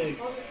 2.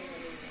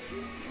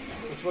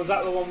 Which was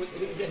that the one?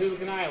 Is it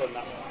Hooligan Island?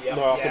 That one. Yeah.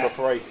 No, that's number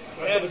 3.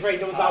 That's number 3.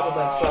 Number that one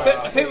then. Sorry.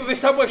 I think we've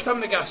established I'm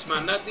the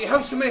Gasman. Now, do you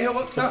have somebody who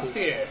looks after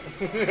you?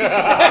 So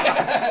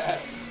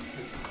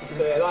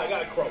yeah, that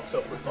got cropped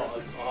up with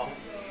bottom.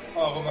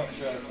 Oh, I'm not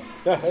sure.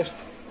 Yeah,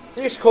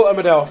 they used to call it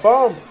Emmerdale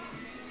Farm.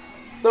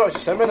 No, it's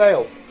just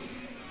Emmerdale.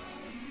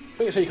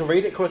 think it's so you can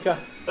read it quicker.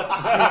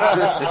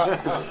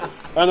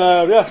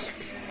 And yeah,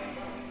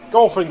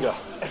 Goldfinger.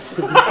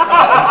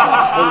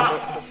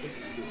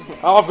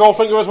 I love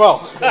Goldfinger as well.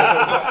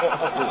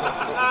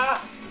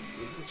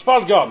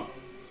 Spud gun.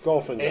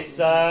 Goldfinger.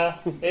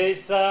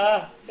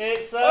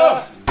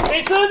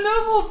 It's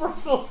another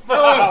Brussels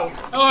sprout.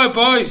 Hello,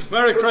 boys.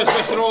 Merry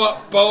Christmas and all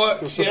that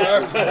bollocks, you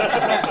know.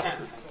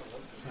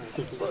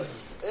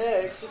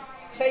 Yeah, it's just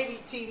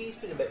TV's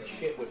been a bit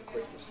shit with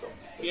Christmas stuff.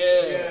 Yeah.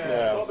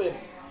 It's not been.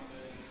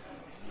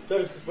 Not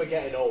just because we're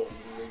getting old.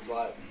 It's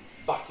like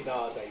back in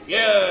our days.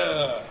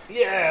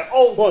 Yeah,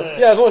 old. Well, yeah,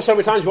 there's only so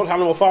many times you watch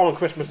Animal Farm on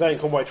Christmas Day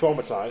and come away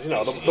traumatised. You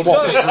know, the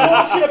what?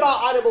 Talking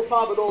about Animal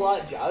Farm and all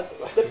that jazz,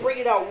 they're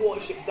bringing out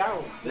Watership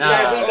Down. The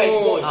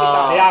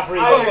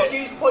average.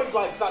 Refuse point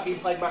blank for that being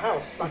played in my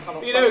house because I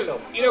cannot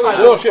film.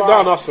 Watership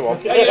Down, that's the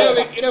one.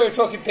 You know, we were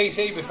talking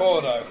PC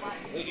before, though.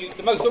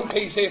 The most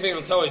un-PC thing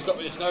on telly has got to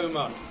be the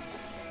Snowman.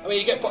 I mean,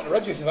 you get put on the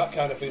register for that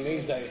kind of thing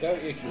these days, don't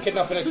you?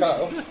 Kidnapping a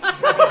child. What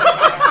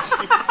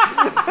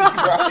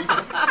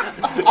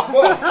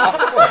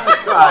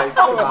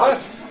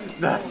was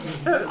that?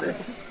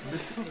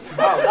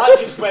 That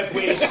just went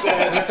weird.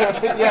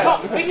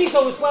 The thing is,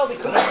 though, as well, they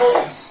couldn't call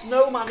it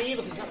Snowman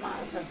either because that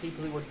might offend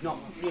people who were not,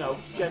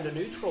 gender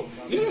neutral.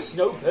 It's a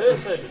snow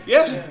person.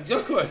 Yeah,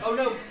 exactly. Oh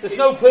no, the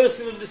snow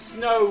person and the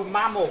snow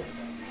mammal.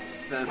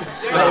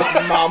 It's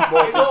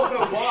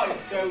also white,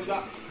 so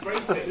that's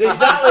racist.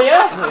 Exactly,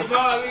 yeah. You know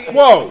what I mean?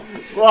 Whoa.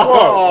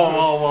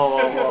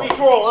 We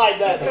draw a line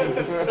there.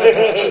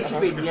 It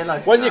could be yellow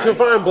snow. When you can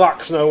find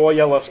black snow or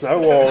yellow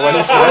snow or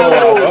red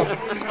snow or whatever.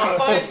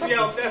 Find something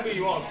else ever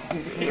you want.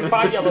 You can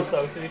find yellow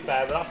snow, to be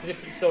fair, but that's a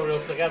different story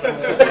altogether.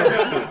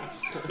 I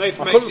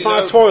couldn't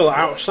find a toilet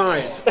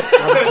outside.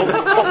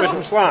 Cut me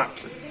some slack.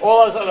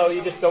 All I know,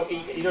 you just don't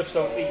eat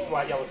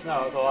white yellow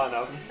snow. That's all I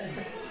know.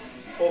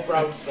 Or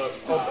brown snow.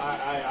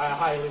 I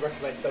highly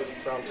recommend don't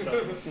eat brown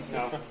snow.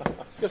 No.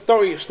 Just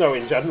don't eat snow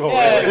in general.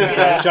 Yeah, really.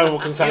 yeah. General You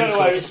consensus. don't know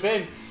where it's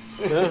been.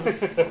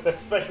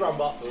 Especially around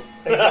Blackpool.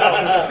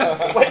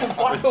 When does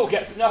Blackpool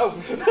get snow?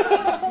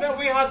 No,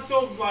 we had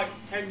some like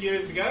 10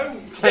 years ago.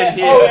 10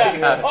 years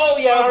ago. Oh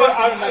yeah,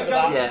 I remember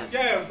that.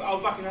 Yeah, I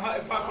was back when I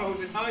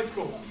was in high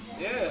school.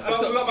 Yeah, we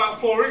got about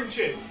 4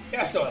 inches.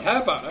 Yeah, I still had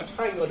hair back then.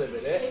 Hang on a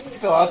minute.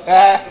 Still has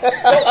hair. That's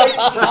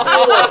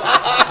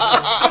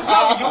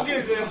how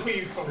younger than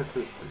you come.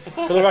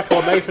 For the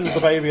record, Nathan's the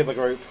baby of the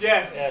group.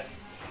 Yes.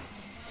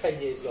 10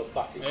 years ago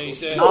back in Yeah,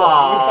 school.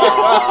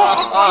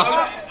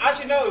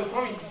 Actually, no, it was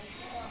probably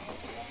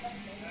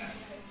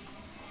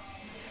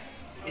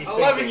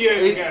 11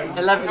 years ago.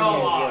 11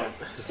 years,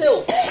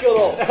 Still, shut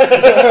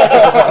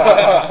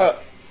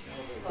up.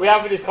 We're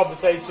having this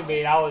conversation, me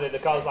and Alan, in the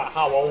car, like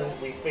how old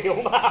we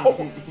feel now.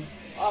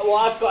 Well,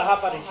 I've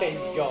had a change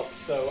of job,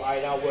 so I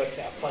now work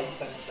at a play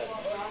centre,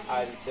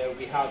 and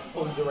we have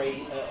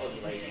underage,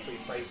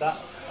 rephrase that,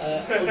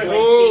 under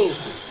 18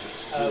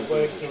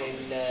 working in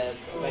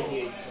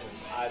venue,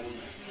 and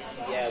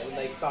yeah, when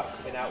they start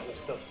coming out with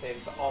stuff saying,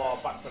 back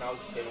when I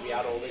was a kid, we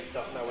had all this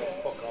stuff, now we're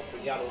fuck off, we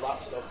had all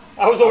that stuff.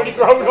 I was already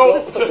grown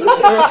up. The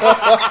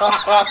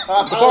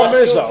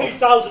problem is, though,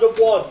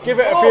 2001. give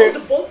it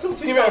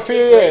a few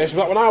years.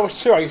 Like when I was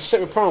 2, I used to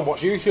sit with Pram and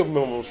watch YouTube on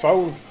my mum's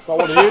phone. Like,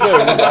 what do you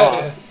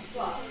do?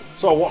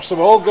 So I watched the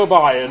world go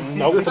by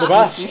and hope for the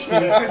best.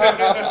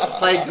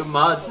 Played with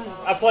mud.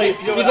 I played.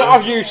 You don't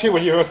have YouTube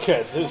when you were a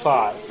kid. It's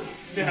like.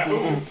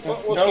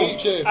 What's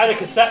YouTube? I had a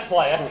cassette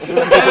player.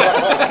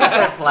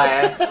 Cassette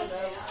player.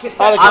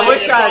 I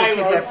wish I had a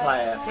cassette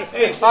player. I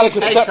had a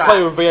cassette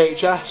player with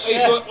VHS.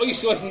 I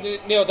used to listen to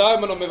Neil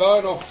Diamond on my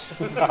vinyl.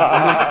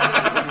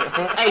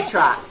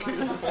 A-track.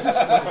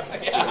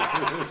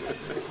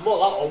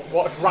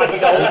 Watch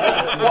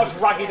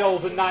Raggy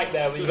Dolls at night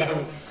there when you get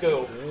home from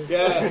school.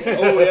 Yeah.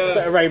 Oh yeah.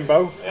 Bit of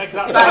Rainbow.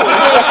 Exactly.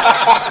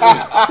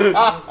 Back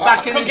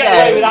in the Couldn't get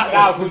away day. with that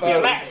now, could you?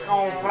 Let's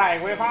go and play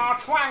with our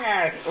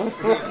twangers.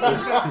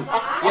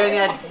 You only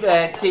had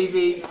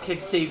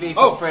kids' TV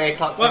from 3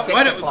 o'clock to 6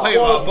 Why don't we o'clock. play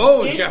with our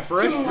balls,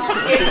 Jeffrey?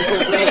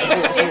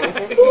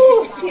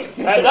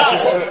 At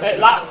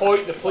that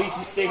point, the police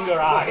sting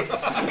arrived.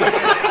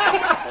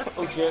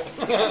 Oh shit.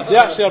 They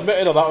actually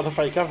admitted that was a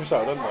fake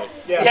episode, didn't they?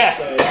 Yeah.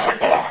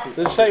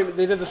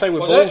 They did the same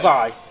with Was it?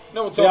 Bullseye.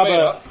 No one told me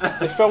that.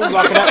 They filmed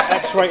like an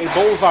X-rated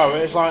Bullseye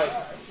where it's like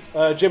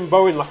Jim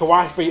Bowen like a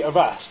wife beater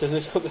vest and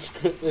there's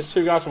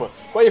 2 guys from where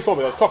are you from?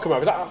 He goes,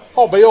 Cockermouth. Is that a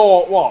hobby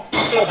or what?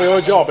 Hobby or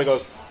a job? He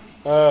goes,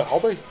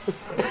 hobby.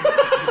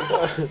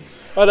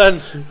 And then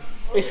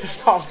he just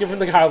starts giving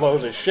the guy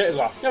loads of shit. He's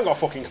like, you haven't got a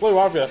fucking clue,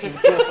 have you?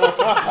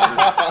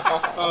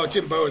 Oh,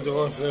 Jim Bowen's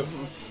awesome.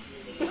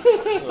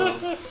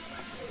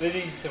 They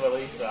need to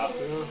release that.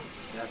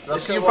 You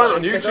can find it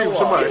on YouTube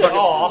somewhere. It's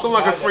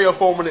like a 3 or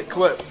 4 minute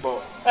clip,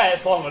 but hey,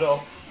 it's long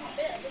enough.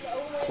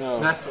 so.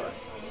 That's what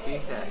she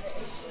said.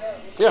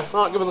 Yeah,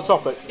 right, give us a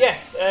topic.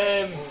 Yes.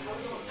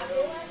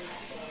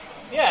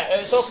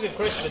 Talking of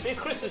Christmas, is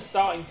Christmas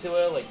starting too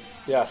early?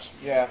 Yes.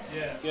 Yeah.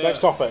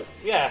 Next topic.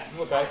 Yeah,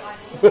 okay.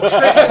 Christmas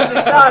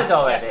has started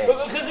already.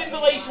 But because in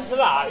relation to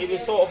that, in a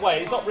sort of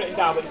way, it's not written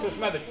down, but it's just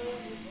remembered,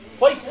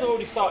 Places have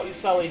already started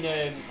selling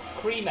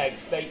cream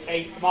eggs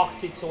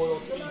marketed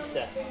towards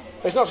Easter.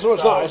 It's not so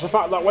much that, it's the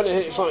fact that when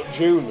it hits like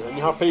June and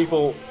you have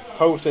people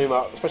posting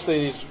that,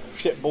 especially these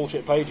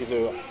bullshit pages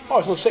who are,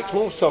 it's only 6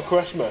 months till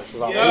Christmas. It's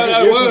like,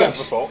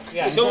 worse.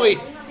 It's only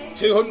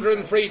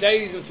 203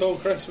 days until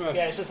Christmas.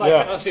 Yeah, it's just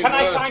like, can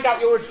I find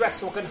out your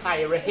address so I can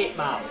hire a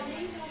hitman?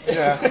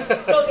 Yeah.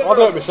 I'll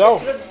do it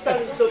myself. You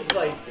understand in some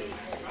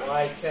places,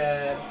 like,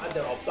 I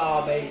don't know, a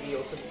bar maybe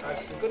or something,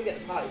 you're going to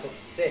get the party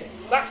booked in.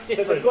 That's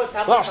different. So they've got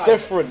to That's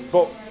different,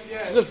 but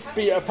to just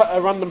be a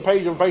random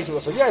page on Facebook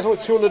that says, it's only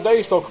 200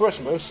 days till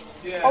Christmas,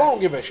 I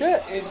don't give a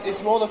shit.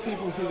 It's more the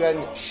people who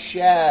then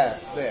share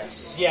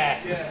this. Yeah.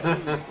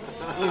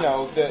 You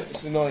know,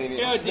 that's annoying.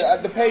 Yeah,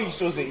 the page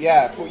does it,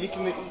 but you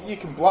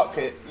can block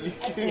it. You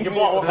can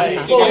block the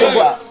page.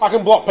 I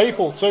can block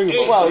people too.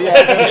 Well,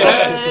 yeah.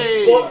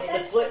 But the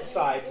flip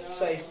side,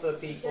 say for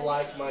people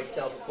like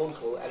myself and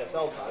Bunkle,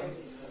 NFL fans,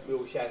 we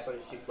will share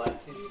something stupid like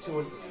it's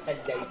 210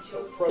 days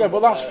till pro. Yeah, but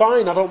that's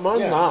fine. I don't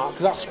mind that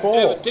because that's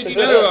sport. Did you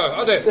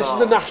know? This is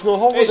the national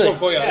holiday.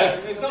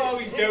 It's not like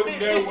we don't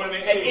know when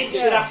it is.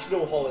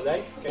 International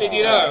holiday. Did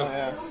you know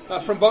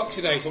that from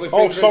Boxing Day?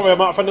 Sorry,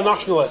 I'm out for the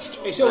nationalist.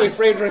 It's only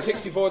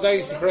 364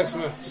 days to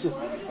Christmas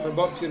from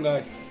Boxing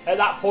Day. At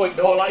that point,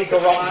 Corsica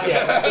rocks you.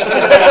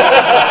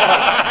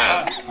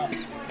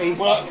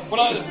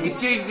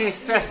 He's using his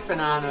stress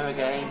banana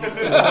again.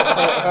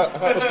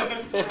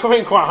 It's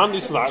coming quite handy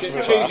tonight.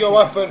 Choose your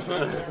weapon.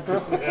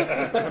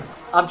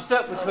 I'm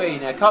stuck between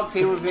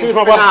Coxie with his Choose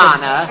my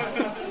banana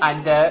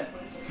and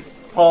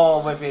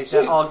Paul with his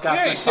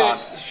orgasmic shame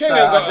so you've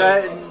got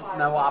I don't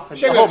know what happened.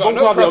 Shame you've got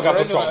no cracker,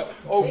 isn't it?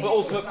 For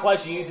ultimate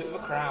pleasure, use it with a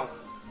crown.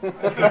 You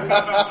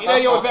know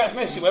you're best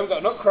missing. We haven't got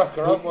a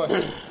nutcracker, have we?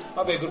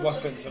 That'd be a good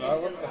weapon tonight,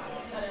 wouldn't it?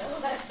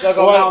 They'll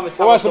go down the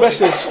where's the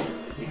missus?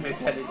 Wait,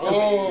 which one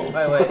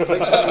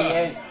are you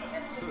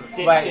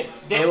in? Wait,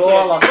 they were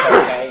all on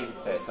cocaine,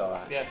 so it's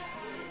alright. Yeah,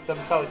 so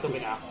tell me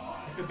now.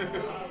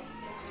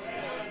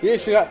 You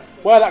see that?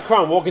 Wear that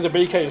crown, walk into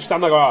BK and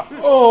stand there and go,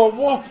 oh,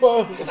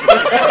 Whopper!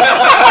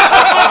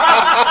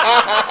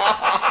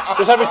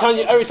 Because every time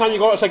you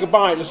go out to say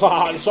goodbye, it's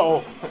like,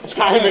 sort of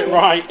time it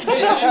right.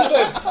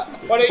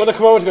 When they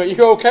come over to go,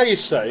 you okay, you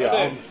say? Yeah,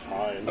 I'm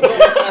fine.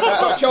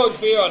 What charge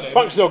for you on it?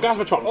 Thanks to the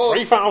Orgasmatron,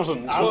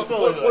 3,000.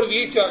 What have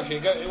you two actually?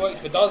 He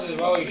works for Dodds as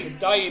well. You should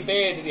dye your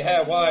beard and your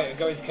hair white and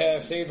go into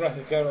KFC dressed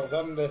as Colonel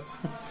Sanders.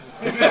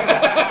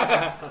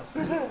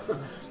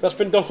 That's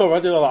been done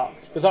already, that.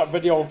 There's that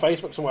video on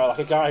Facebook somewhere, like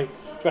a guy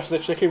dressed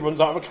as a chicken runs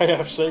out of a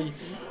KFC,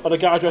 and a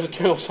guy dressed as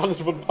Colonel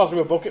Sanders runs past him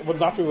with a bucket,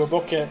 runs after him with a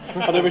bucket,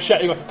 and they were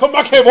shouting, going, come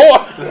back here, boy!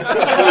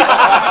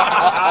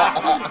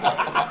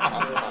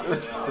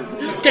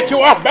 Get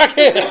your ass back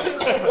here!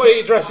 What are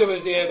you dressed up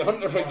as the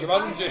hunter from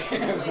Jumanji?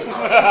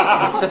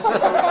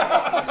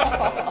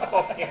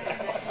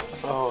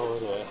 Oh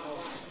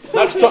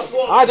dear.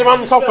 I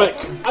demand topic.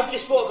 I've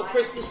just thought of a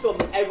Christmas film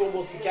that everyone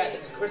will forget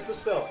that's a Christmas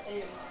film.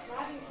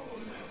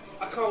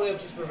 I can't believe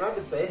I've just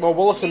remembered this. Well,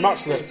 we'll listen back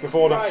to this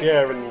before next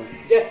year. And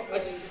yeah, I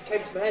just came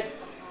to my head.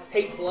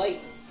 Hateful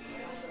Eight.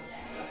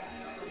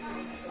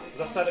 Was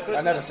that set at Christmas?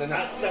 I've never seen it.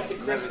 That's set at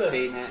Christmas.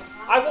 Seen it.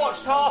 I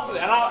watched half of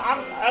it, and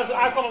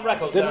I've gone on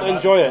record. Didn't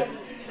enjoy it.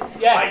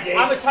 Yeah, I did.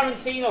 I'm a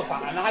Tarantino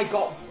fan, and I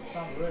got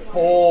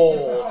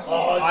bored.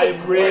 I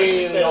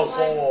really got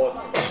bored.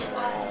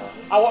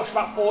 I watched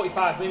about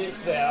 45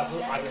 minutes of it.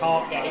 I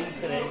can't get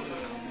into this.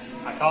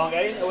 I can't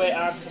get into it.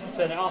 I just have to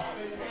turn it off.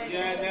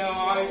 Yeah, no,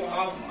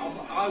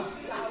 I've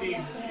seen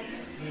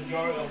the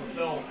majority of the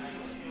film,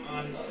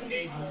 and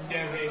it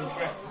never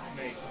interested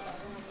me.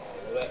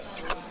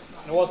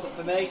 It wasn't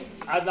for me.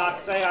 I'd like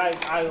to say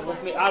I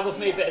love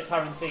me a bit of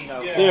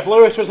Tarantino. Yeah. See, if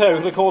Lewis was here,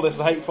 we could call this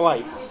the Hateful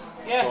Eight.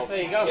 Yeah,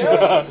 there you go.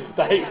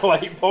 The Hateful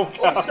Eight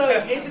podcast. So,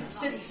 isn't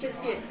Sin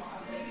City?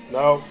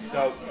 No.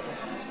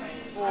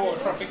 Oh,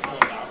 traffic one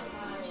now.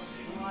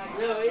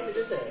 No, is it?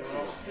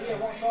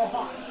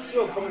 It's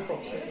where I'm coming from.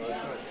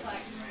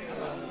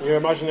 You're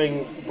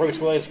imagining Bruce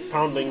Willis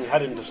pounding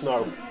head into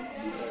snow.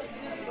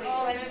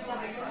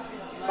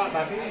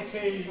 Batman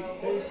Returns.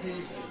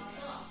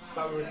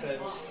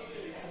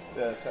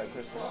 Yeah, set at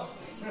Christmas.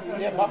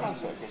 Yeah, Batman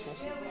set at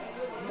Christmas.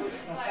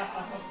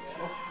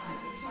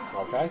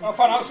 Okay. I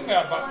found out something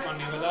about Batman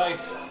the other day.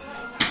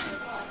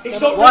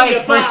 It's not Why really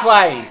is Bruce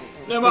Wayne?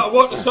 No matter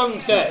what the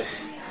song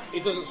says,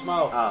 it doesn't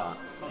smell. Have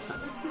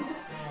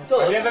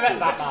you ever met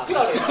Batman? To be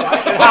honest,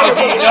 right? How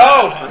do you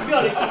know? To be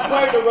honest, he's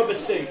wearing a rubber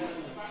suit.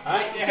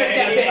 Right? It's going to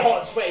get a bit hot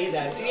and sweaty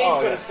there, so he is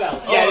going to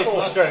smell. Yeah, this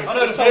is true. I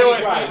know the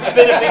feeling. Right. A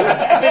bit of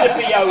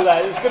BO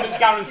there. There's going to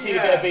guarantee a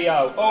bit of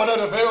BO. Oh, I know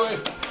the feeling.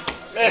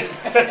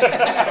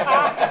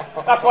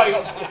 That's why you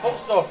got your foot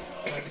stuff.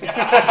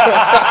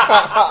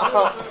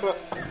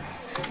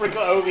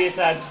 Sprinkle it over your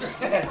head.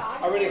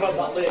 I really hope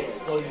that lid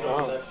explodes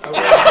over there.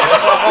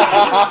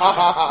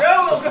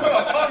 No,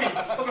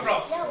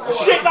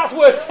 shit, that's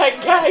worth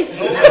 10k.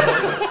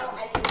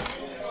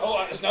 Oh,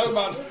 like a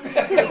snowman.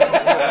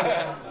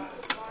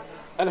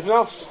 Anything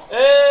else?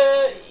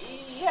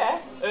 Yeah.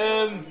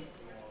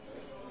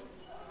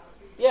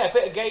 Yeah, a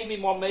bit of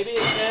gaming one maybe.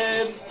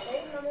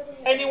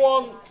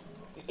 Anyone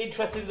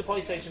interested in the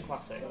PlayStation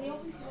Classic?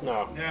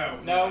 No.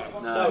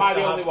 Am I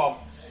the only one?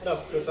 No,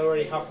 because I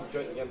already have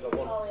majority of the games I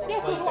want on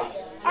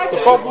PlayStation. The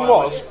problem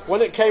was,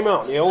 when it came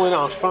out, they only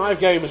announced 5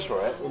 games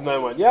for it, and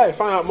then went, you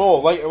find out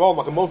more later on,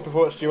 like a month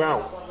before it's due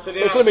out. So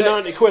it's going to be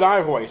 90 quid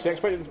either way, so you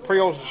expected the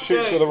pre-orders to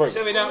shoot through the roof.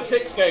 So they announced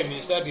 6 games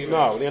instead, you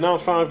No, they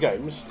announced 5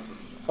 games,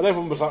 and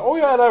everyone was like, oh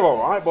yeah, they're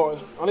alright,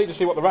 but I need to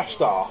see what the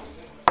rest are.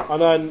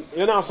 And then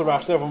he announced the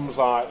rest, and everyone was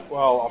like,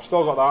 well, I've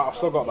still got that.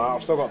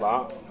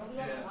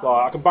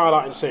 Like, I can buy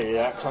that in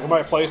CEX, I can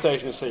buy a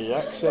PlayStation in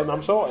CEX, and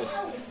I'm sorted.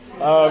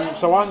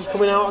 So why is this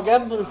coming out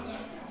again?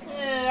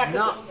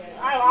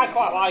 I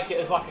quite like it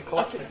as like a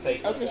collector's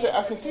piece. I was going to say,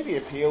 I can see the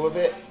appeal of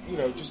it.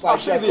 Just I like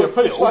see the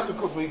appeal. Just like a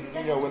couple,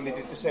 when they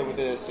did the same with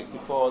the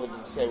 64, they did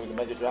the same with the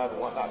Mega Drive and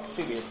whatnot. I can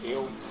see the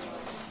appeal.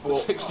 The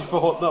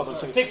 64, no, the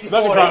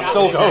 64 Mega Drive's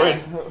still going.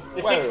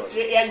 The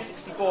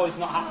N64 is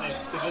not happening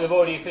because they've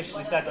already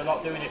officially said they're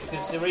not doing it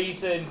because the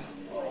reason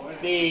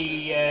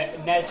the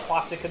NES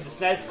Classic and the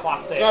SNES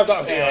Classic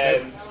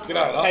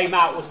came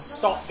out was a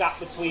stopgap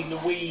between the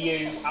Wii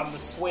U and the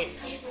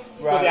Switch.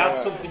 So they had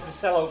something to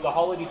sell over the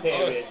holiday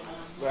period.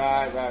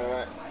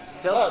 Right.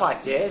 Still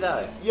quite dear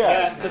though.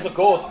 Yeah, because they're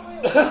good.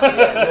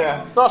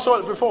 No, I saw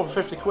it before for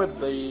 50 quid,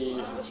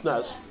 the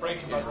SNES.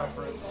 Breaking Bad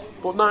reference.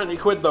 But 90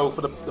 quid though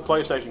for the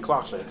PlayStation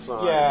Classic.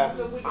 So. Yeah.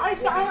 I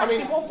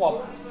actually want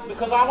one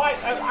because I like.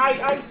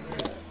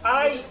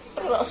 I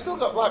still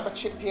got like my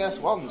chip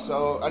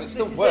PS1, and it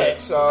still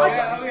works. So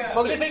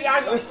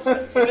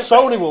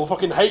Sony will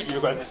fucking hate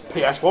you going,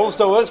 PS1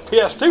 still works,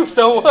 PS2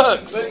 still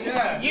works.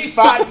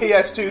 Fat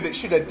PS2 that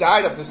should have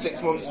died after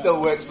 6 months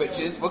still works,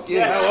 bitches. Fuck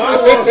you. Keep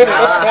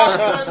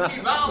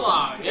that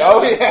alive.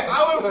 Oh yes. I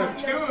went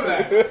from 2 of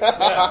them.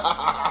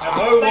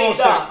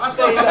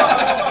 Say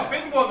that. I've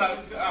been one that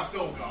I've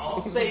still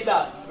got. Say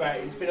that.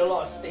 Right. There's been a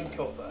lot of stink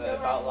up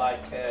about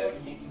like the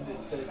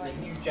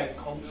new gen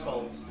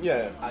consoles.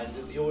 Yeah. And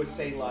they always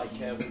say like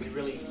when they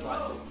release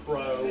like the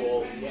Pro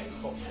or the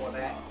Xbox One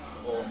X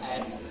or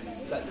S,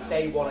 that the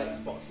day one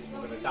Xboxes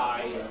were going to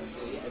die, and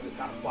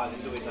that's why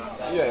they're doing that.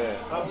 There.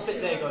 Yeah. And I'm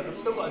sitting there going, I've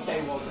still got a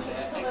day one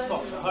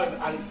Xbox at home,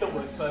 and it still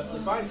works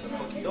perfectly fine. So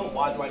fucking no,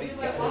 why do I need to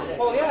get it?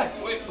 Well, yeah.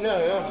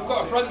 We've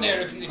got a friend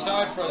there who can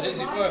decide for us. Is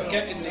it worth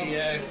getting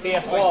the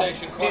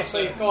PlayStation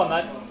Classic? PS3, go on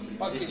then.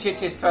 It's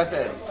Kitty's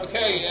present.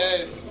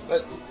 Okay.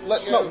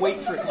 Let's not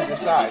wait for it to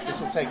decide. This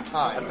will take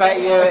time. I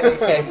bet you it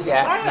says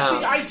yes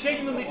now. I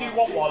genuinely do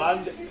want one,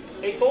 and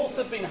it's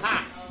also been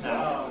hacked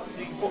now, so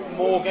you can put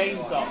more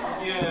games on.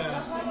 Yeah.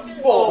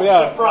 But,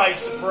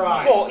 surprise.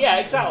 But yeah,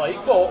 exactly.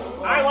 But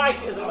I like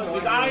it as much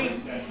as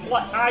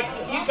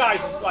you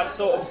guys have like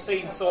sort of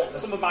seen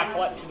some of my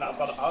collection that I've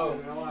got at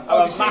home.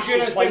 I'm a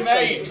massive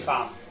PlayStation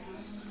fan.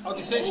 And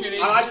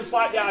I just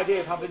like the idea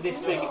of having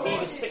this thing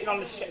either sitting on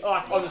the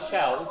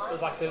shelf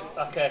as like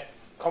a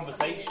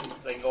conversation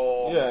thing,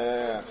 or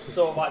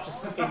sort of like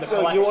just in the collection.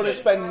 So you want to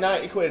spend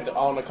 90 quid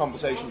on a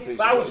conversation piece?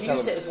 But I would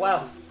use it as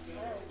well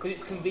because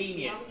it's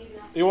convenient.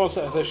 He wants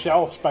it as a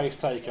shelf space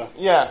taker.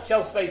 Yeah,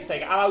 shelf space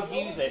taker. And I would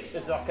use it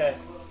as like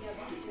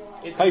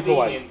it's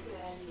paperweight.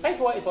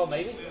 Paperweight as well,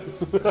 maybe.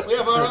 We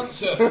have our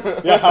answer.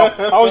 Yeah,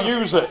 I'll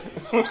use it.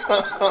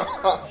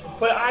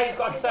 But I've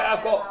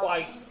got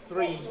like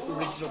 3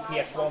 original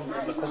PS1s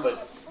in the cupboard.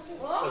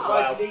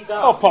 Why do you need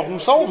that? Oh, problem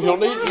solved. You don't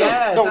need one.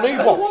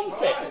 I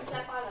want it.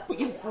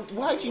 But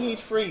why do you need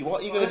 3?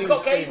 What are you going to do?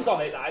 It's got games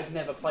on it that I've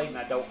never played and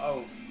I don't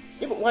own.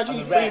 Yeah, but why do you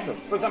need 3 of them?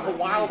 For example,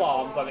 Wild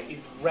Arms on it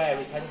is rare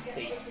as hen's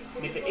teeth.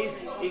 And if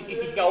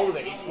you get hold of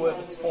it, it's worth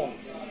a ton.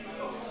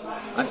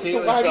 I see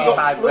what you're saying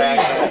by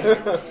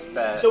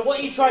rare. So what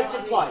are you trying to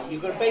imply?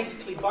 You're going to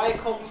basically buy a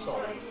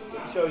console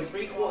that show you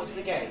 3/4 of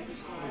the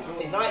games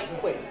in 90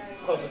 quid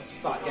because of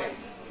just that game.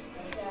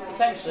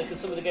 Potentially, because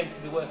some of the games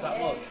can be worth that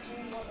much.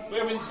 We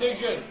have a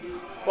decision.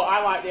 But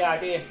I like the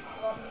idea.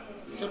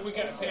 Should we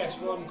get a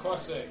PS1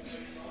 Classic?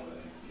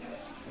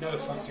 No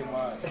fucking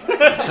way.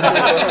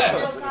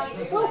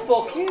 Well,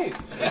 fuck you.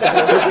 I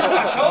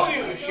told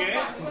you it was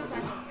shit.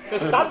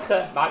 Because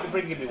Santa might be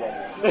bringing me one.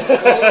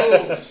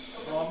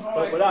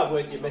 But without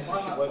word, your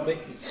message won't make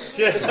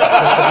it.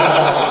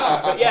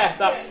 But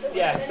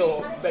yeah,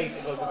 so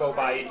basically we'll go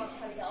by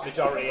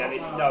majority, and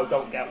it's no,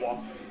 don't get one.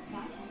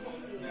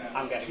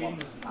 I'm getting one.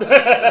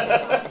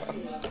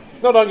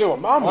 No, don't get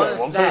one. I'm getting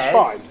one, so it's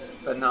fine.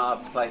 But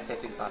not a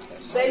PlayStation Classic.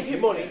 Save your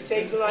money,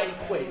 save your 90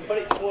 quid, put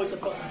it towards a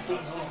fucking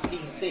decent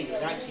PC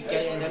and actually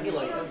get an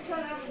emulator.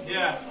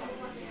 Yeah.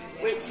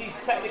 Which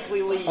is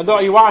technically legal. And don't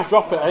let your wife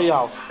drop it, eh,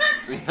 Al?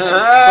 Don't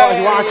let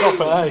your wife drop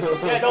it, eh?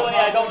 Yeah,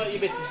 don't let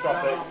your missus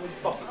drop it.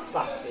 Fucking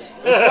bastard.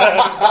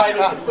 I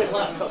need to quit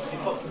laptop if you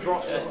fucking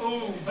dropped it.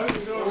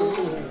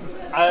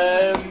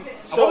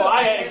 So I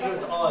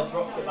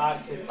dropped it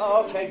back to him.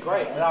 Oh, okay,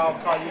 great. Now I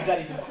can't use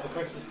anything for the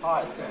Christmas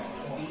party.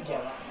 DJ.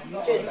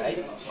 Cheers,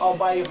 mate. I'll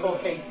buy you a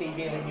 4K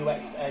TV and a new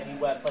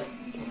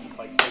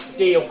PlayStation.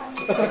 Deal.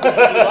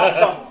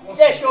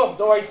 Yeah, sure.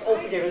 Don't worry. All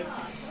forgiven.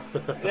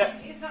 Yeah.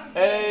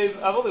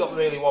 I've only got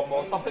really one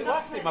more topic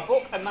left in my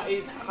book, and that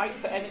is hype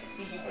for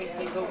NXT UK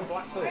Takeover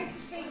Blackpool.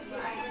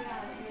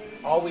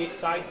 Are we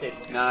excited?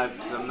 No,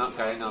 because I'm not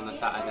going on the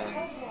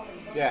Saturday.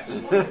 Yes,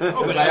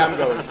 because I am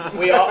going.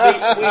 We are.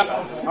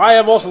 I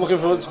am also looking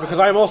forward to it because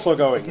I am also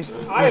going.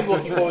 I am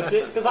looking forward to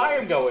it because I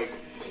am going.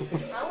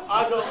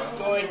 I'm not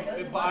going,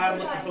 but I am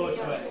looking forward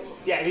to it.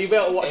 Yeah, you'll be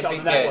able to watch it on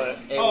the network.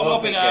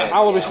 I'll be there.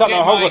 I'll be sat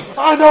there home going,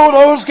 I know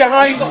those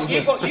guys!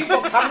 You've got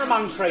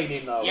cameraman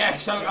training though. Yeah,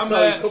 so I'm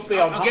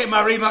getting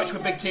my rematch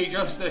with Big T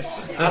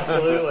Justice.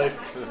 Absolutely.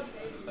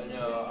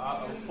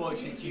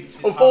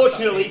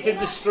 Unfortunately, it's in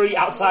the street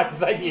outside the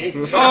venue.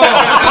 Yeah,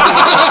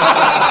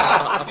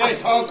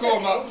 it's hardcore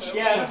match.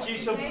 Yeah, due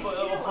to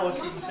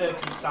unforeseen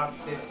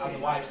circumstances and the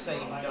wife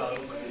saying no,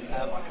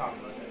 I can't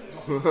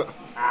go.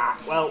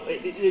 Well,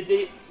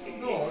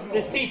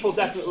 there's people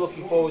definitely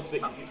looking forward to it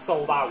because it's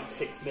sold out in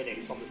 6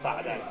 minutes on the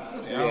Saturday.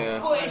 Yeah.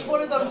 Well, it's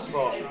one of those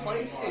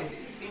places,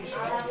 it seems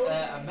like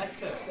a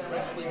mecca for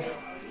wrestling.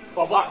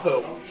 Well,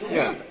 Blackpool?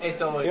 Yeah.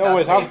 It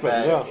always has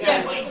been, yeah.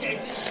 Yeah, but it's been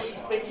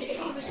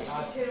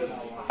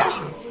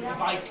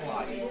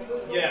revitalised.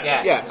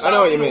 Yeah, I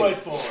know what you mean.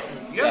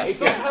 Yeah, it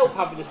does help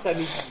having a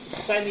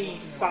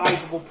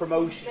semi-sizable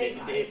promotion in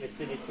the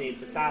vicinity of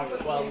the town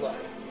as well, though.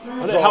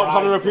 And it helps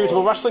having a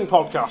reputable wrestling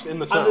podcast in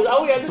the town. And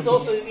there's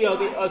also,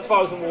 as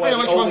far as I'm aware,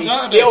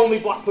 the only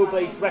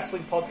Blackpool-based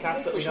wrestling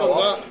podcast that we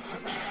know of.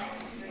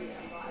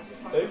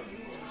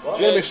 You're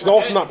going to be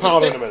snorting that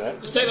powder in a minute.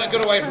 Just take that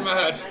gun away from my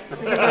head.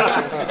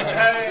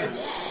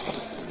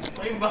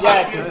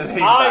 Yes,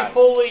 I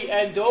fully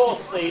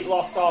endorse the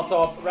Lost Art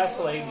of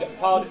Wrestling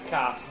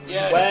podcast.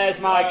 Yes. Where's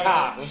my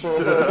cash?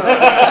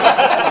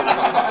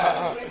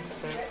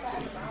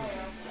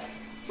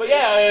 But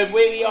yeah,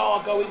 we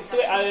are going to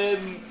it.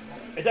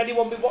 Has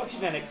anyone been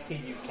watching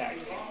NXT UK?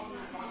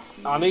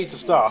 I need to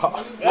start.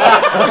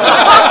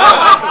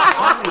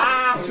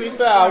 To be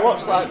fair, I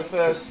watched like the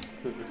first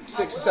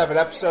 6 or 7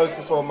 episodes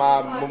before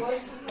my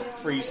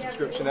month-free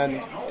subscription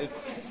ended.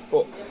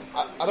 But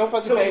I don't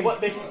fancy paying. What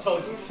this is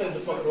told to turn the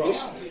fuck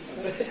off.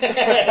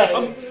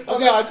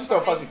 I just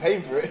don't fancy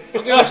paying for it.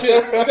 I'm going to ask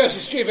you a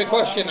stupid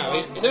question now.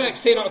 Is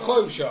NXT not a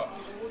clothes shop?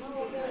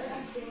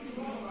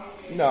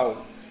 No.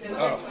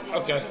 Oh,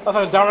 okay. That's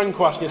a Darren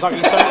question. It's like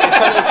he sent it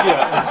to you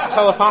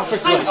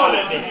telepathically. Hang on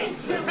a minute.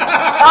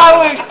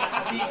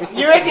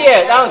 You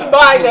idiot! That was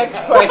my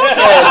next question.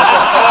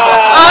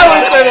 I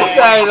was going to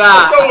say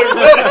that.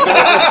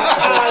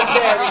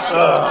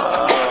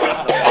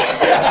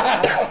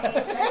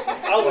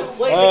 I was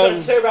waiting for him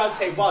to turn around and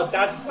say, "Wow,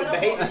 Dad's been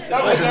behaving today."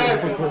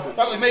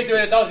 That was me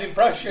doing a Daz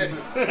impression.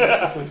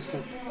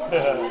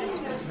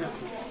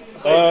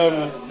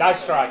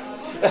 Nice try.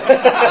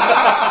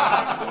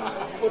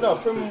 Well, no,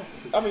 from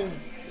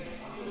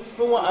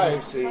what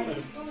I've seen,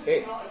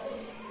 it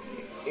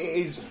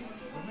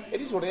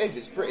is what it is.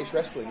 It's British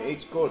wrestling.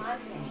 It's good.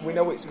 We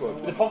know it's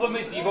good. The problem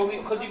is you've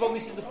only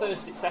seen the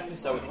first 6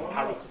 episodes. It's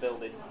character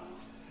building.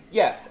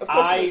 Yeah, of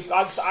course.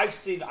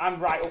 I'm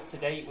right up to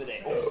date with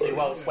it.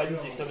 It's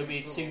Wednesday, so there'll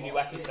be 2 new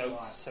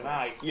episodes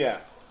tonight. Yeah.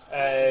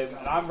 And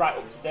I'm right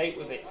up to date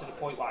with it to the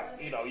point,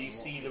 you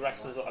see the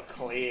wrestlers that are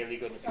clearly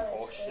going to be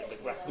pushed, and the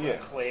wrestlers that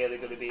are clearly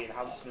going to be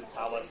enhancement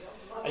talent,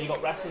 and you've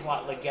got wrestlers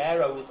like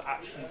Ligero who's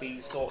actually being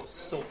sort of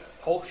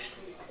sub-pushed.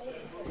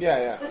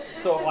 Yeah.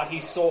 Sort of like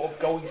he's sort of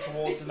going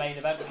towards the main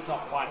event, but he's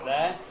not quite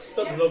there.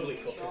 Still an ugly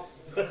fucker.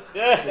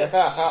 Yeah.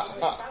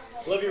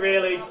 Love you,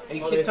 really.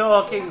 He can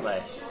talk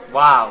English.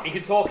 Wow. He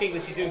can talk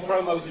English. He's doing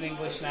promos in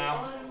English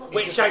now.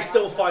 Which I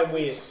still find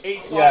weird.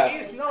 It's not.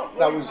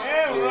 That was.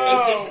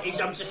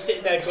 I'm just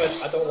sitting there going,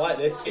 I don't like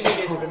this. 6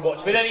 years I've been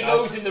watching. But then he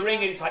goes in the ring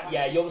and it's like,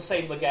 yeah, you're the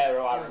same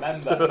Ligero I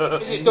remember.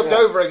 Is it dubbed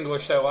over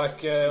English though,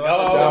 like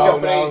No,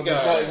 Japanese he's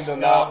guy? not even done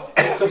that.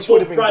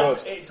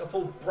 It's a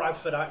full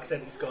Bradford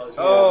accent he's got as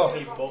well. It's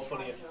even more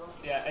funnier.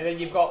 Yeah, and then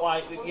you've got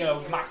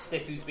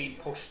Mastiff who's been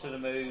pushed to the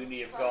moon.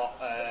 You've got.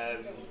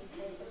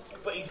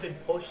 But he's been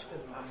pushed for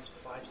the past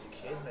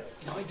 5-6 years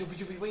now. No, in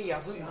WWE,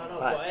 hasn't he? I know,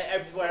 but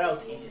everywhere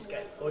else he's just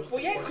getting pushed.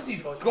 Well, yeah, because he's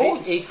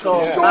good. He's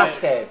called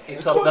Mastiff.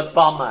 He's called the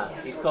Bomber.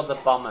 He's called the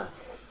Bomber.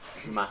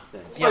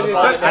 Mastiff. Yeah,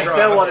 I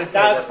still want to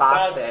say the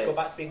Bastard. Go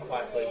back to being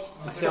quiet, please.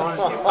 I still want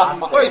to say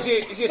Bastard. Well, is he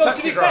a To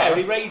taxi be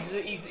driver?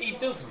 fair, he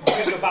does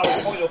bring a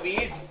valid point up.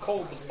 He is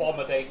called the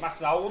Bomber Dave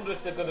Mastiff. I wonder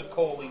if they're going to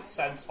call his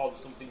sense on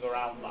something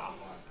around that.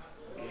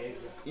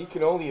 You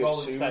can only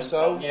assume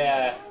so.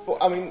 Yeah. But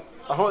I mean,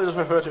 I thought they just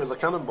referred to it as the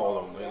cannonball,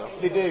 don't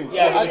they? They do.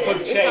 Yeah, you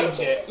could change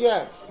it.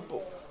 Yeah,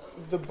 but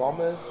the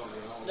Bomber.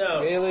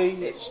 No. Really,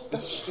 that's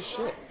just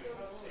shit.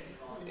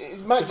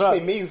 It might just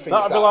be me who thinks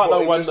that'd that. be like but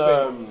though it when just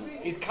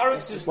his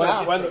character's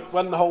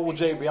when the whole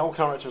JBL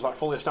character was like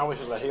fully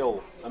established as a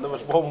heel, and there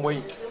was 1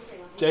 week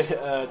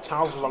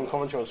Taz was on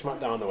commentary on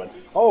SmackDown and went,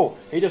 "Oh,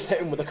 he just hit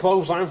him with a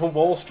clothesline from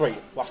Wall Street."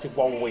 Lasted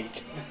 1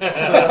 week. Went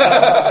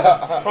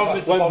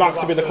back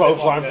to be the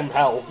clothesline from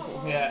hell.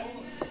 Yeah,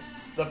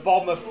 the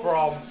Bomber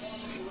from.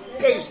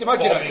 Yeah, just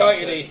imagine that, can't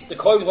you? The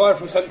clothesline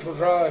from Central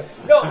Drive.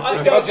 No, I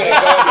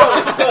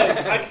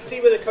can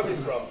see where they're coming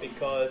from,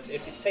 because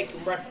if it's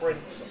taking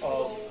reference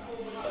of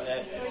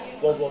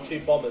World War II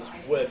bombers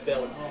were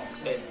built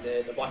in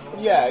the Black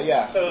Country.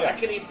 Yeah. So I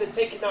can if they're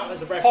taking that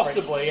as a reference.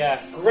 Possibly, yeah.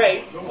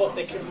 Great, but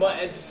they can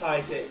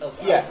emphasise it of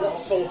what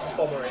sort of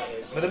bomber it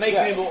is. But they're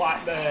making him look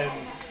like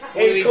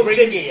He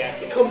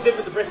comes in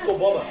with the Bristol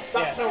bomber.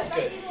 That sounds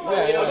good.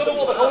 I don't know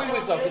what they're going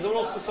with though, because they're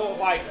also sort of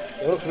like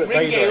It looks a bit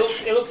ring gear.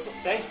 Vaderish. It looks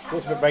It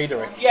looks a bit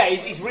Vaderish. Yeah,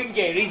 his ring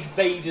gear is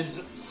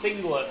Vader's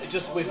singlet,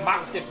 just with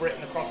Mastiff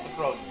written across the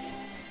front.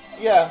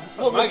 Yeah, That's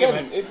well, my again,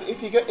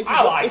 argument.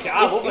 I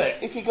love it.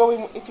 If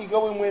you're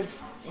going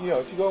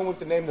with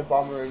the name of the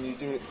bomber and you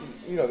do it for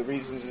the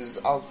reasons as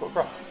Alex put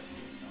across,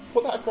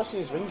 put that across in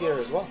his ring gear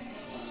as well.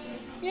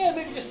 Yeah,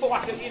 maybe just put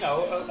like a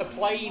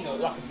plane or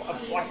like a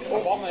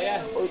bomber,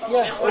 yeah.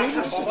 Or even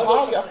just a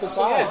target off the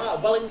side.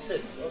 Yeah,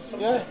 Wellington or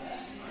something. Yeah,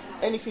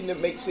 anything that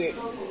makes it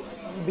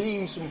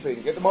mean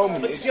something. At the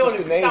moment, But it's to be honest,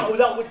 just a name.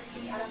 that would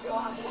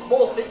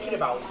more thinking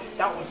about it,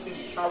 that would suit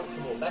his character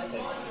more better.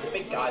 He's a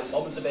big guy,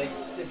 Bob's a big.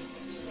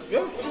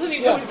 Doesn't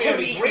even have to be on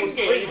his ring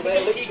gear.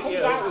 He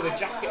comes out with a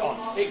jacket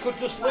on. It could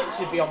just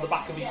literally be on the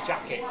back of his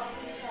jacket.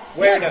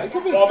 Wearing a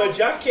bomber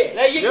jacket.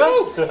 There you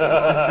go.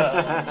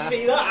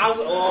 See that?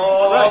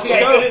 Right, okay,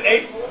 so- good at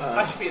this.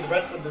 I should be in the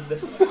wrestling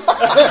business.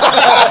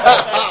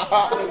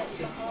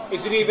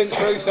 Is it even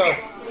true, so?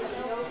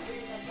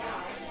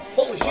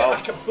 Holy shit, I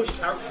can push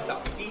characters that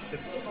are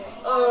decent.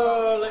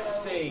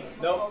 Let's see.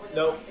 Nope.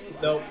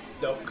 Can't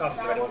think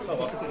of anyone. Come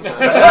on.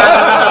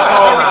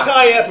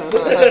 Retire.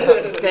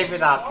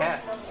 David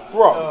Arquette.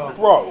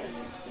 Bro,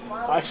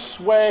 I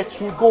swear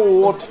to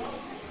God.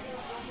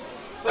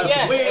 But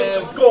yeah,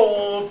 to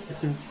God.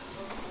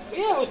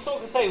 Yeah, I was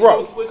sort of saying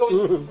Right. we're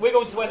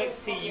going to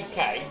NXT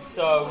UK,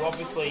 so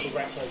obviously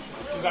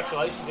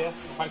congratulations, yes,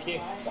 thank you.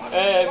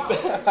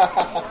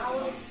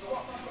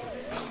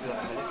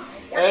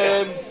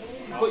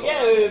 But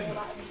yeah,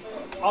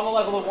 on a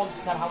level of 1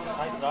 to 10, how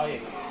excited are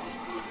you?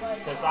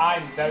 Because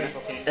I'm very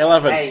fucking excited.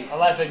 11.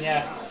 11,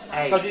 yeah.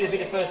 8. Because it'll be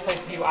the first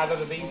pay-per-view I've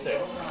ever been to.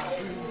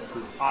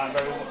 I'm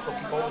very much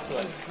looking forward to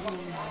it.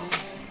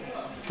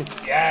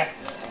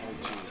 Yes.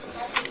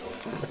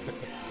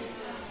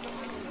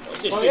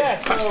 Well, yeah,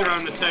 so Passed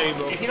around the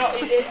table. if you're not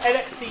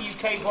NXT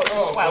UK is what the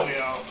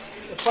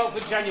 12th. The 12th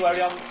of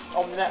January on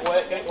the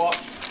network, get it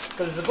watched.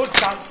 Because there's a good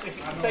chance if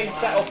it's the same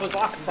setup as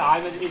last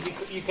time in the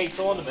UK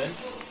tournament,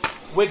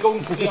 we're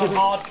going to be on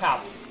hard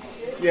cam.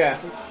 Yeah.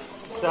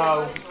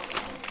 So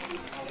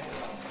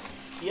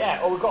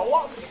yeah, we've got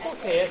lots of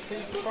stuff here to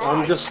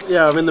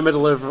try. I'm in the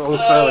middle of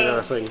Australia,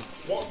 I think.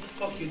 What the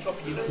fuck are you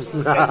dropping your nuts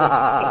on the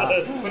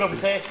table? Good on the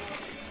taste.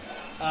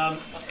 I'm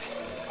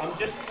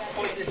just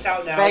pointing this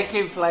out now.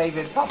 Bacon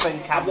flavoured popping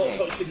I'm candy. not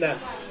touching them.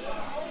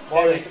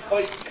 There is a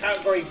point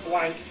category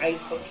blank,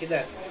 ain't touching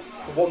them.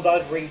 For one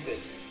valid reason.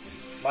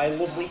 My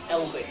lovely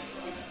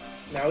Elvis.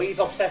 Now he's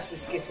obsessed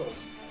with Skittles.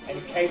 And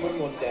he came in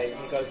one day and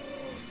he goes,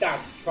 Dad,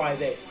 try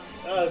this.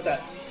 And I was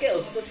like,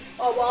 Skittles? He goes,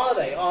 oh, what are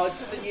they? Oh, it's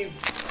just a new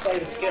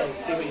flavoured Skittles,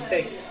 see what you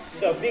think.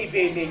 So me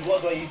being me,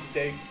 what do I usually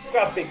do?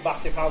 Grab a big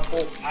massive handful,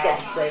 shove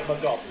it straight in my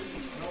gob.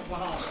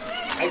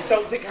 I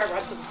don't think I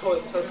ran to the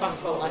toilet so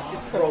fast my life did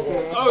throw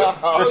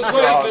up. I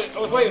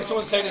was waiting for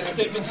someone saying it's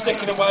been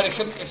sticking them where they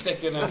shouldn't be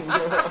sticking them.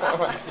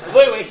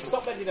 Wait,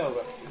 stop bending over.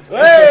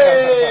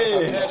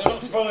 Hey! Yeah, they're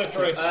not spoiling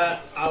for us.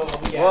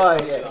 Why,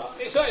 yeah.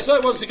 It's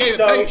like once a game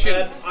So of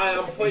patient. I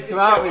am pointing this Come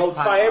out out. with I'll his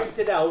try pants.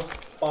 everything else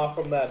bar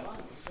from them.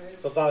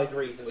 For valid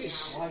reasons.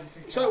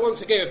 It's like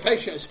once a game of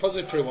patient, it's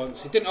suppository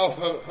once. He didn't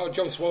offer how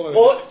John swallowed.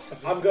 But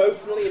I'm going to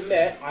openly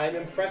admit I am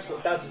impressed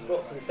with Daz has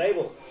brought to the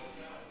table.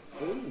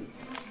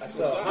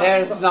 Yeah,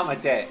 it's not my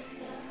dick.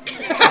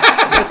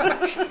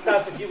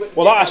 Daz, if you were,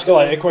 Well, that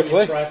escalated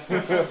quickly.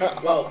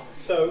 Well,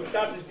 so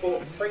Daz has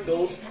bought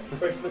Pringles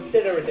Christmas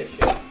Dinner Edition,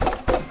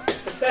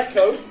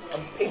 Prosecco,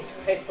 and pink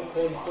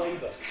peppercorn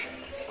flavour.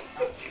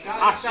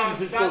 Ashton's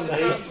has done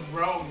these.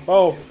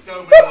 Oh,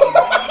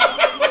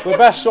 we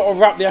best sort of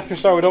wrap the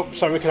episode up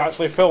so we can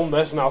actually film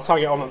this, and I'll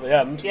tag it on at the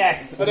end.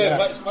 Yes. But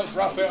let's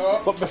wrap it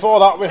up. But before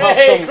that, we have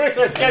Hey, some. Chris,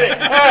 let's get it.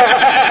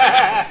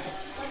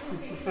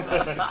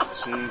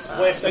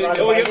 Worse than It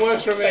will get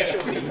worse from here.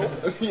 special people.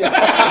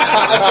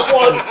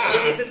 Once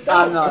it isn't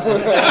I'm Daz. not.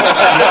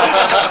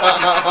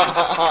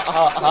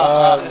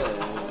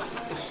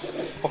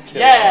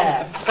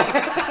 Yeah.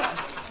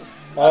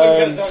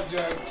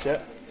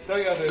 Shit.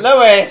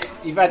 Lewis,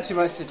 you've had too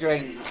much to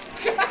drink.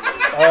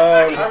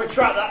 I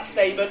retract that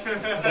statement.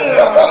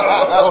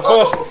 Well,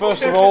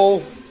 first of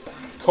all,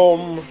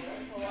 come,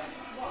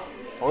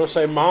 I want to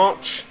say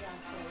March,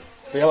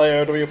 the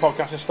LAOW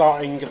podcast is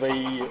starting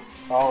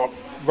our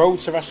Road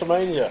to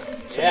WrestleMania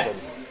season.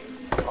 Yes.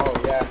 Oh,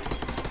 yeah.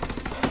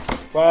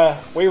 Where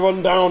we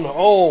run down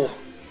all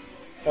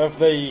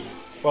of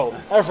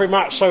every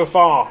match so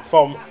far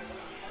from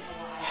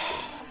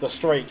the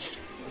streak.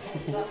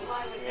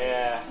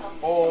 Yeah.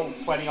 All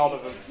 20 odd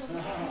of them.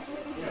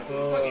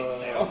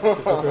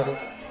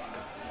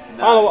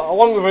 And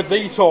along with a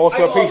detour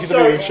to a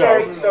PCW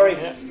show. Sorry.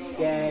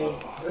 Yay.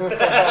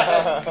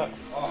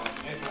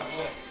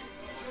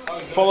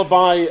 Followed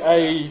by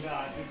a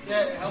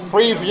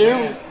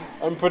preview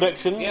and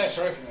predictions. Yeah,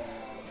 sorry.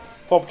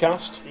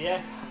 Pubcast.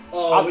 Yes.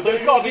 Oh, So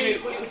it's got to be.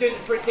 we're doing the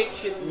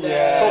prediction.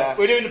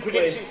 We're doing the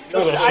prediction.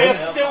 I have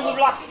still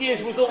the last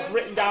year's results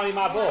written down in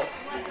my book.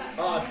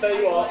 Oh, I'll tell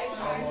you what.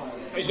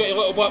 He's got your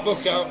little black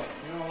book out.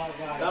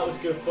 That was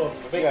good fun.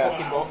 A big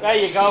fucking book. There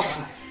you go.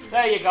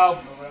 There you go.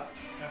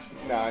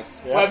 Nice.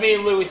 Where me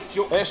and Lewis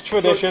It's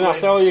tradition.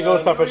 That's all you go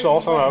with pepper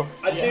sauce. I know.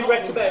 I do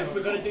recommend, if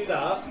we're going to do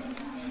that,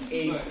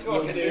 is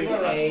we'll do a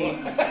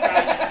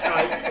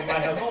Skype from my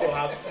house to your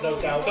house, no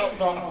doubt.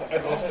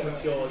 Everyone's coming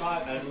to yours,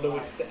 and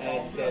Lewis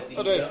and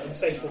the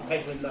insatiable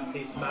penguin that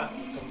is Matt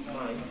has come to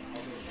mine.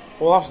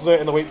 We'll have to do it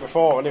in the week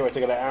before anyway to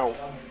get it out.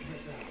 So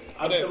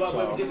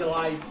we're doing the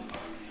live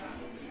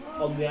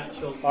on the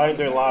actual. I ain't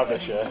doing live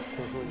this year.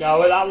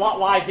 No, that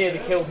live nearly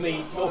killed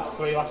me, us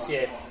three last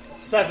year.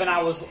 7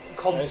 hours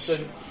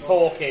constant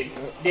talking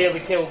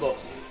nearly killed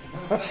us.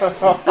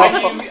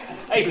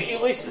 If you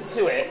listen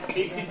to it,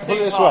 it's in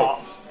two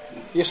parts.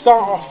 You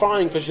start off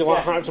fine because you're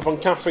like hyped up on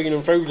caffeine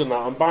and food and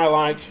that, and by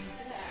like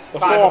the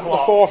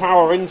fourth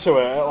hour into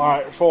it, at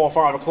like 4 or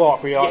 5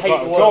 o'clock, you're like,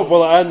 God,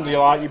 will it end? You're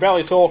like, you're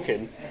barely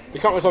talking. You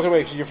can't really talk about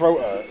it because your throat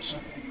hurts.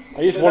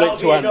 I just want it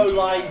to end. No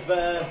live.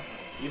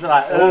 You'd be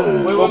like,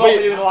 we will not be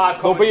doing a live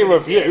commentary. There'll be a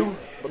review,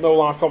 but no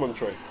live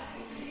commentary.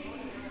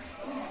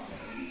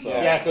 So.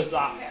 Yeah, because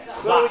that.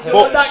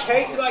 In that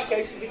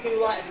case, we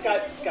do like a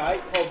Skype to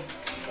Skype,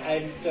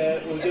 and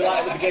we'll do like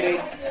at the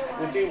beginning,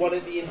 we'll do one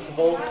at the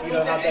interval, you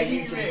know how they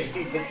usually do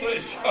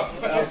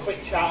a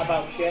quick chat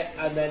about shit,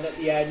 and then at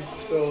the end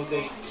we'll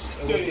do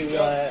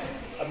a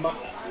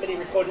mini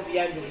record at the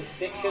end with the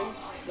predictions,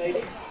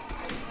 maybe.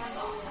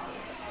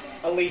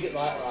 I'll leave it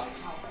like that.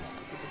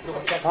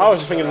 I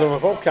was thinking of a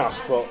podcast,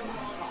 but.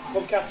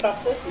 Podcast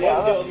after?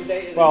 Yeah, we'll do it on the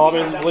day. Well, I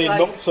mean, leading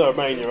up to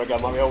Mania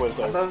again, like we always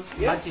do.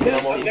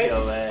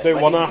 Do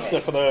one after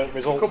for the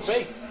results. Could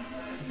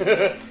be.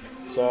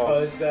 So.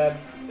 Because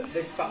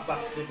this fat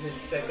bastard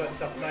has got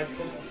himself a nice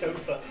comfy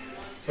sofa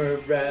for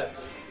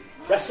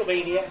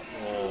WrestleMania.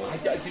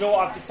 Do you know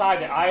what I've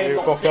decided? I am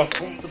not sitting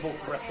comfortable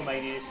for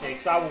WrestleMania this year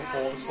because I will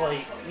fall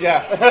asleep.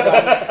 Yeah.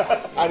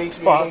 I need to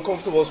be as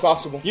uncomfortable as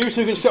possible. You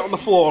two can sit on the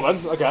floor then,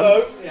 again.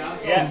 So,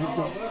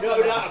 No,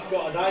 I've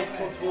got a nice,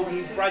 comfortable,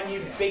 brand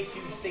new, big,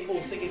 huge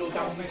singing or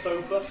dancing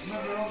sofa.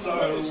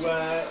 So,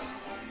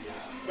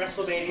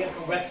 WrestleMania,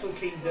 Wrestle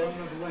Kingdom,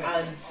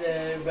 and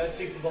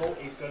Super Bowl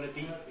is going to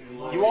be.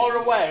 You are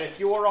aware, if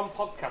you are on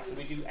podcast and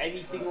we do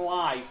anything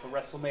live for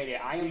WrestleMania,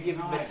 I am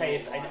giving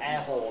Mateus an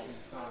air horn.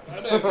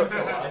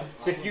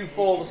 So if you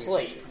fall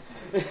asleep.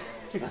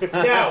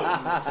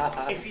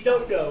 Now, if you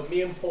don't know,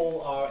 me and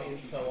Paul are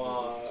into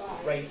our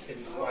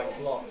racing quite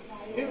a lot.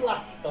 Who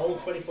lasted the whole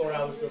 24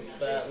 hours of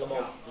Le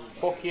Mans?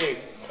 Fuck you.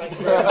 Thank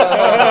you very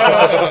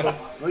much.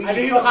 And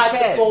who had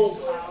the full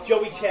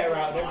Joey chair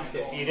out and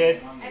everything? You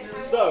did.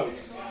 So,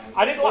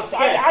 I did last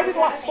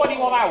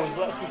 21 hours,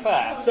 let's be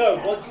fair. So,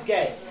 once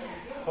again,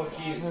 fuck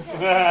you.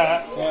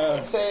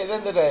 Say, at the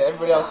end of the day,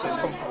 everybody else sits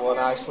comfortable and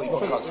I sleep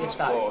on Cox's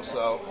floor,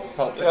 so.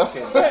 To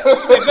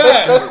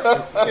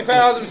be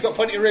fair, Adam's got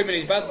plenty of room in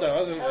his bed though,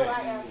 hasn't he?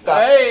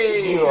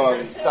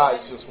 That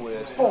is just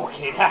weird.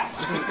 Fucking hell.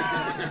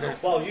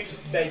 Well, you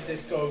just made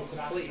this go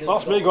completely.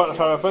 That's me going to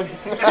therapy.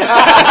 You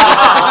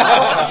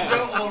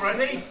don't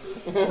already?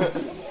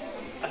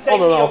 I take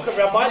you look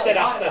around mine then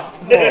after.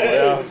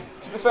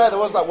 To be fair, there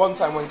was that one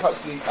time when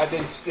I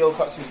did steal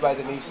Cox's bed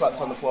and he slept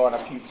on the floor and I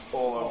puked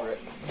all over it.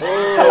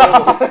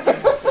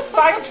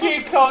 Thank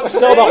you, Cox.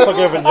 Still not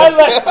forgiven you. I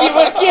left you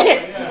a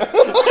gift.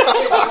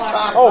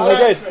 Oh, they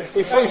did.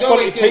 We threw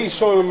 20p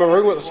saw him in my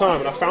room at the time,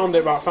 and I found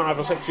it about 5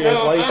 or 6 years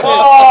later.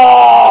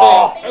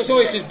 Oh! That was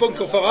always because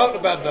Bunko fell out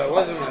of bed, though,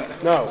 wasn't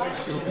it? No.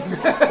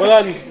 But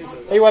then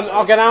he went,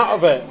 "I'll get out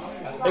of it."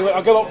 He went,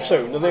 "I'll get up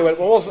soon." And they went,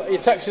 "Well,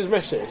 your text his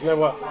missus." And they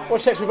went, "Well,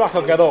 text me back,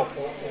 I'll get up."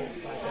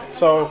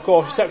 So of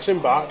course he texts him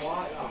back.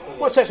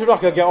 Well, text me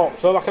back, I'll get up.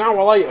 So like an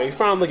hour later, he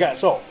finally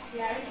gets up.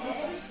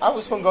 I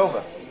was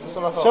hungover.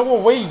 So were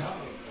we.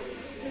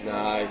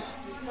 Nice.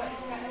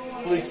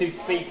 Bluetooth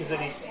speakers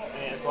in it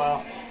as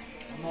well.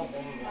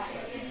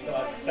 So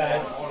as it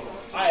says,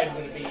 I am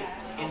going to be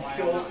in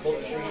pure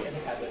luxury in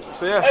heaven.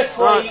 So yeah,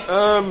 Asleep. right, I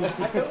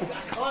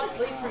can't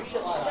sleep through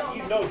shit like that.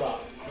 You know that.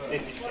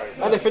 This is true.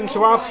 anything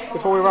to add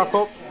before we wrap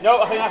up?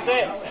 No, I think that's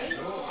it.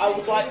 I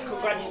would like to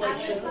congratulate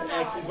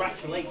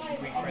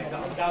rephrase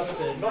that, Daz,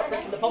 for not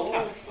breaking the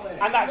podcast.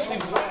 And actually,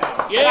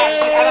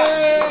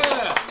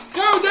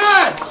 Go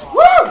Daz!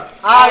 Woo!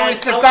 I was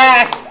the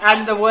best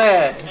and the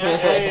worst.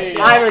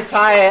 I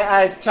retire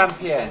as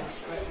champion.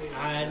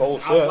 And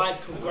Bullshit. I'd like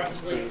to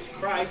congratulate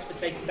Christ for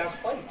taking Dad's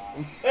place.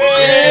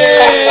 And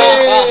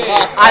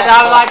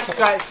I'd like to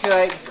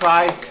congratulate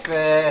Christ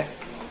for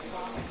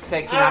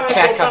taking that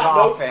check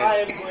off him. I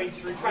am going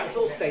to retract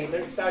all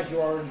statements, Daz, you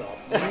are not.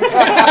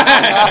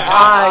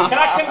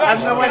 I'm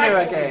the winner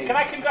again. Can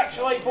I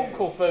congratulate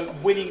Bunko for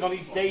winning on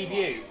his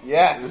debut?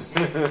 Yes.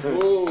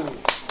 Ooh.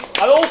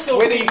 And also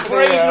being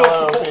brave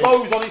enough to put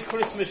those on his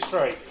Christmas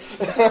tree.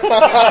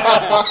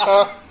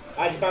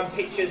 I demand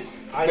pictures.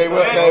 They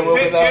will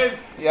be there.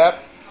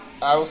 Yep.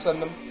 I will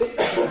send them.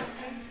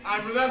 I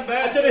And remember,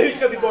 I don't know who's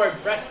going to be more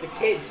impressed, the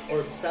kids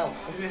or himself.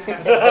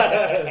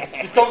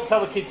 Just don't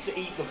tell the kids to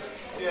eat them.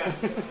 Yeah.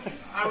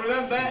 And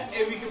remember,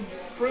 if you can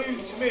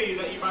prove to me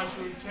that you managed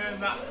to return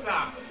that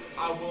sack,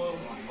 I will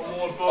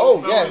award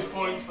bonus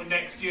points for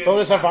next year.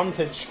 Bonus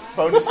advantage.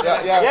 Bonus.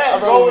 Yeah,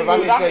 I roll with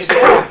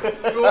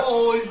advantage. You'll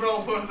always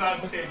roll with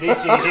advantage. This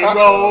is it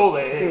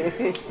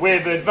rolling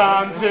with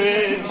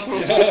advantage.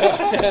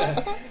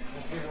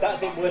 That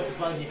didn't work as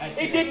well as you had.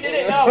 It did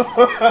it? No.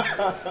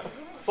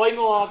 Flame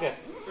the lager.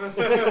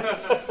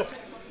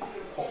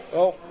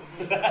 Well,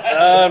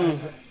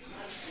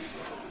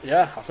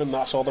 yeah, I think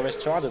that's all there is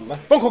to add in there.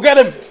 Uncle, get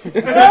him!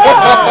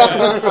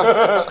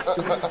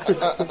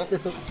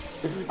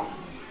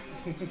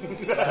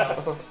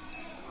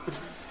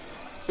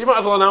 You might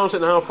as well announce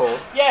it now, Paul.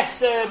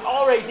 Yes,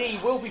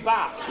 RAD will be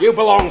back. You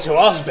belong to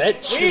us,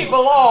 bitch. We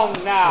belong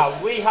now.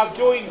 We have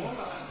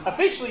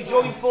officially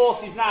joined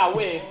forces now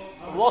with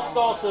Lost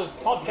Art of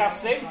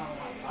Podcasting.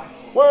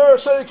 We're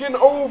taking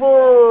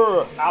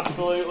over!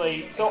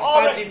 Absolutely. So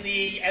expanding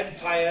the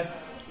empire.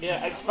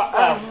 Yeah,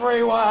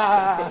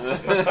 everywhere.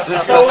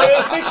 So we're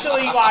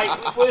officially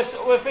we're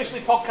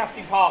officially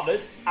podcasting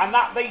partners, and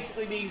that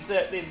basically means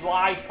that the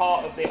live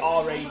part of the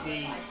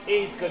RAD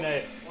is going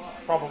to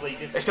probably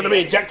disappear. It's going to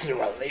be injected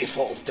with a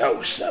lethal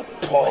dose of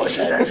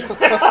poison.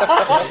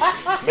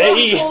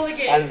 Me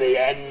and the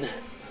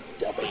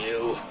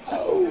NWO.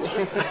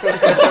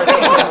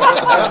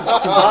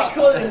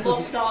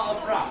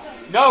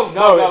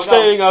 No, it's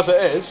staying as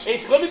it is.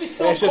 It's going to be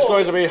still. It's just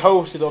going to be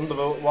hosted under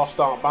the Lost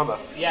Art banner.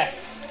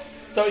 Yes.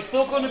 So it's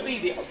still going to be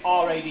the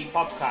RAD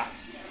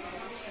podcast.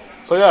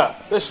 So yeah,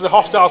 this is the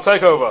hostile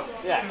takeover.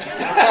 Yeah.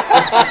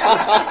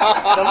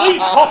 The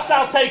least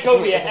hostile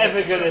takeover you're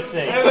ever going to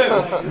see.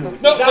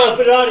 Not so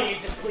banana, you're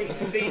just pleased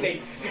to see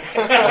me.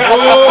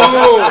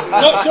 Oh,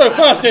 not so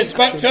fast,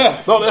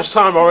 Inspector. Not this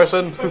time,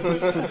 Morrison.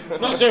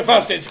 Not so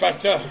fast,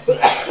 Inspector.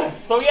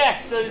 So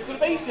yes, so it's going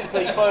to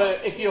basically for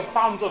if you're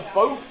fans of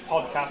both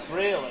podcasts,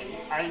 really,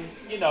 and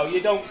you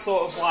don't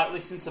sort of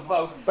listen to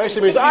both.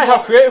 Basically means I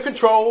have creative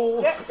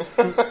control. Yeah.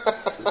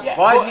 Yeah.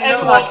 Why do you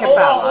not like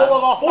Cabela?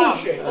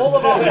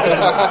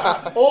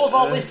 All of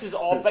our listeners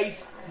are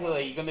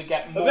basically going to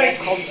get more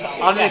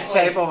content on this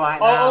table right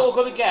now. All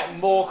going to get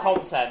more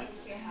content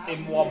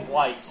in one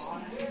place.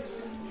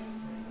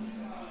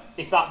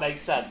 If that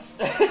makes sense.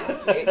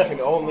 It can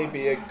only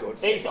be a good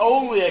thing. It's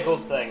only a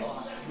good thing.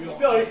 To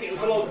be honest, it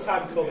was a long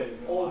time coming.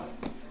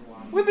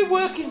 We've been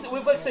working.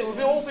 We've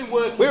all been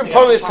working. We've been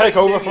planning this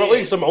takeover for at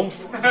least a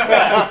month.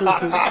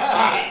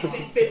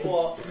 It's been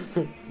what?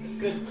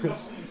 Good.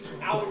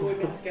 How long have we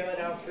been together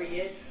now? 3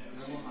 years.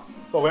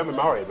 Well, we haven't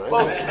been married, mate.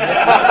 Well,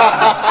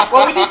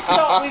 we did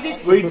start.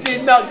 We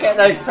did not get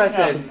those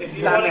presents. If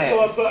you want to come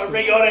and put a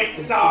ring on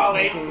it,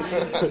 darling.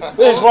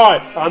 This is why.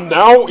 And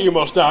now you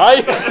must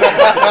die.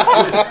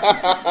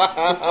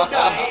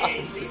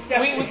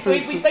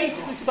 We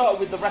basically started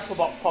with the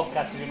WrestleBox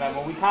podcast. If you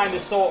remember, we kind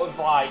of sort of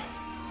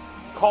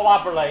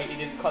collaborated.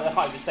 I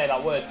can't even say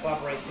that word.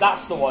 Collaborated.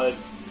 That's the word.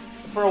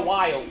 For a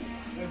while,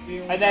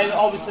 and then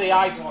obviously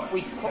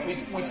we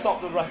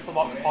stopped the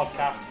WrestleBox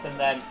podcast, and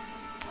then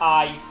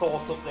I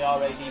thought up the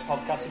RAD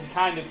podcast, and we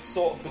kind of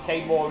sort of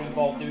became more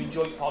involved doing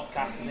joint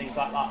podcasts and things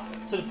like that,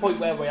 to the point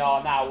where we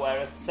are now,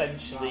 where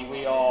essentially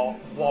we are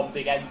one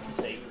big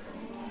entity.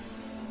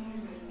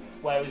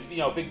 Whereas,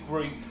 big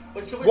group.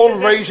 One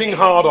raging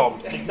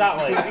hard-on.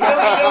 Exactly. You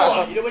know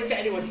what? When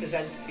anyone says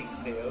entity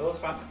to me, I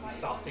automatically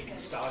start thinking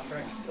Star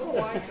Trek.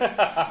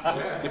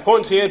 You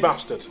pointy-eared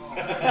bastard.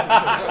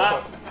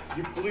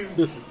 You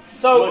blue.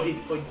 So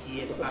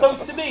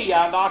to me,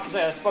 and like I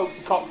say, I spoke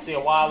to Coxie a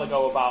while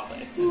ago about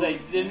this. Is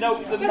the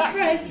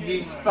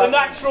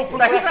natural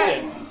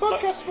progression.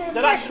 Fuck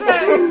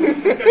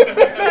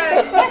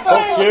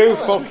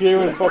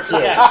you, and fuck you.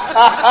 Yeah.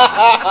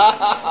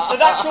 The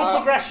natural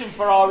progression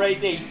for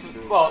RAD, it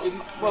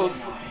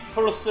was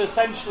for us to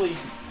essentially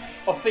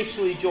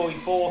officially join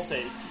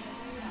forces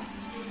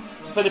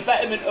for the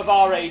betterment of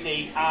RAD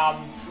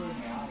and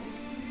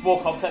more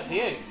content for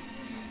you.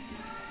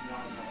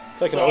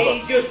 He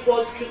just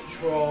wants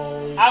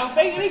control. And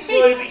basically,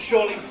 slowly but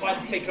surely he's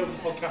planning to take over the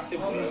podcasting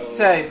world.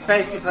 So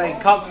basically,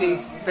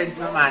 Coxie's Vince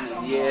McMahon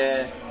and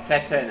you're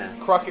Ted Turner.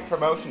 Crockett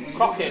Promotions.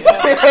 Crockett.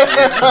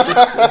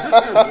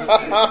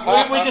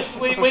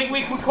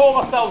 we can call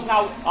ourselves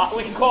now.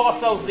 We can call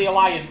ourselves the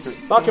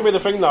Alliance. That can be the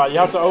thing. That you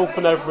have to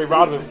open every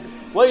RAD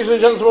with. Ladies and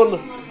gentlemen,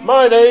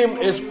 my name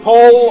is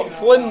Paul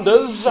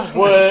Flinders.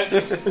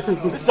 Works.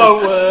 So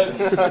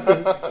works.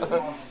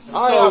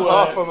 I am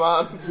half a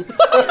man.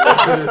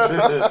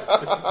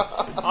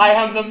 I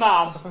am the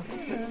man.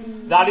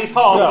 That is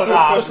half a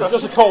man.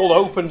 Just a cold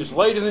open. Just,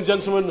 ladies and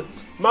gentlemen,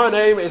 my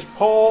name is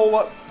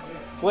Paul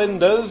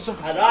Flinders.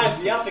 And I'm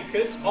the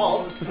advocate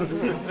of...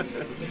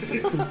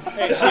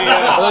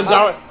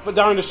 But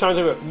Darren just chimed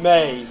in with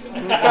May.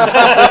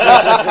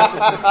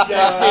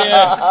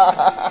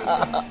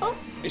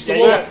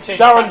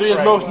 Darren did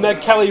his most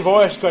Ned Kelly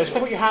voice, going,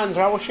 "Stick with your hands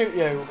or I will shoot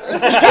you."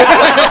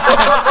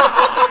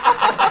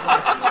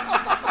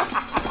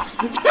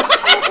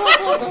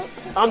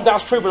 And I'm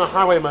Daz Truman, a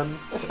highwayman.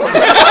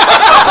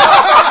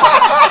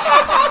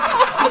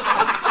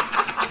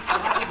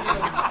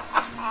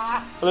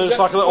 And then it's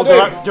like a little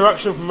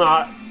direction from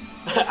that.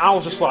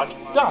 Al's just like,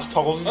 Daz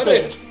toggles his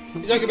beard.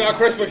 He's talking about a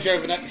Christmas show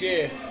for next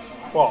year.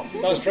 What?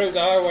 That's true, the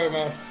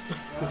highwayman.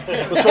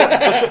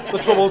 the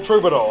troubled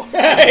troubadour.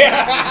 It's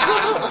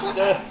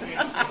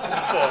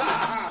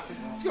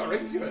got a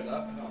ring to it,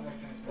 that.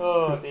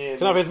 Oh dear.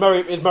 Can have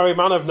his merry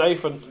man of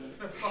Nathan.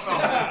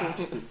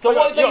 So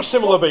what you got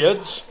similar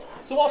beards.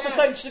 So what's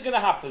essentially going to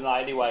happen,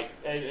 like, anyway,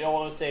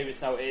 on a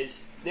serious note,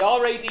 is the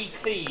RAD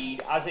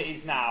feed as it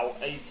is now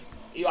is.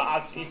 You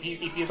can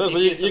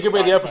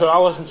be the episode.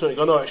 I'll listen to it and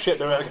go, no, it's shit,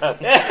 do it again.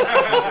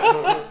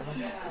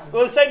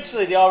 Well,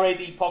 essentially, the RAD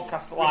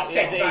podcast, like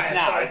as it is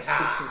now,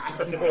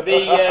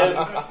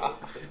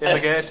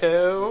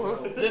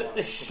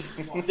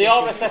 the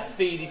RSS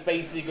feed is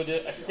basically going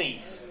to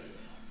cease.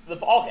 The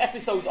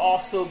episodes are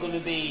still going to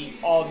be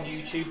on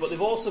YouTube, but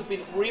they've also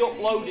been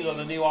re-uploaded on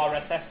a new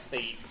RSS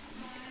feed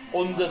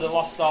under the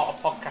Lost Art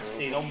of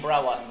Podcasting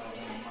umbrella,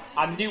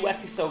 and new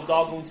episodes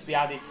are going to be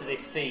added to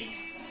this feed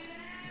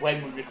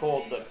when we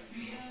record them.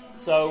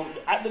 So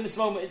at this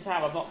moment in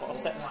time, I've not got a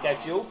set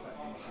schedule,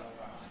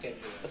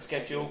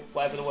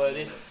 whatever the word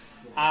is,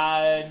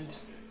 and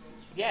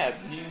yeah,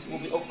 news will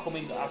be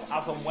upcoming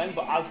as and when.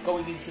 But as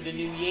going into the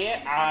new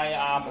year, I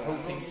am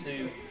hoping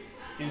to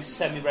do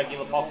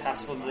semi-regular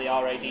podcasts under the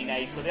RAD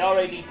name. So the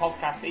RAD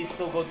podcast is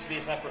still going to be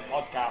a separate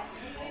podcast,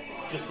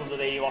 just under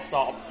the Lost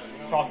Art of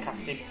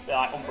Podcasting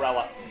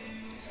umbrella.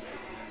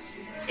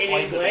 In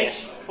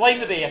English, blame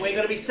the beer. We're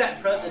going to be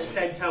separate at the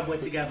same time we're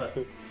together.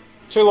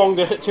 Too long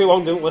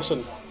didn't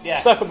listen.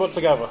 Yes. Separate but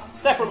together.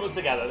 There you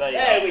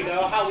go. We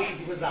go. How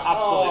easy was that?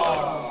 Absolutely.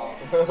 Oh.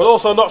 But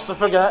also not to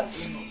forget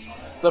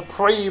the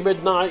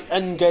pre-midnight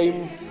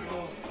endgame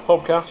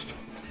podcast.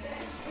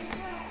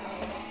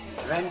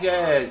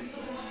 Avengers.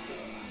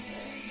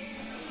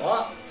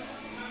 What?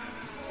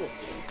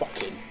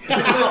 Fucking. I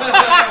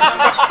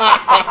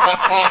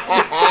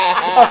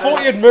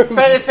thought you'd moved. For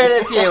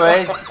the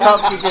viewers,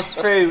 Coxie just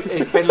threw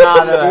his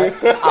banana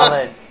at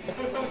Alan.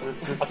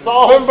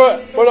 Remember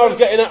when I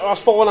was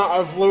falling out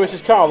of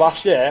Lewis's car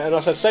last year, and I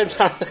said same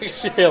time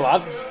next year,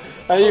 lads,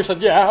 and you said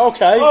yeah,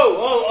 okay.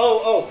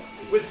 Oh!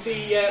 With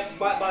the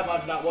my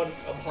bad that one,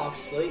 I'm half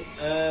asleep.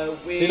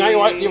 See, now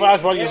you might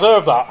as well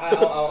deserve that.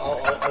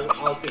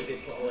 I'll do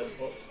this little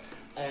input.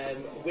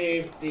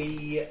 With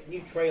the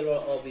new trailer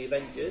of the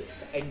Avengers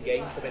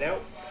Endgame coming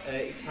out,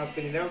 it has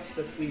been announced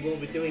that we will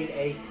be doing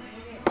a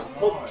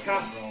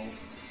Pubcast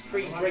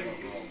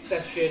pre-drinks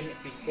session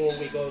before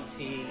we go and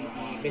see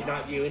the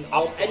midnight viewing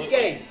of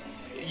Endgame.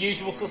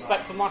 Usual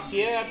suspects from last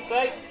year, I'd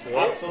say.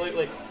 Yeah.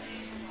 Absolutely.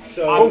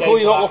 So, Uncle,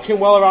 you're not looking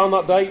well around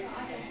that date.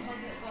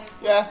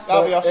 Yeah,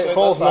 that'll be off soon. It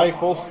falls in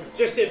April.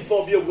 Just to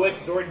inform your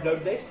workers already know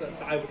this,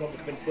 that I would not be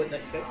coming to it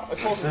next day.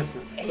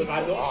 Because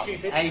I'm not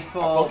stupid.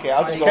 April. Okay,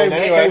 I'll just go in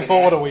anyway. Came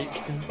forward a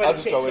week. I'll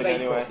just go in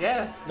anyway.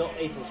 Yeah. Not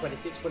April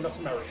 26th, we're not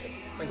American.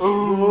 Thank you.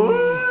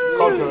 Ooh.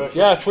 Controversy.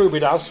 Yeah, Truby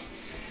does.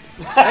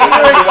 You were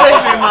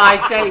assuming my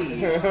date.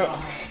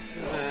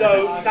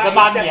 So that is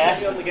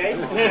definitely on the game.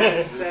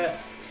 And,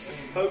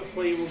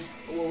 hopefully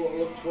we'll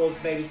look towards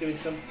maybe doing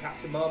some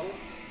Captain Marvel.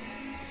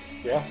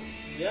 Yeah.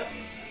 Yeah.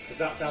 Because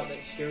that's out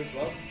next year as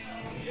well.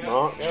 Yeah.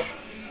 March. Yep.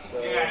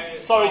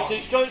 So,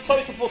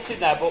 sorry to butt in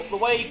there, but the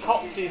way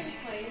Cox is.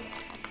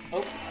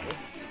 Oh.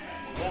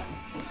 Yeah.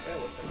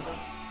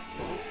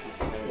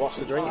 What's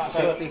the drink?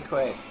 50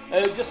 quid.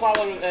 Just while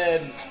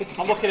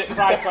I'm looking at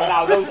price right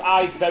now, those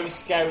eyes very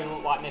scary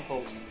look like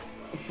nipples.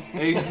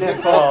 Whose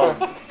nipples?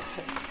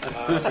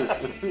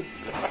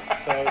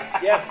 So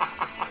yeah.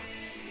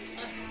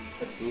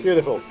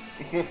 Beautiful.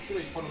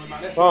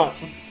 Right.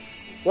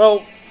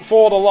 Well,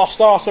 for the Lost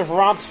Art of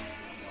RAD,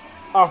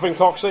 I've been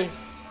Coxie.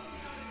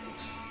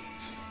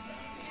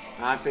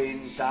 I've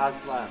been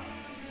Dazzler.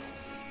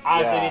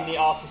 I've been in the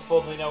artist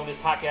formerly known as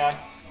Hat Guy.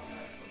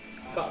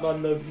 Fat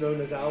man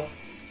known as Al.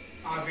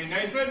 I've been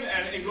Nathan,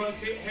 and if you want to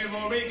see him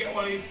or me, get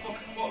one of these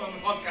fucking spots on the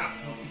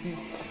podcast.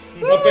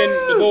 I've been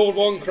the bald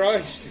one,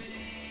 Christ.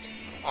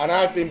 And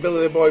I've been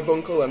Billy the Boy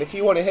Bunkle, and if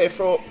you want to hear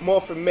more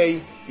from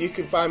me, you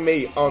can find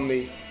me on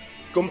the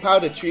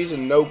Gunpowder Trees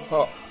and No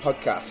Pot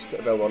podcast,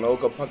 available on all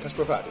good podcast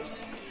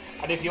providers.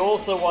 And if you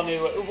also want to...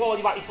 What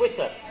about your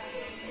Twitter?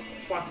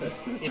 Twitter.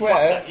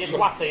 Your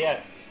Twitter, yeah.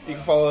 You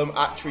can follow them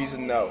at Trees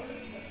and No.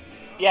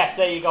 Yes,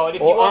 there you go. And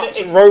if or you want at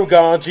to,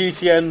 Rogar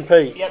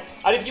GTNP. Yep.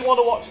 And if you want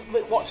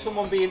to watch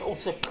someone being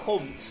utter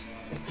cunt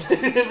to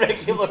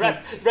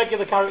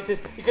regular characters,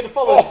 you can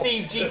follow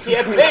Steve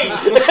GTNP.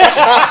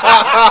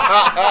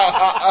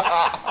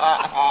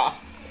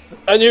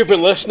 And you've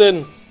been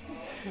listening.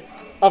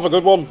 Have a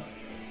good one.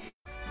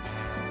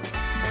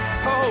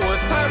 Oh,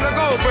 it's time to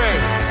go,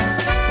 babe.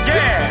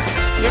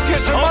 Yeah. You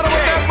kiss your mother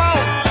with that mouth.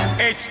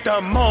 It's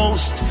the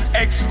most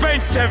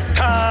expensive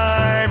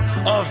time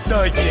of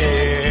the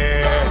year.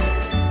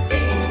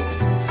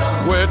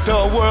 With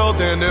the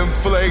world and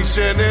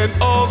inflation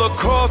and all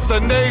across the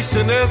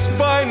nation, it's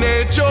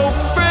financial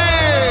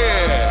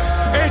fear.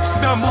 It's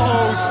the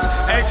most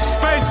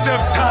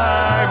expensive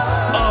time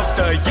of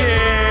the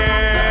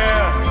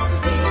year.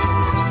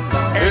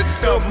 It's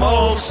the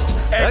most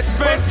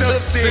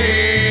expensive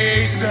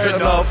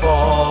season of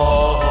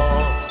all.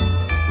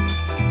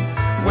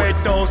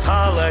 With those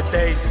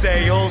holiday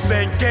sales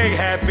and gay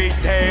happy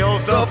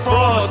tales of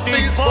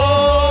Frosty's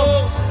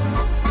balls,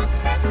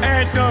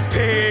 and the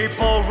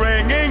people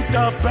ringing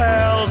the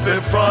bells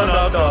in front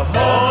of the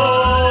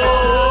malls.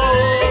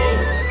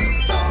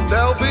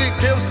 There'll be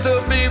gifts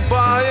to be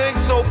buying,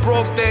 so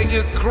broke that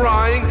you're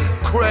crying.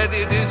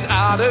 Credit is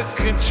out of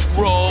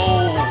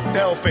control.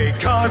 There'll be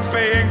cars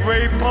being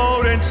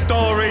repoed and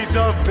stories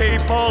of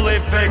people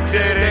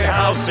evicted in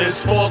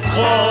houses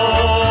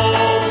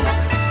foreclosed.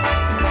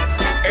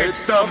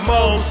 It's the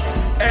most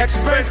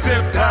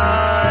expensive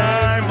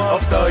time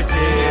of the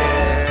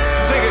year.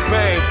 Sing it,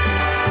 babe.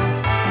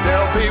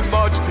 There'll be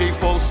much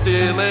people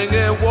stealing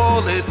and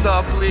wallets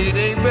are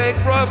bleeding.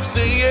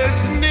 Bankruptcy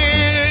is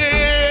near.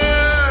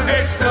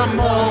 It's the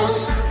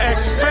most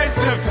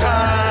expensive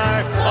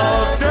time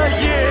of the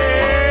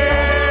year.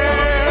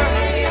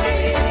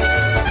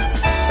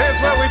 Here's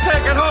where we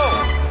take it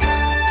home.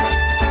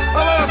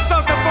 A little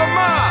something for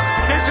Ma.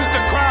 This is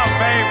the crowd,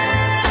 babe.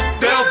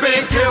 There'll be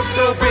gifts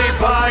to be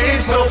buying,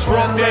 so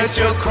broke that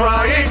you're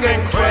crying,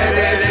 and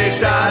credit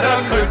is out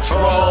of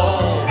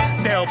control.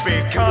 There'll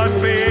be cars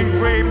being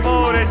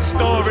repoed and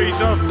stories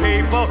of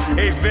people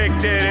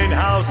evicted in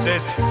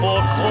houses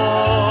foreclosed.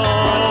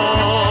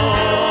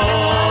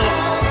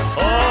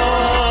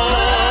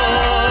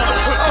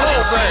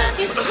 Oh,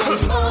 babe. It's the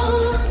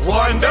most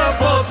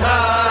wonderful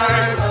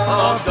time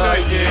of the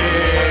year.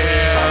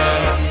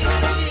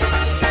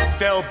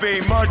 There'll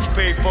be much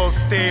people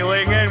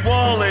stealing and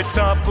wallets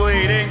are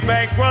bleeding.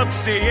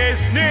 Bankruptcy is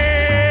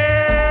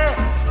near.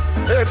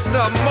 It's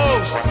the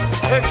most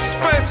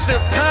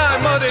expensive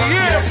time of the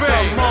year, It's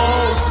the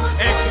most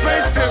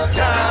expensive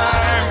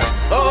time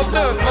of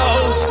the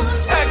most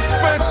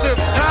expensive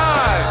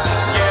time.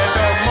 Yeah,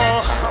 the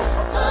most.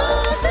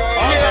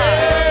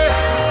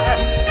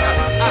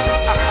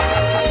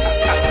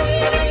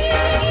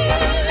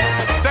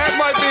 That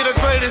might be the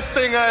greatest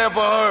thing I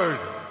ever heard.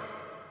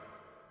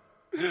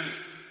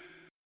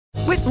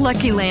 With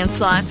Lucky Land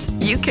Slots,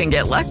 you can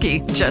get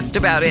lucky just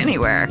about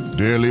anywhere.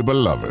 Dearly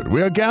beloved,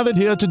 we are gathered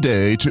here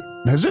today to...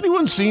 Has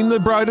anyone seen the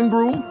bride and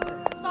groom?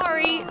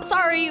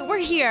 Sorry, we're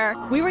here.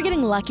 We were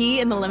getting lucky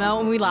in the limo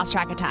and we lost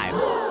track of time.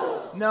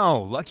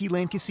 No, Lucky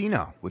Land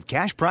Casino, with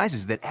cash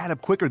prizes that add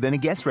up quicker than a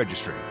guest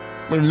registry.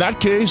 In that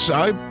case,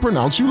 I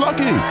pronounce you lucky.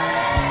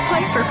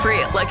 Play for free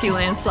at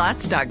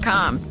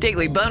LuckyLandSlots.com.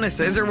 Daily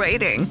bonuses are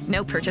waiting.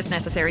 No purchase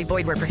necessary.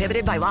 Void where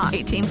prohibited by law.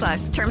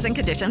 18+. Terms and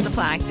conditions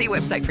apply. See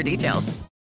website for details.